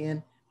opportunity,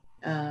 and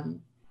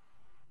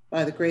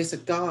by the grace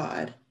of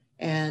God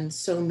and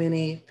so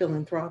many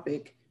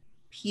philanthropic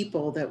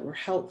people that were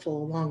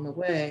helpful along the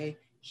way,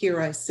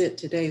 here I sit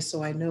today,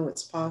 so I know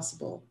it's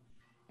possible.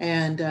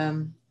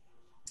 And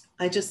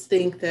I just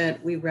think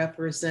that we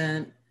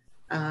represent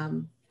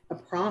a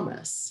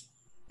promise.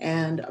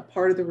 And a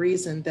part of the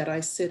reason that I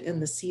sit in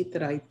the seat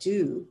that I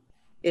do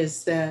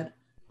is that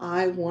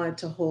I want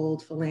to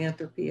hold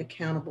philanthropy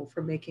accountable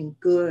for making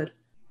good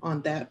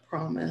on that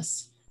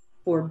promise,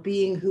 for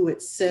being who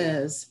it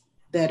says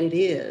that it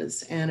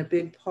is. And a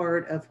big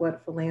part of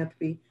what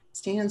philanthropy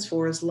stands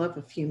for is love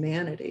of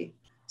humanity.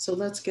 So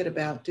let's get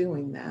about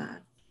doing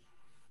that.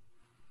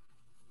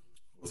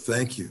 Well,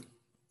 thank you.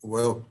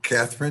 Well,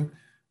 Catherine,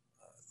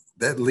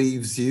 that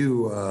leaves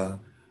you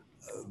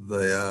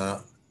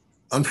the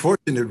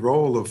unfortunate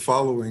role of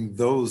following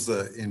those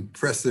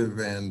impressive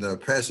and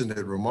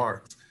passionate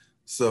remarks.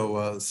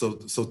 So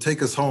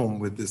take us home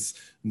with this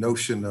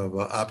notion of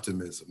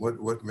optimism.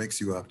 What makes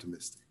you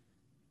optimistic?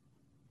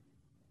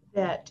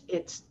 That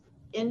it's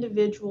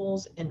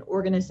individuals and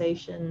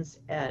organizations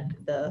at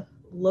the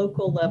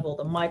local level,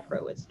 the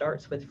micro. It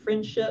starts with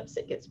friendships.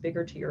 It gets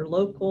bigger to your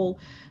local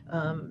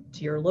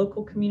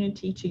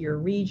community, to your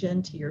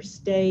region, to your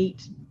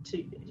state,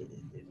 to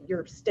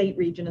your state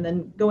region, and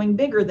then going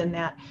bigger than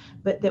that.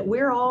 But that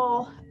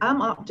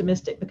I'm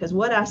optimistic because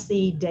what I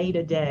see day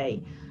to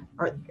day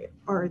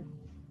are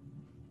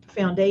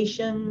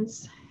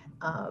foundations,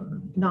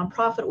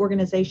 nonprofit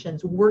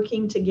organizations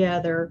working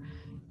together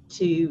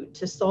to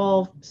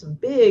solve some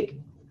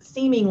big,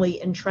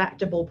 seemingly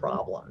intractable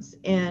problems,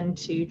 and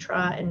to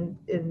try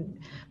and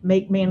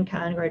make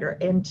mankind greater,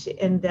 and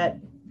that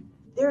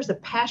there's a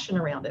passion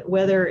around it,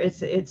 whether it's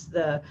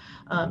the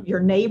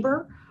your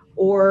neighbor,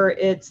 or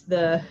it's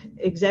the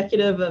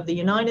executive of the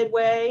United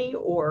Way,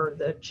 or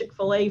the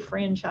Chick-fil-A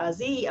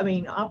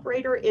franchisee,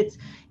 operator.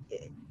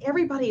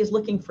 Everybody is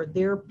looking for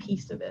their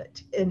piece of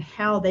it and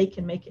how they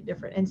can make it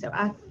different. And so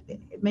I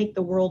make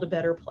the world a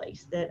better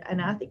place.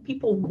 And I think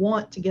people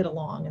want to get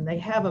along, and they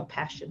have a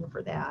passion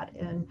for that.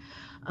 And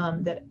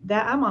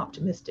that I'm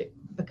optimistic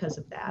because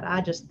of that. I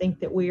just think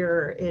that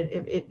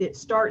it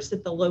starts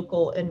at the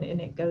local and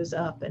it goes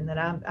up, and that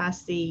I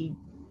see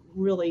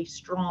really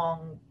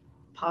strong,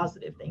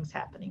 positive things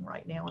happening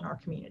right now in our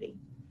community.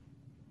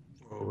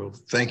 Well,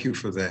 thank you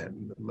for that.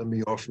 Let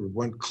me offer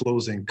one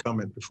closing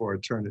comment before I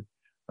turn it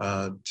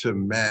to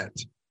Matt,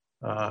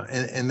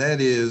 and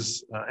that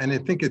is, and I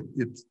think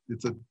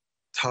it's a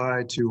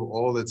tie to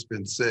all that's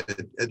been said.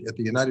 At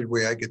the United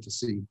Way, I get to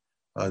see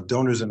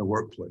donors in the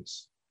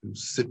workplace who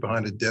sit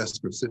behind a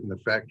desk or sit in the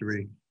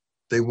factory.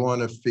 They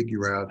want to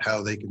figure out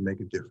how they can make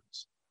a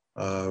difference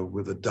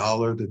with a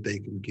dollar that they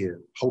can give,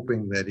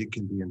 hoping that it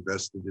can be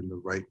invested in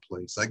the right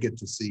place. I get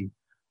to see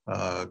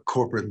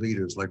corporate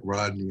leaders like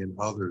Rodney and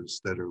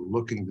others that are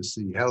looking to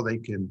see how they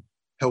can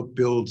help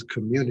build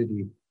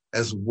community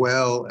as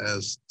well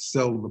as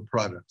sell the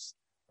products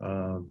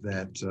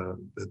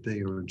that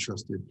they are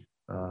entrusted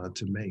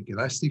to make. And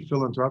I see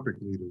philanthropic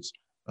leaders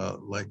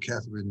like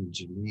Catherine and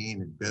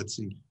Janine and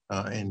Betsy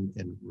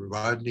and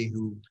Rodney,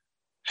 who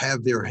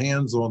have their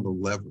hands on the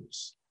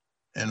levers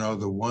and are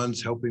the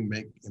ones helping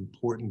make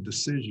important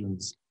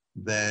decisions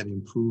that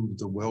improve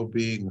the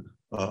well-being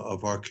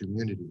of our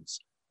communities,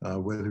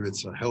 whether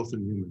it's a health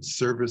and human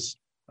service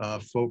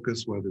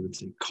focus, whether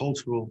it's a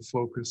cultural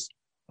focus,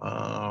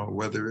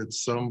 whether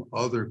it's some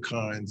other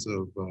kinds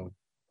of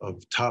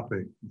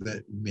topic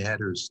that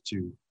matters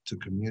to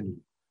community.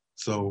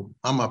 So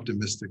I'm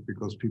optimistic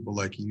because people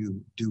like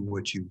you do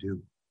what you do.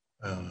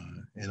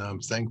 And I'm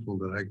thankful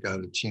that I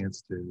got a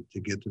chance to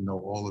get to know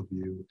all of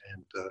you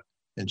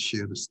and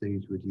share the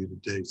stage with you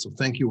today. So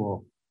thank you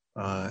all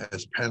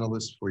as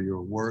panelists for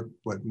your work,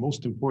 but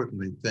most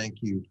importantly,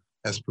 thank you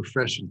as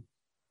professionals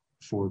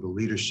for the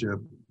leadership,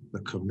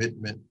 the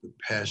commitment, the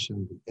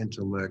passion, the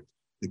intellect,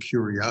 the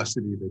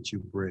curiosity that you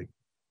bring.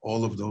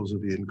 All of those are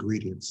the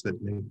ingredients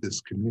that make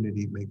this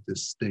community, make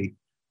this state,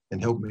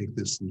 and help make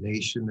this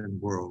nation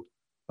and world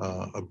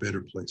a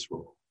better place for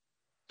all.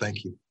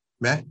 Thank you.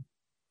 Matt?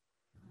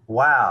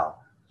 Wow,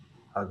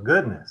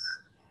 goodness,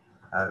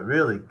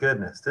 really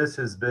goodness. This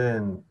has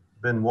been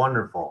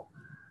wonderful.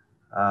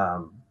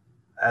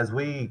 As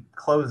we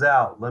close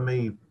out, let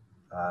me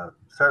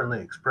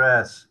certainly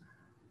express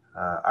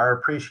our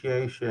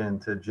appreciation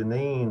to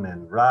Janine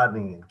and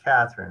Rodney and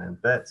Catherine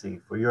and Betsy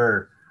for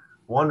your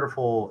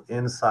wonderful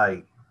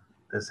insight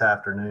this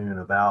afternoon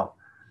about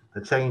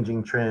the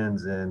changing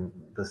trends in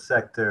the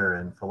sector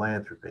and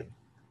philanthropy.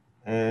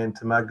 And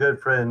to my good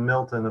friend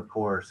Milton, of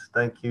course,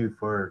 thank you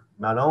for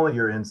not only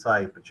your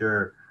insight, but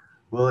your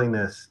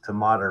willingness to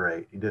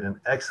moderate. You did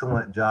an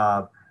excellent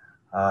job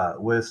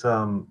with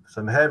some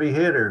heavy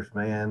hitters,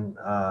 man.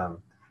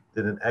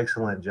 Did an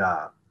excellent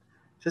job.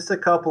 Just a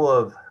couple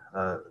of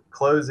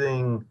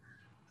closing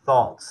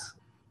thoughts.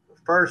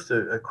 First,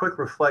 a quick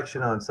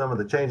reflection on some of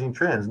the changing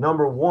trends.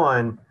 Number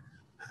one,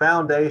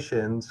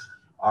 foundations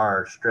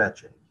are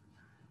stretching,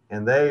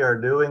 and they are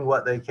doing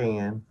what they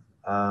can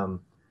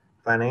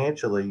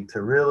financially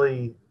to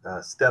really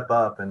step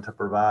up and to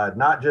provide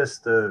not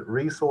just the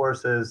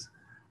resources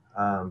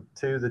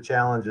to the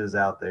challenges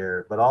out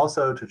there, but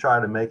also to try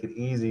to make it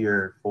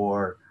easier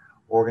for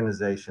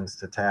organizations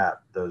to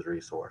tap those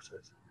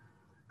resources.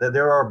 That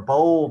there are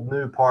bold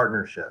new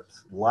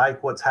partnerships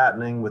like what's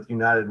happening with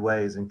United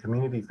Ways and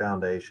community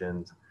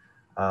foundations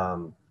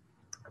to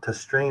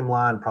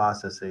streamline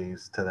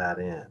processes to that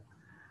end.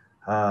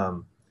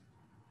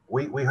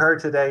 We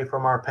heard today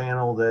from our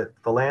panel that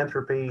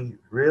philanthropy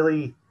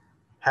really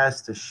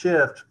has to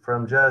shift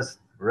from just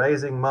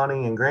raising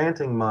money and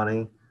granting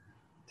money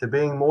to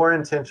being more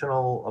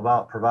intentional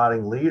about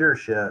providing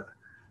leadership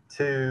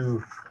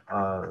to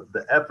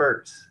the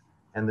efforts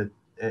and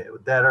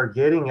that are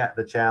getting at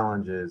the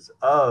challenges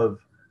of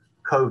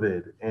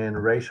COVID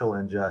and racial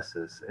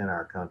injustice in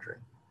our country.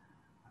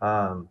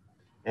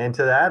 And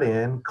to that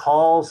end,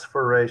 calls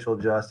for racial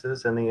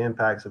justice and the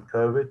impacts of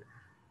COVID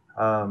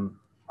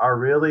are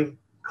really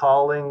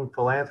calling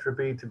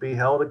philanthropy to be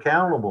held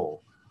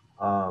accountable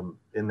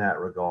in that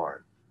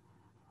regard.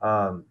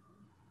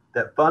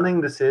 That funding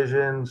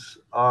decisions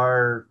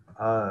have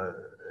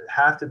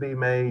to be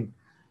made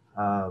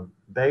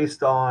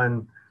based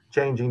on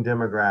changing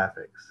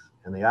demographics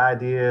and the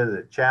idea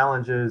that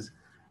challenges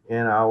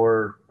in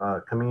our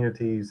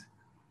communities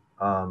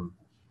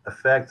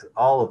affect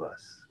all of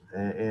us.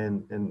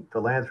 And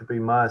philanthropy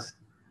must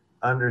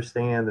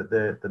understand that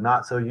the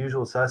not so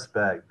usual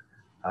suspect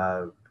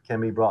can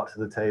be brought to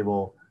the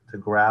table to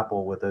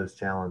grapple with those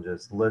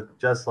challenges,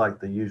 just like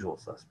the usual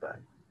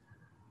suspect.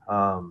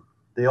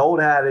 The old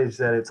adage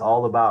that it's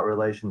all about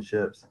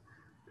relationships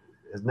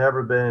has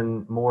never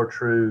been more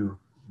true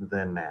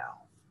than now.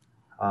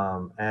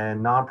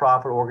 And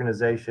nonprofit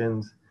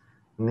organizations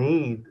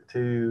need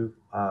to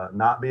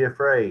not be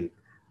afraid,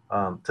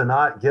 to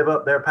not give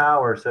up their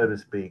power, so to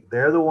speak.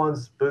 They're the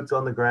ones, boots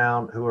on the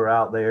ground, who are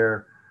out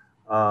there,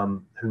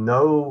 who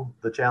know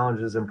the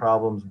challenges and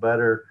problems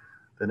better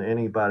than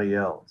anybody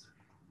else.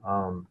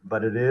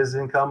 But it is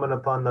incumbent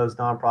upon those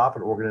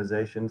nonprofit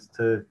organizations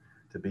to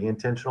be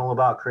intentional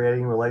about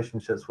creating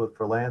relationships with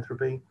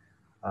philanthropy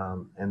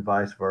and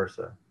vice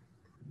versa.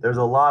 There's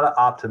a lot of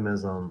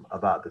optimism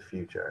about the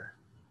future,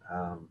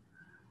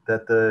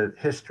 that the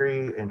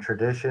history and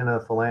tradition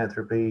of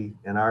philanthropy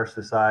in our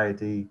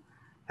society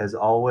has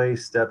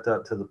always stepped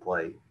up to the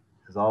plate,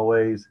 has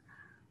always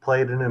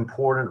played an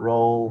important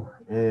role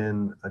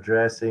in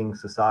addressing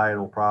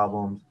societal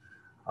problems.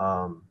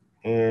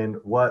 And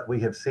what we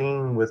have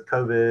seen with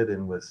COVID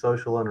and with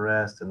social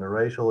unrest and the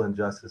racial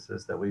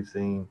injustices that we've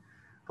seen,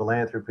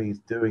 philanthropy is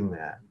doing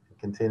that and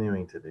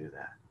continuing to do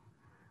that.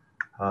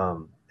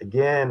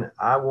 Again,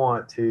 I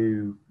want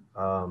to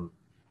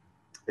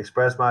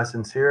express my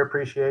sincere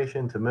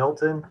appreciation to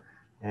Milton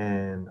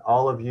and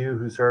all of you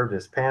who served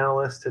as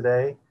panelists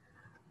today.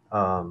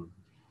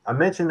 I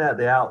mentioned at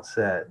the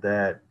outset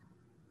that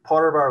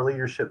part of our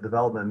leadership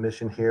development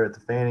mission here at the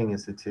Fanning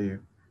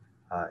Institute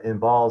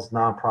involves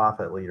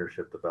nonprofit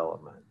leadership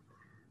development.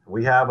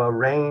 We have a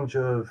range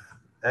of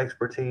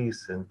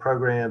expertise and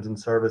programs and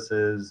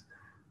services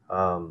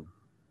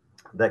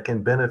that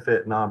can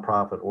benefit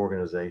nonprofit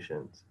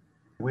organizations.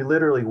 We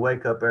literally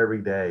wake up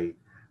every day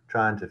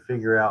trying to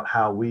figure out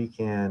how we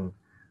can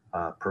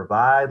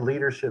provide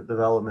leadership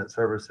development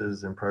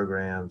services and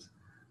programs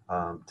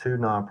to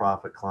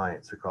nonprofit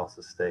clients across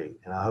the state.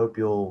 And I hope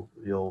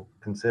you'll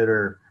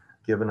consider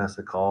giving us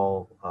a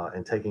call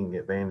and taking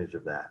advantage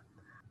of that.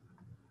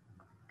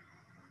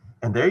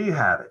 And there you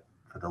have it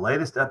for the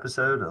latest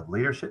episode of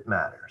Leadership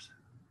Matters,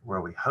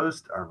 where we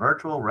host our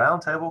virtual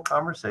roundtable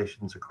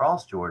conversations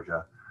across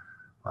Georgia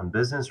on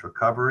business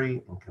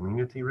recovery and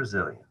community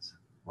resilience,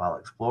 while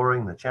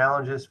exploring the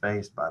challenges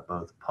faced by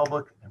both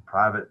public and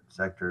private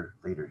sector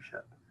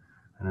leadership,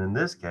 and in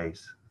this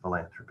case,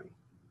 philanthropy.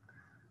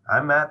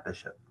 I'm Matt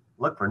Bishop.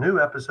 Look for new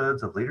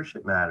episodes of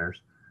Leadership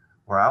Matters,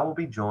 where I will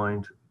be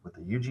joined with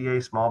the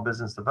UGA Small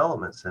Business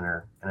Development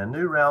Center and a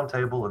new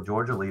roundtable of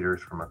Georgia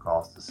leaders from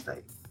across the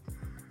state.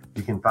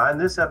 You can find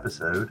this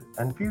episode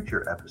and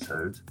future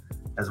episodes,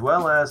 as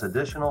well as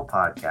additional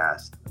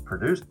podcasts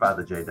produced by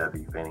the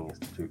J.W. Fanning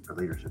Institute for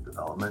Leadership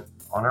Development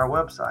on our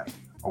website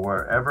or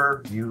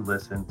wherever you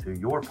listen to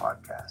your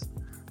podcast.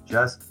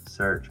 Just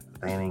search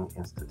Fanning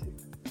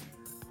Institute.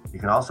 You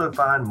can also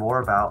find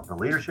more about the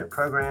leadership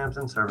programs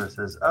and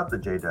services of the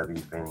J.W.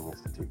 Fanning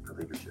Institute for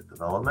Leadership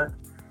Development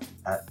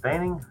at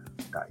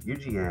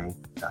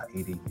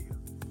fanning.uga.edu.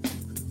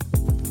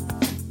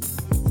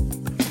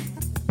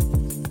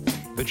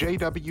 The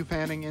J.W.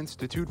 Fanning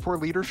Institute for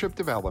Leadership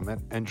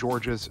Development and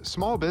Georgia's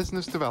Small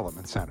Business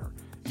Development Center,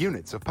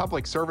 units of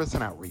public service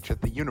and outreach at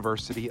the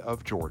University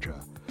of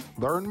Georgia.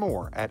 Learn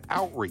more at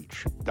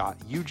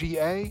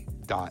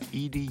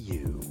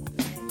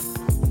outreach.uga.edu.